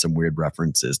it. He made some weird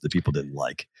references that people didn't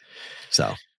like.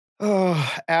 So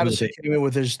Addison came in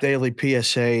with his daily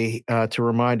PSA to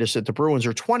remind us that the Bruins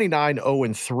are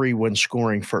 29-0-3 when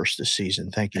scoring first this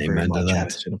season. Thank you very much,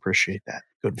 Addison. Appreciate that.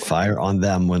 Good work. Fire on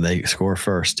them when they score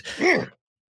first. Yeah.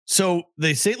 So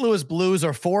the St. Louis Blues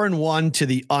are 4-1 to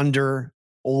the under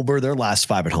over their last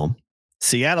 5 at home.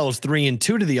 Seattle is 3-2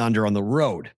 to the under on the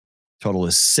road. Total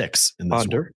is 6 in this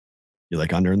under. One. You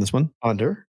like under in this one?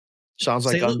 Under. Sounds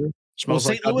like under. Smells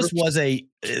like under. St. Louis was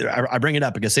I bring it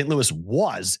up because St. Louis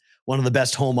was one of the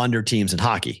best home under teams in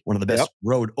hockey, one of the best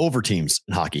road over teams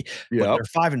in hockey. But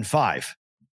they're 5-5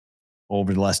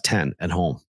 over the last 10 at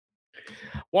home.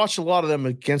 Watched a lot of them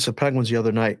against the Penguins the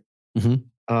other night.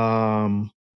 Mm-hmm.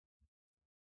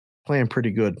 Playing pretty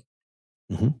good.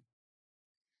 Mm-hmm.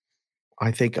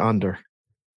 I think under.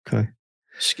 Okay.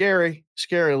 Scary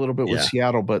a little bit with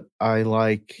Seattle, but I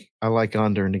like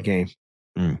under in the game.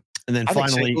 Mm. And then I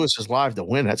finally, think St. Louis is live to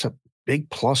win. That's a big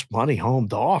plus money home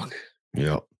dog.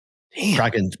 Yeah.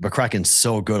 Kraken's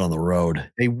so good on the road.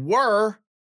 They were.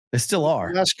 They still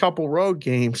are. Last couple road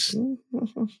games.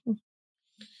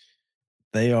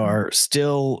 They are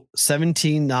still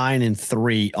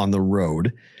 17-9-3 on the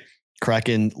road.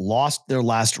 Kraken lost their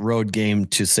last road game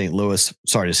to San Jose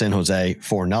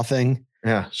 4-0.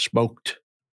 Yeah, smoked.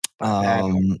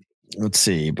 let's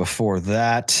see. Before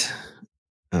that,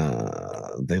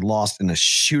 they lost in a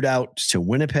shootout to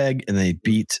Winnipeg, and they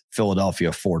beat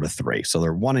Philadelphia 4-3. So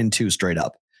they're 1-2 straight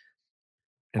up.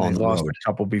 And they lost a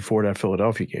couple before that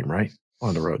Philadelphia game, right?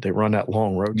 On the road. They run that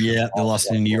long road trip. Yeah, they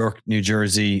lost in New York, New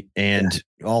Jersey, and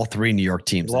all three New York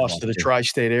teams. Lost to the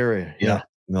tri-state area. Yeah.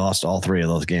 They lost all three of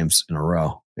those games in a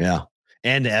row. Yeah.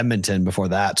 And to Edmonton before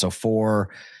that. So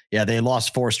they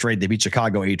lost 4 straight. They beat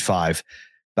Chicago 8-5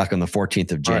 back on the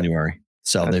 14th of January. Right.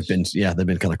 So they've been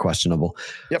kind of questionable.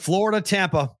 Yep. Florida,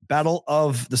 Tampa, Battle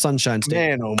of the Sunshine State.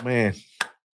 Man, oh man.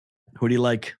 Who do you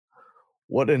like?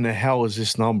 What in the hell is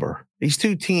this number? These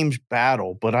two teams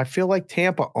battle, but I feel like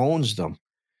Tampa owns them.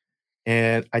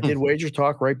 And I did wager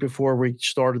talk right before we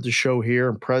started the show here,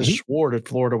 and Prez swore that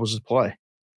Florida was the play.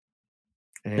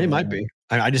 And they might be.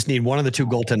 I just need one of the two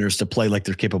goaltenders to play like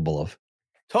they're capable of.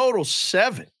 Total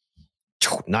 7.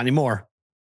 Not anymore.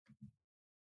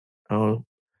 Oh,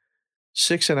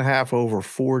 6.5 over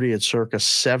 40 at Circa,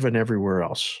 7 everywhere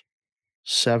else.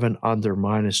 7 under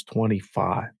minus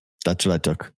 25. That's what I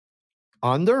took.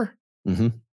 Under? Mm-hmm.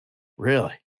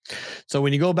 Really? So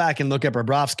when you go back and look at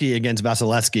Bobrovsky against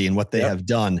Vasilevsky and what they have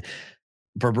done,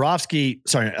 Vasilevsky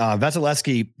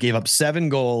gave up 7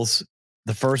 goals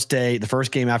the first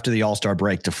game after the All-Star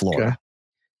break to Florida. Okay.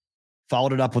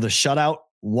 Followed it up with a shutout,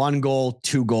 1 goal,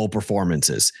 2 goal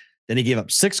performances. Then he gave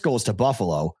up 6 goals to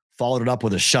Buffalo, followed it up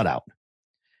with a shutout.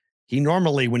 He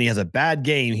normally, when he has a bad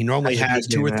game, he normally has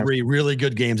 2 or 3 really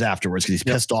good games afterwards because he's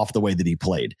pissed off the way that he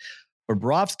played.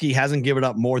 Bobrovsky hasn't given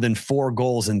up more than 4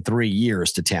 goals in 3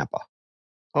 years to Tampa.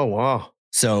 Oh, wow.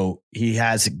 So he's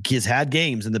had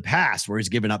games in the past where he's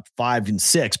given up 5 and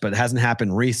 6, but it hasn't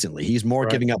happened recently. He's more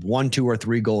giving up 1, 2, or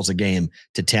 3 goals a game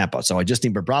to Tampa. So I just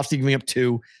need Bobrovsky giving up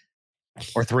 2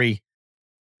 or 3,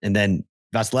 and then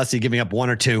Vasilevsky giving up 1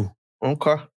 or 2.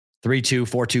 Okay. 3-2,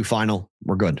 4-2 final.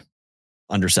 We're good.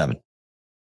 Under 7.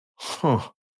 Huh.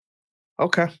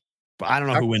 Okay. But I don't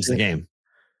know who wins the game.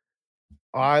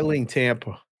 I lean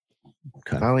Tampa.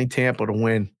 Okay. I lean Tampa to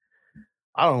win.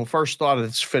 I don't know. First thought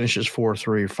it finishes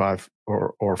 4-3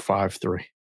 or 5-3.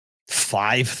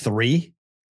 5-3?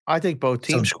 I think both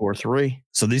teams score 3.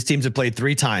 So these teams have played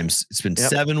 3 times. It's been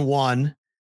 7-1,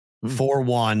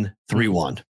 4-1,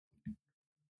 3-1.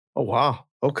 Oh wow.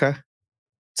 Okay.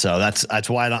 So that's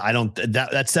why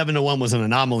that 7-1 was an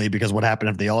anomaly because what happened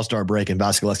after the All-Star break and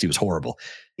Vasilevsky was horrible.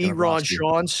 Ron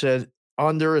Sean said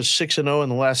under is 6-0 in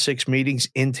the last 6 meetings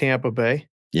in Tampa Bay.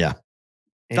 Yeah.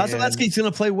 Vasilevsky's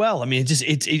going to play well. I mean,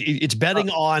 it's betting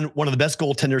on one of the best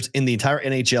goaltenders in the entire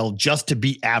NHL just to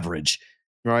be average.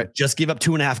 Right. Just give up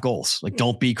 2.5 goals. Like,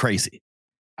 don't be crazy.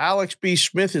 Alex B.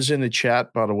 Smith is in the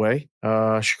chat, by the way.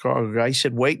 Chicago guy. He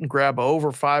said, wait and grab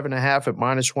over 5.5 at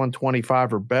minus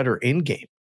 125 or better in game.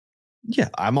 Yeah,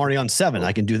 I'm already on 7.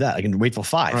 I can do that. I can wait till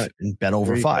 5 and bet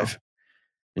over 5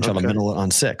 and try to middle it on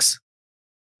 6.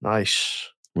 Nice.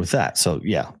 With that. So,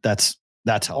 yeah, that's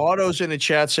how. Otto's in the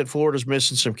chat said Florida's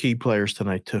missing some key players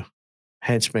tonight, too.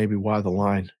 Hence, maybe why the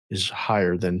line is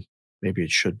higher than maybe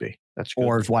it should be. That's good.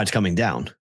 Or it's why it's coming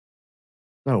down.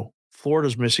 No,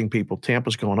 Florida's missing people.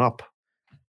 Tampa's going up.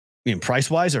 You mean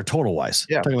price-wise or total-wise?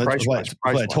 Yeah, price-wise.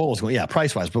 Total's going. Yeah,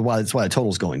 price-wise, but that's why the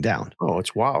total's going down. Oh,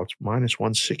 it's wow. It's minus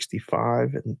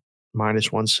 165 and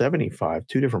minus 175.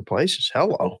 2 different places.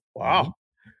 Hello. Wow.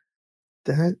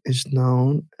 That is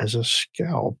known as a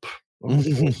scalp.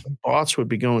 Bots would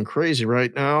be going crazy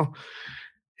right now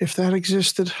if that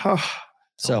existed.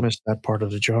 So I missed that part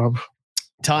of the job.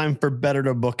 Time for Better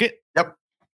to Book It. Yep.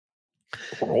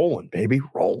 Rolling, baby.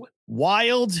 Rolling.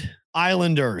 Wild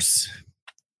Islanders.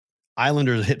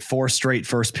 Islanders hit 4 straight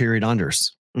first period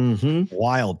unders. Mm-hmm.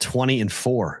 Wild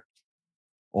 20-4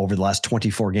 over the last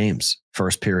 24 games.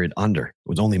 First period under. It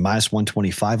was only minus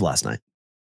 125 last night.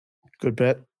 Good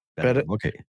bet. Bet it.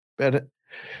 Okay. Bet it.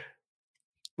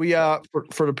 We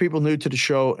for the people new to the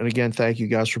show, and again, thank you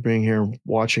guys for being here and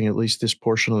watching at least this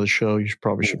portion of the show. You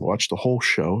probably should watch the whole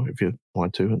show if you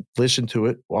want to and listen to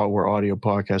it while our audio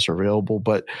podcasts are available.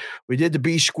 But we did the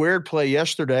B squared play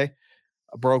yesterday.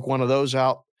 I broke one of those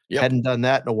out. Yep. Hadn't done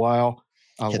that in a while.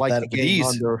 I like the game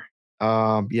under.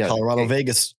 Colorado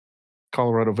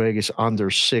Vegas under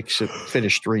 6. It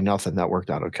finished 3-0. That worked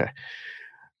out okay.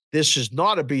 This is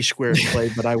not a B squared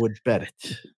play, but I would bet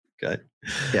it. Okay.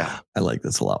 Yeah. I like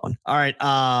this a lot one. All right.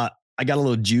 I got a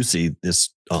little juicy this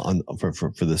for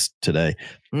this today.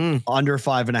 Under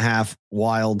 5.5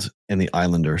 Wild and the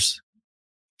Islanders.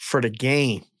 For the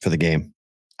game.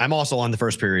 I'm also on the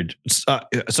first period. I'm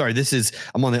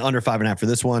on the under 5.5 for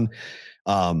this one.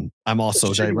 I'm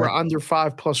also we're under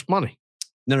 5 plus money.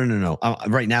 No.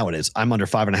 Right now it is. I'm under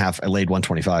 5.5. I laid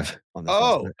 125 on this.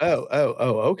 Oh,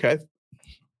 okay.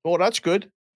 Oh, that's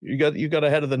good. You got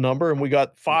ahead of the number, and we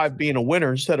got 5 being a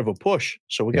winner instead of a push.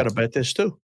 So we got to bet this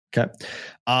too. Okay.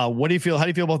 What do you feel? How do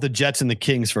you feel about the Jets and the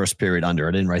Kings first period under?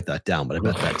 I didn't write that down, but I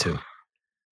bet that too.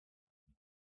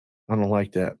 I don't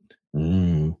like that.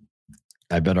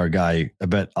 I bet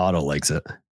Otto likes it.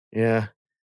 Yeah.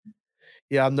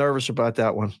 Yeah, I'm nervous about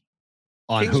that one.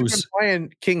 On Kings who's have been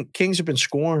playing? Kings have been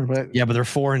scoring, but yeah, but they're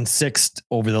 4-6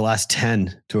 over the last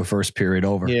 10 to a first period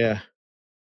over. Yeah.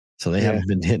 So they haven't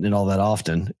been hitting it all that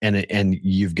often. And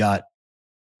you've got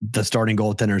the starting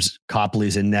goaltenders,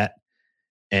 Copley's in net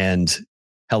and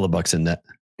Hellebuck's in net.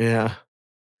 Yeah.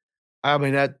 I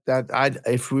mean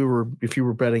if you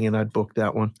were betting it, I'd book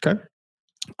that one. Okay.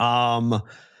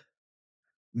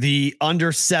 The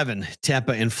under 7,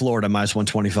 Tampa in Florida,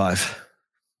 -125.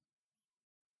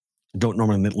 Don't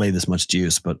normally lay this much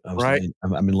juice, but I've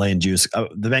been laying juice.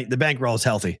 The bankroll is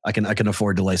healthy. I can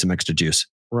afford to lay some extra juice.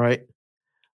 Right.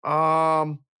 I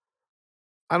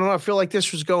don't know. I feel like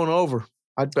this was going over.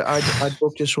 I'd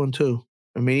book this one too.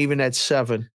 I mean, even at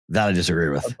 7, that I disagree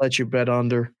with. I'd let you bet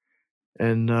under,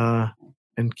 and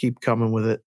keep coming with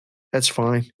it. That's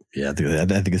fine. Yeah, I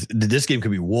think this game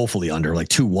could be woefully under, like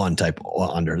 2-1 type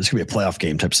under. This could be a playoff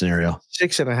game type scenario.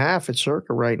 6.5 at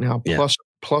Circa right now, plus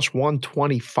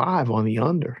 125 on the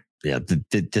under. Yeah,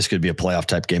 this could be a playoff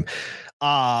type game.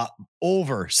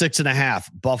 Over 6.5,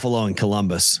 Buffalo and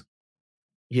Columbus.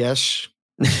 Yes.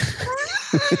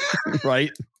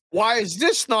 Right? Why is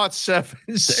this not 7?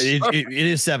 It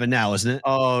is 7 now, isn't it?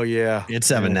 Oh, yeah. It's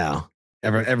 7 now.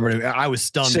 Everybody, I was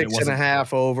stunned.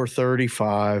 6.5 over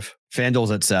 35.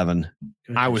 FanDuel's at 7.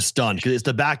 Goodness. I was stunned because it's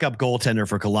the backup goaltender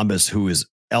for Columbus, who is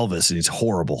Elvis, and he's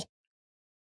horrible.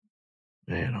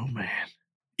 Man, oh man.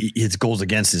 His goals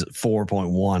against is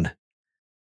 4.1.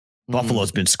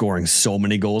 Buffalo's been scoring so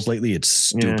many goals lately. It's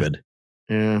stupid.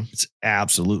 Yeah. It's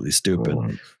absolutely stupid.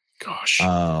 Oh, gosh.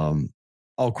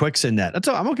 Quick's in net.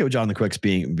 I'm okay with John the Quicks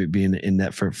being in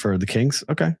net for the Kings.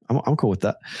 Okay. I'm cool with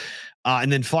that.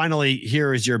 And then finally,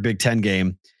 here is your Big Ten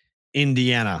game.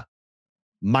 Indiana,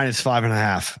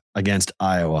 -5.5 against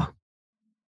Iowa.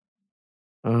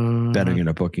 Betting it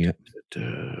or booking it.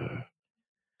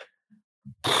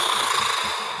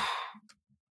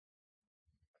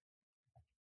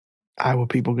 Iowa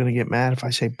people going to get mad if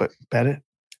I say bet it?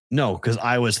 No, because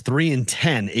Iowa's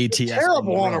 3-10 ATS. They're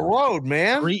terrible on the road,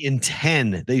 man.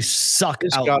 3-10. They suck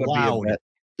out loud.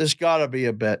 There's got to be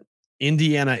a bet.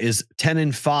 Indiana is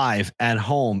 10-5 at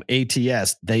home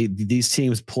ATS. These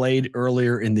teams played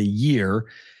earlier in the year,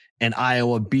 and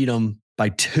Iowa beat them by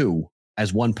 2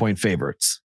 as 1-point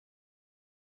favorites.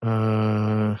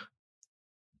 It's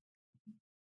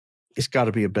got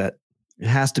to be a bet. It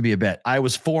has to be a bet.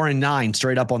 Iowa's 4-9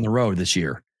 straight up on the road this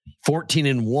year.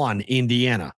 14-1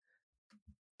 Indiana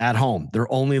at home.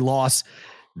 Their only loss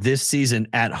this season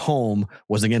at home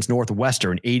was against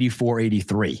Northwestern,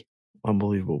 84-83.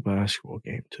 Unbelievable basketball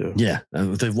game too. Yeah.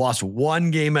 They've lost 1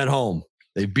 game at home.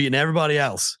 They've beaten everybody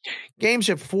else. Games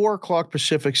at 4:00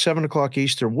 Pacific, 7:00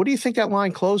 Eastern. What do you think that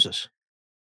line closes?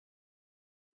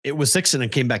 It was 6 and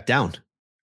it came back down.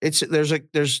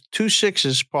 There's 2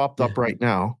 6s popped up right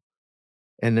now,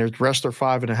 and the rest are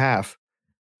 5.5.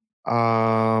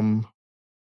 I'm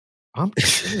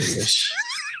curious.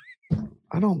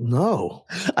 I don't know.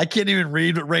 I can't even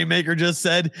read what Raymaker just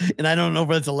said, and I don't know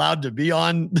if it's allowed to be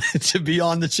on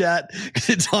the chat because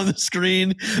it's on the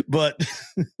screen. But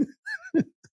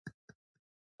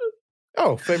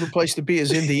favorite place to be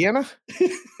is Indiana.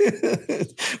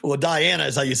 Well, Diana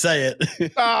is how you say it.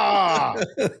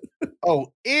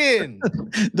 In.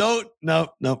 No.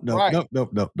 Right.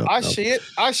 No. I see it.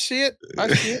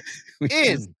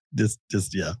 In.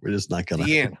 We're just not gonna.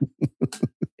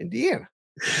 Indiana.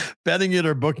 Betting it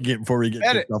or booking it before we get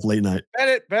kicked off late night.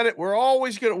 Bet it. We're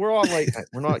always good. We're on late night.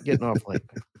 We're not getting off late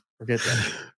night. Forget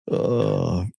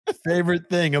that. Favorite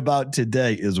thing about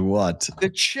today is what? The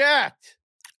chat.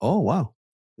 Oh, wow.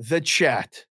 The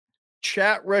chat.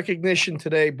 Chat recognition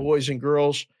today, boys and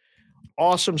girls.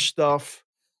 Awesome stuff.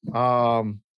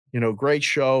 Great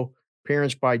show.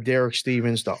 Appearance by Derek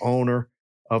Stevens, the owner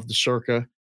of the Circa.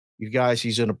 You guys,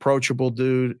 he's an approachable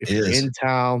dude. If you're in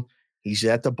town, he's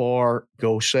at the bar.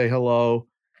 Go say hello,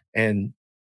 and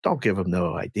don't give him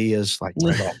no ideas like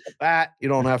right off the bat. You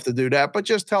don't have to do that, but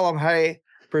just tell him, hey,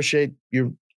 appreciate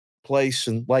your place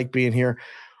and like being here.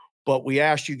 But we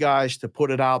asked you guys to put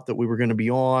it out that we were going to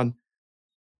be on.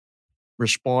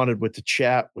 responded with the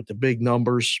chat, with the big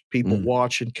numbers, people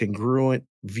watching, congruent,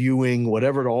 viewing,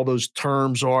 whatever all those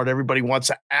terms are that everybody wants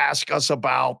to ask us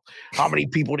about. How many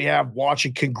people do you have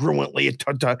watching congruently?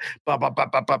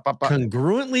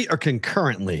 Congruently or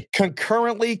concurrently?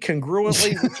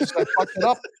 Congruently, which is I fucked it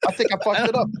up. I think I fucked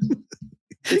it up.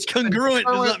 It's congruent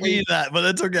does not mean that, but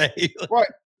that's okay. Right.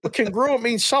 But congruent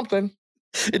means something.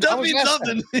 It does mean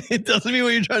something. It doesn't mean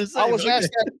what you're trying to say.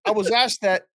 I was asked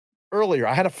that earlier.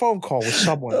 I had a phone call with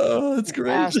someone. Oh, that's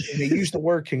great. They used the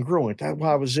word congruent. That's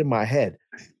why it was in my head.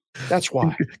 That's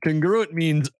why. Congruent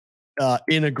means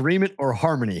in agreement or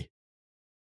harmony.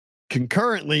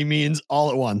 Concurrently means all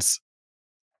at once.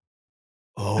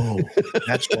 Oh,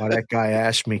 that's why that guy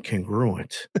asked me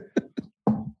congruent.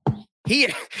 He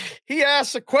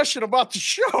asked a question about the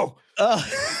show.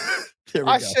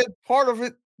 I said part of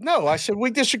it. No, I said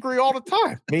we disagree all the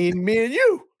time. Me and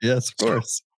you. Yes, of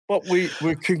course. But we're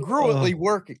congruently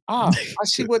working. I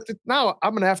see now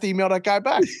I'm going to have to email that guy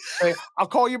back. Say, I'll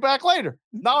call you back later.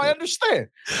 Now I understand.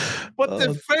 But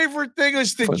the favorite thing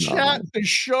is the chat, the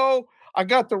show. I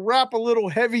got to rap a little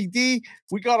Heavy D.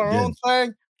 We got our own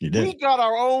thing. We got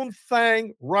our own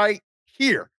thing right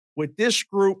here with this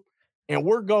group, and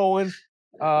we're going.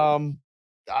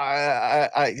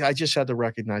 I just had to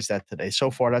recognize that today.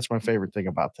 So far, that's my favorite thing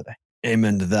about today.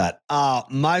 Amen to that.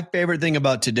 My favorite thing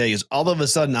about today is all of a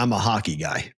sudden I'm a hockey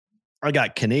guy. I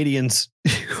got Canadians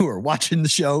who are watching the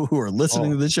show, who are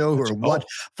listening to the show, who are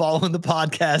following the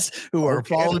podcast, who are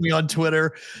following me on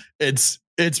Twitter. It's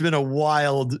been a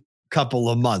wild couple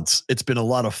of months. It's been a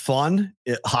lot of fun.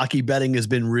 Hockey betting has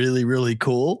been really, really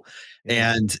cool.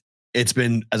 Yeah. And it's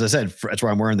been, as I said, that's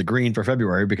why I'm wearing the green for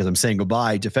February, because I'm saying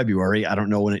goodbye to February. I don't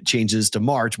know when it changes to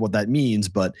March, what that means,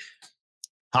 but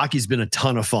hockey's been a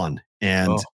ton of fun.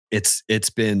 And it's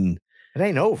been, it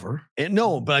ain't over.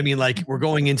 No, but I mean, like, we're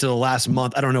going into the last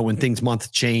month. I don't know when things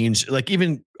month change. Like,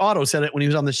 even Otto said it when he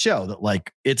was on the show that,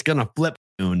 like, it's going to flip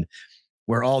soon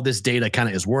where all this data kind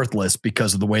of is worthless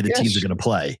because of the way the teams are going to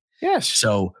play. Yes.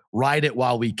 So ride it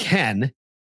while we can.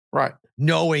 Right.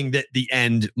 Knowing that the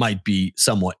end might be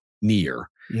somewhat near.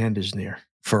 The end is near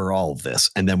for all of this.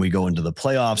 And then we go into the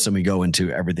playoffs and we go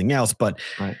into everything else. But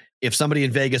if somebody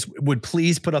in Vegas would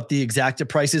please put up the exacta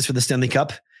prices for the Stanley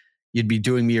Cup, you'd be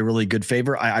doing me a really good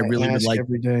favor. I really would like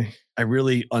every day. I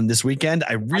really, on this weekend,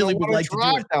 I really would like to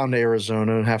drive down to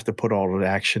Arizona and have to put all of the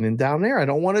action in down there. I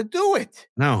don't want to do it.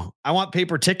 No, I want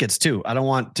paper tickets too. I don't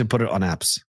want to put it on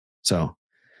apps. So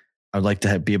I'd like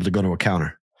to be able to go to a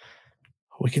counter.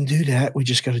 We can do that. We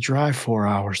just got to drive 4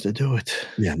 hours to do it.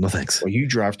 Yeah, no thanks. Well, you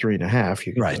drive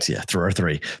 3.5. Right, yeah, 3 or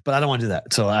 3. But I don't want to do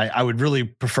that. So I would really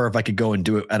prefer if I could go and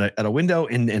do it at a window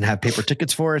and have paper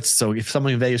tickets for it. So if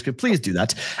someone in Vegas could please do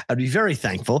that, I'd be very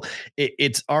thankful.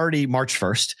 It's already March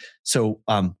 1st. So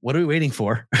what are we waiting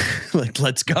for? Like,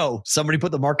 let's go. Somebody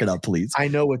put the market up, please. I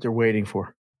know what they're waiting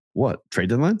for. What? Trade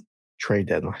deadline? Trade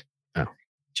deadline. Oh.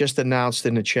 Just announced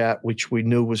in the chat, which we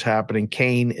knew was happening.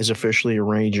 Kane is officially a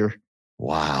Ranger.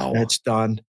 Wow. That's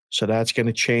done. So that's going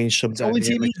to change some. It's the only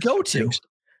team you go to. It's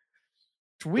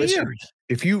weird. Listen,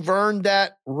 if you've earned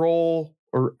that role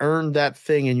or earned that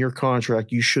thing in your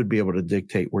contract, you should be able to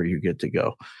dictate where you get to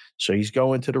go. So he's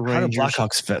going to the Rangers. How do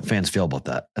Blackhawks fans feel about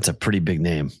that? That's a pretty big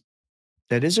name.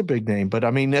 That is a big name, but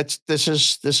I mean, this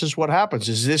is what happens.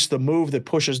 Is this the move that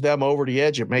pushes them over the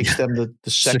edge? It makes them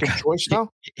the second choice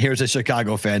now. Here's a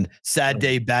Chicago fan. Sad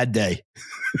day, bad day.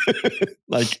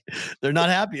 Like, they're not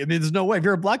happy. I mean, there's no way. If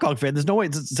you're a Blackhawk fan, there's no way.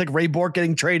 It's like Ray Bourque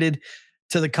getting traded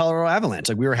to the Colorado Avalanche.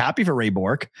 Like, we were happy for Ray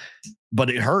Bourque, but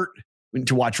it hurt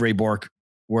to watch Ray Bourque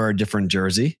wear a different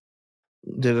jersey.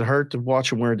 Did it hurt to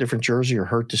watch him wear a different jersey, or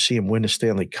hurt to see him win a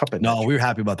Stanley Cup? No, we were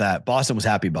happy about that. Boston was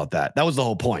happy about that. That was the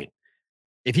whole point.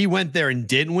 If he went there and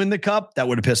didn't win the cup, that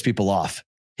would have pissed people off.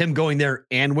 Him going there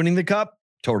and winning the cup,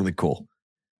 totally cool.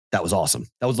 That was awesome.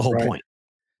 That was the whole point.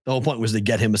 The whole point was to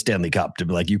get him a Stanley Cup, to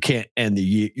be like, you can't end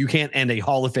a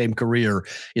Hall of Fame career,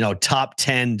 top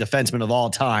 10 defenseman of all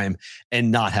time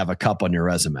and not have a cup on your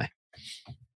resume.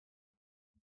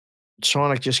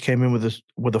 Sonic just came in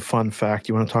with a fun fact.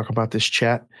 You want to talk about this,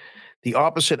 chat? The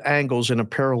opposite angles in a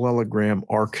parallelogram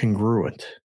are congruent.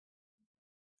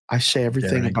 I say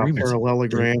everything about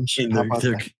parallelograms.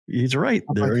 He's right.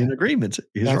 They're in agreement.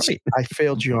 He's right. I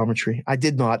failed geometry. I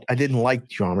did not. I didn't like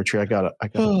geometry. I got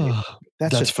it.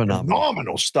 That's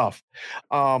phenomenal stuff.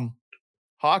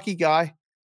 Hockey guy.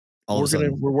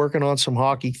 We're working on some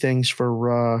hockey things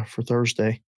for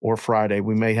Thursday or Friday.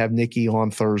 We may have Nikki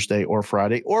on Thursday or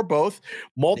Friday or both.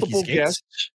 Multiple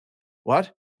guests.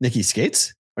 What? Nikki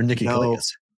skates or Nikki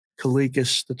Kalias?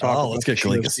 Kalikas to talk. Let's get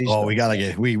Kalikas. Oh, we gotta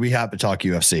get we have to talk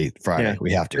UFC Friday. Yeah.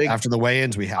 We have to after the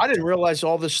weigh-ins. We have. I didn't realize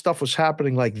all this stuff was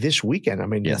happening like this weekend. I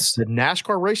mean, yes, the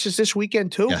NASCAR races this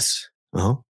weekend too. Yes.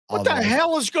 What the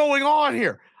hell is going on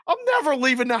here? I'm never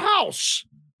leaving the house.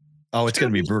 Oh, it's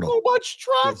going to be brutal. So much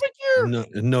traffic here.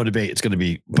 No debate. It's going to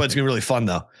be, but it's going to be really fun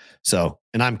though. So,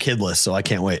 and I'm kidless, so I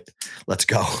can't wait. Let's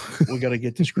go. We got to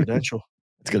get this credential.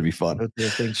 It's going to be fun. The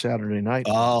thing Saturday night.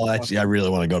 Oh, I really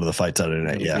want to go to the fight Saturday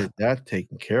night. Yeah. Get that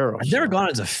taken care of. I've never gone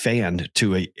as a fan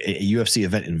to a UFC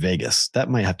event in Vegas. That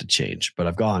might have to change, but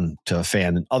I've gone to a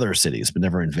fan in other cities, but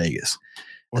never in Vegas.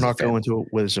 We're not going to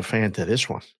it as a fan to this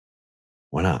one.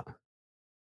 Why not?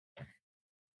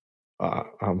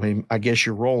 I mean, I guess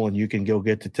you're rolling. You can go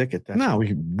get the ticket. No,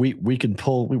 we can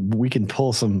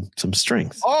pull some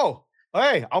strings. Oh,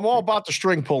 hey, I'm all about the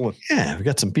string pulling. Yeah, we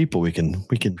got some people we can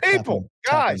people,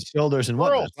 guys, shoulders and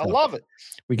whatnot. I love it.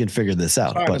 We can figure this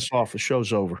out. Sign us off. The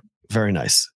show's over. Very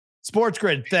nice. Sports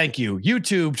Grid, thank you.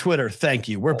 YouTube, Twitter, thank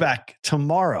you. We're back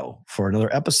tomorrow for another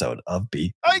episode of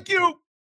B. Thank you.